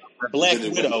that Black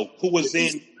Widow, who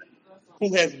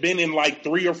has been in like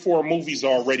 3 or 4 movies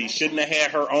already, shouldn't have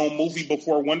had her own movie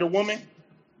before Wonder Woman?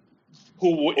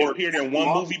 Who appeared in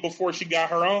one movie before she got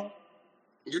her own?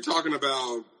 You're talking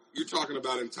about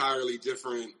entirely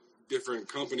different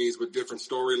companies with different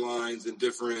storylines and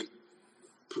different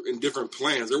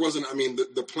plans. There wasn't. I mean,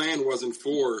 the plan wasn't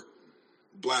for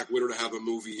Black Widow to have a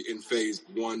movie in phase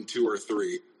 1, 2, or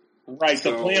 3. Right.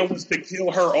 So, the plan was to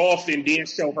kill her off and then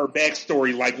show her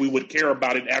backstory, like we would care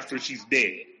about it after she's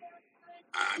dead.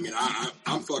 I mean,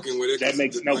 I'm fucking with it. That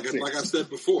makes no sense. Like I said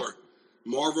before,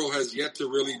 Marvel has yet to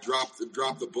really drop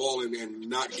the ball and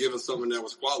not give us something that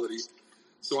was quality.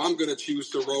 So I'm going to choose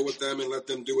to roll with them and let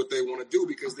them do what they want to do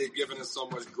because they've given us so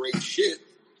much great shit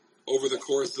over the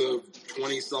course of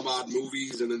 20 some odd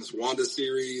movies and then this Wanda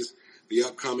series. the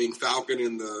upcoming Falcon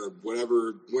and the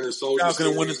whatever Winter Soldier. Falcon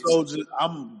and Winter Soldier.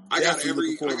 I got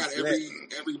every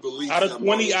belief. Out of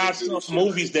 20 odd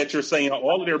movies that you're saying,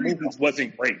 all of their movies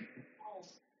wasn't great.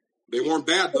 They weren't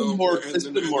bad though.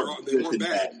 They weren't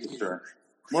bad. Sure.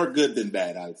 More good than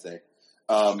bad, I would say.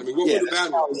 What were the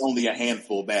bad ones? Only a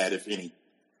handful bad, if any.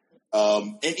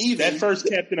 And even that first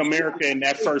Captain America and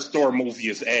that first Thor movie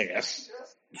is ass.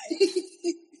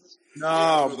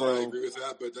 Nah, bro. I agree with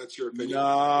that, but that's your opinion.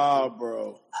 Nah,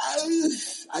 bro.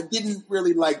 I didn't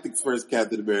really like the first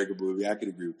Captain America movie. I could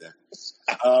agree with that.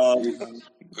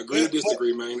 Agree to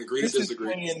disagree, man. Agree to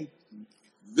disagree.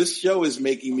 This show is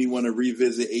making me want to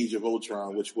revisit Age of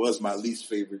Ultron, which was my least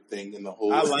favorite thing in the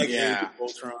whole. I like Age of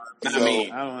Ultron.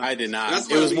 I did not.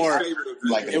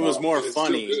 It was more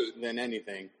funny than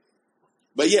anything.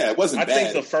 But yeah, it wasn't bad. I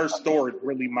think the first Thor is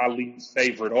really my least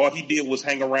favorite. All he did was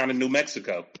hang around in New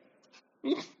Mexico.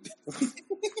 I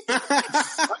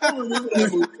don't remember that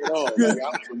movie at all.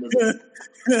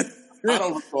 I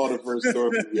don't recall the first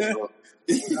Thor movie at all.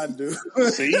 I do.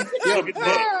 See,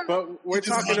 but we're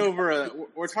talking over a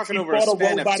a span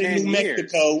of 10 in New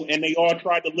Mexico, and they all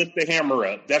tried to lift the hammer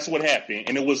up. That's what happened,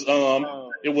 and it was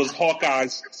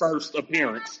Hawkeye's first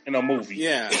appearance in a movie.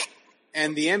 Yeah,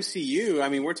 and the MCU. I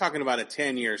mean, we're talking about a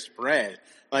 10-year spread.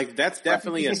 Like that's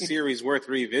definitely a series worth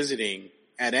revisiting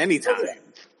at any time.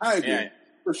 I agree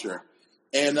for sure.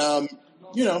 And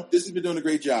this has been doing a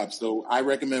great job. So I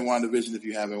recommend WandaVision if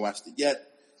you haven't watched it yet.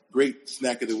 Great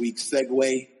snack of the week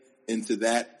segue into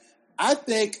that. I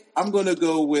think I'm going to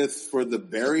go with for the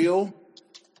burial.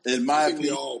 In my opinion,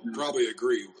 we all probably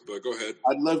agree, but go ahead.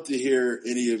 I'd love to hear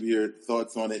any of your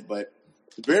thoughts on it, but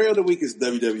the burial of the week is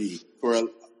WWE.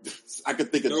 I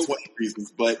could think of 20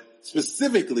 reasons, but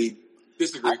specifically,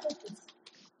 disagree.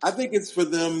 I think it's for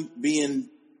them being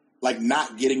like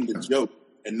not getting the joke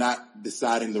and not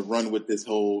deciding to run with this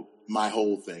my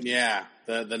whole thing. Yeah,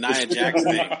 the Nia Jax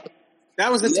thing. That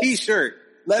was a T-shirt.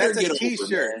 Let her get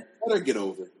over. Let her get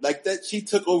over. Like that, she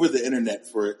took over the internet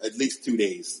for at least 2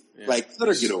 days. Yeah. Like, let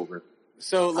her get over.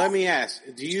 So let me ask: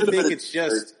 do you think it's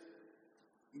just?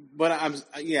 But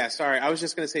sorry. I was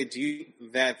just going to say, do you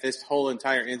that this whole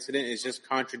entire incident is just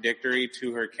contradictory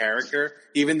to her character,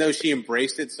 even though she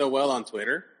embraced it so well on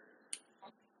Twitter?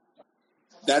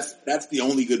 That's the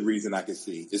only good reason I can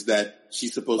see is that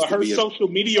she's supposed to be. Her social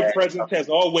media presence has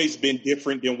always been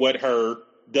different than what her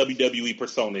WWE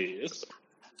persona is.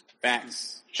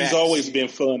 Facts. She's always been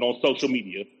fun on social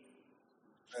media.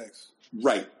 Facts.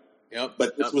 Right. Yep.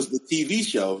 But this was the TV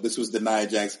show. This was the Nia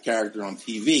Jax character on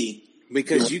TV.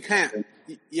 Because you can't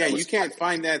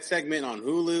find that segment on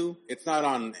Hulu. It's not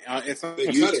on. It's on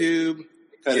YouTube.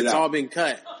 It's all been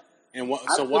cut. And why?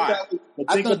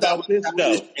 Think about this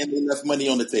though. And enough money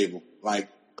on the table. Like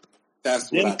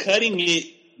that's what cutting it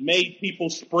made people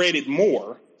spread it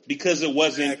more. Because it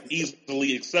wasn't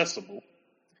easily accessible.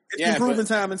 It's been proven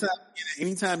time and time again.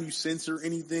 Anytime you censor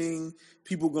anything,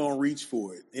 people gonna reach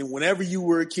for it. And whenever you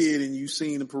were a kid and you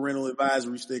seen a parental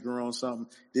advisory sticker on something,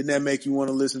 didn't that make you want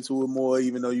to listen to it more,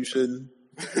 even though you shouldn't?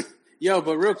 Yo,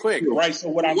 but real quick, right? So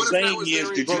what I'm saying is,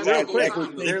 did you guys ever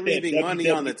think they're leaving money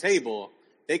on the table?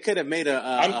 They could have made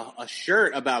a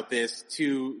shirt about this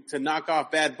to knock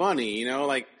off Bad Bunny. You know,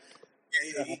 like.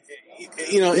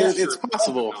 It's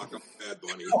possible.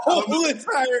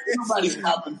 Nobody's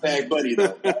stopping Bad Bunny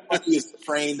though. Bad Bunny is a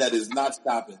train that is not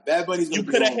stopping. Bad Bunny's. You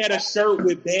could have had a shirt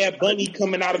with Bad Bunny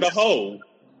coming out of the hole,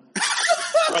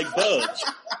 like Bugs.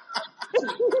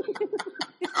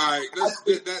 All right, that's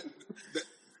it.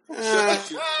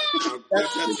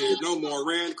 No more.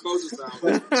 Rand, close us out.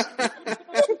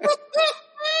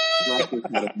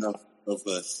 Not enough of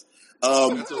us.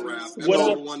 That's a wrap.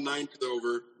 Episode 190 is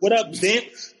over. What up,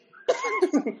 Vince?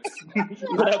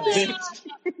 What up, Vince?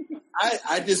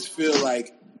 I just feel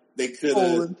like they could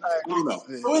have. I don't know.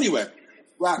 So anyway,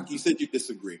 Rock, you said you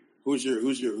disagree. Who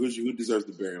deserves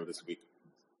the burial this week?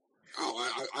 Oh,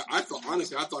 I thought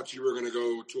honestly, I thought you were going to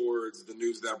go towards the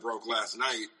news that broke last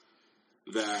night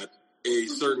that a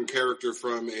certain character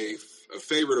from a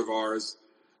favorite of ours,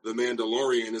 The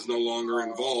Mandalorian, is no longer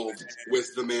involved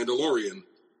with The Mandalorian.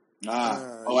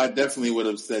 I definitely would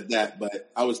have said that, but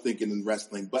I was thinking in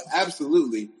wrestling. But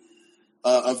absolutely,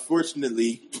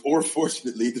 unfortunately, or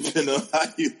fortunately, depending on how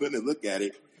you want to look at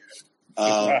it, we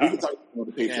can talk about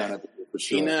the Patreon episode for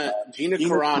sure. Gina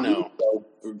Carano.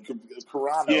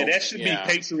 Yeah, that should be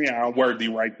Patreon worthy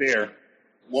right there.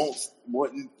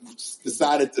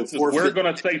 Decided to forfeit. We're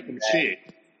going to say some shit.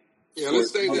 Yeah,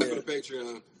 let's save that for the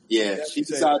Patreon. Yeah, she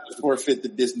decided to forfeit the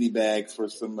Disney bag for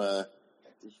some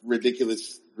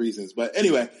ridiculous reasons. But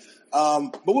anyway,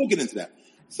 but we'll get into that.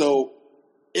 So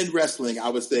in wrestling, I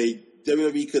would say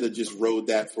WWE could have just rode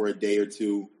that for a day or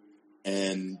two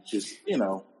and just,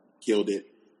 killed it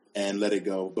and let it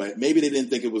go. But maybe they didn't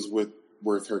think it was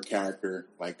worth her character,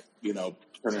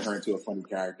 turning her into a funny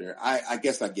character. I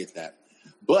guess I get that.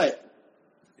 But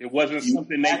it wasn't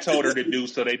something they told her to do,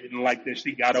 so they didn't like that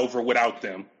she got over without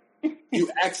them. You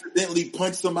accidentally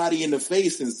punch somebody in the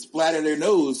face and splatter their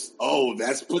nose. Oh,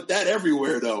 put that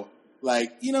everywhere though.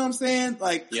 You know what I'm saying?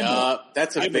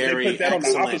 That's a very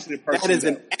excellent. That is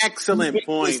an excellent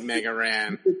point, Mega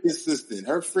Ran. Consistent.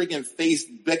 Her freaking face,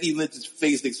 Becky Lynch's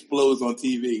face explodes on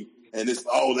TV, and it's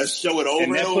let's show it over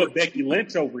and that put Becky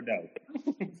Lynch over though.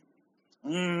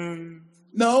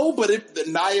 No, but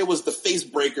Nia was the face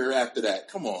breaker after that.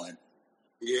 Come on.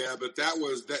 Yeah, but that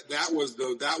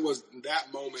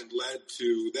moment led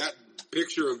to that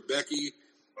picture of Becky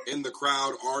in the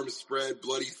crowd, arms spread,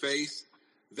 bloody face.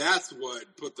 That's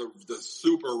what put the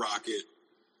super rocket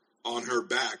on her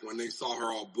back when they saw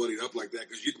her all bloodied up like that,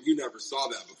 because you never saw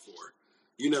that before.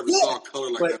 You never saw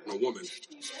color like that in a woman.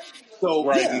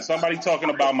 So and somebody talking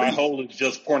about my hole is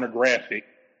just pornographic.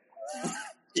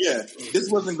 Yeah, this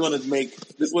wasn't gonna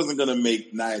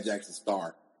make Nia Jax a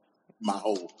star. My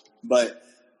hole, but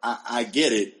I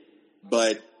get it.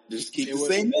 But just keep the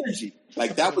same energy.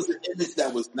 That was an image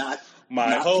that was not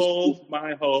my hole,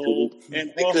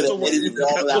 and they could have edited it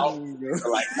all out.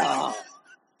 They're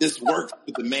this works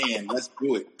with the man. Let's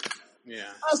do it. Yeah.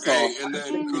 Okay, and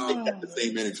then the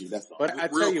same energy. That's all. But I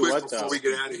tell you what, before we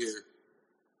get out of here,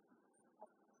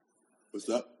 what's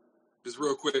up? Just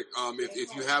real quick,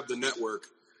 if you have the network,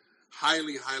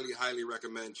 highly, highly, highly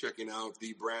recommend checking out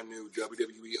the brand new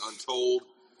WWE Untold.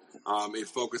 It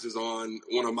focuses on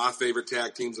one of my favorite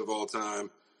tag teams of all time,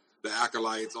 the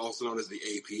Acolytes, also known as the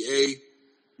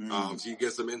APA. So you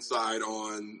get some insight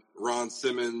on Ron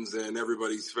Simmons and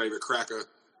everybody's favorite cracker,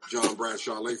 John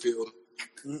Bradshaw Layfield.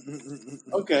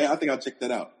 Okay, I think I'll check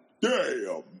that out.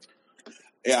 Damn.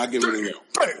 Yeah, I'll give it a go.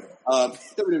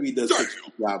 WWE does such a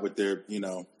good job with their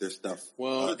stuff.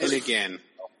 Well, and again,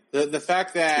 the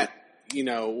fact that,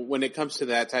 when it comes to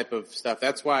that type of stuff,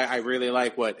 that's why I really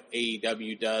like what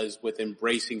AEW does with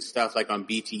embracing stuff like on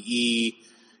BTE.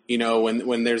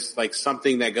 When there's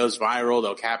something that goes viral,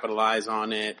 they'll capitalize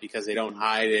on it because they don't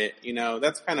hide it.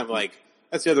 That's kind of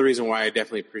that's the other reason why I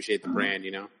definitely appreciate the brand,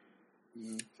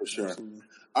 For sure.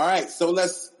 All right, so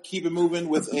let's keep it moving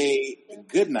with a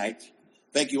good night.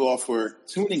 Thank you all for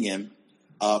tuning in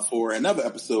for another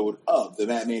episode of the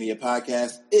Matt Mania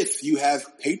podcast. If you have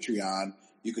Patreon,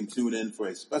 you can tune in for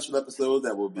a special episode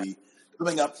that will be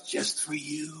coming up just for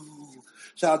you.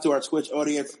 Shout out to our Twitch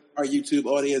audience, our YouTube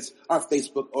audience, our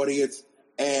Facebook audience,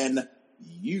 and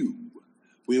you.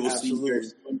 We will see you here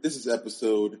soon. This is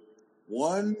episode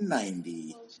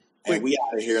 190. And we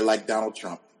out of here like Donald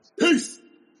Trump. Peace.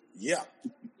 Yeah.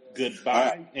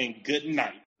 Goodbye and good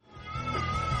night.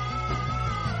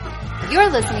 You're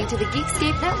listening to the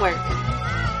Geekscape Network.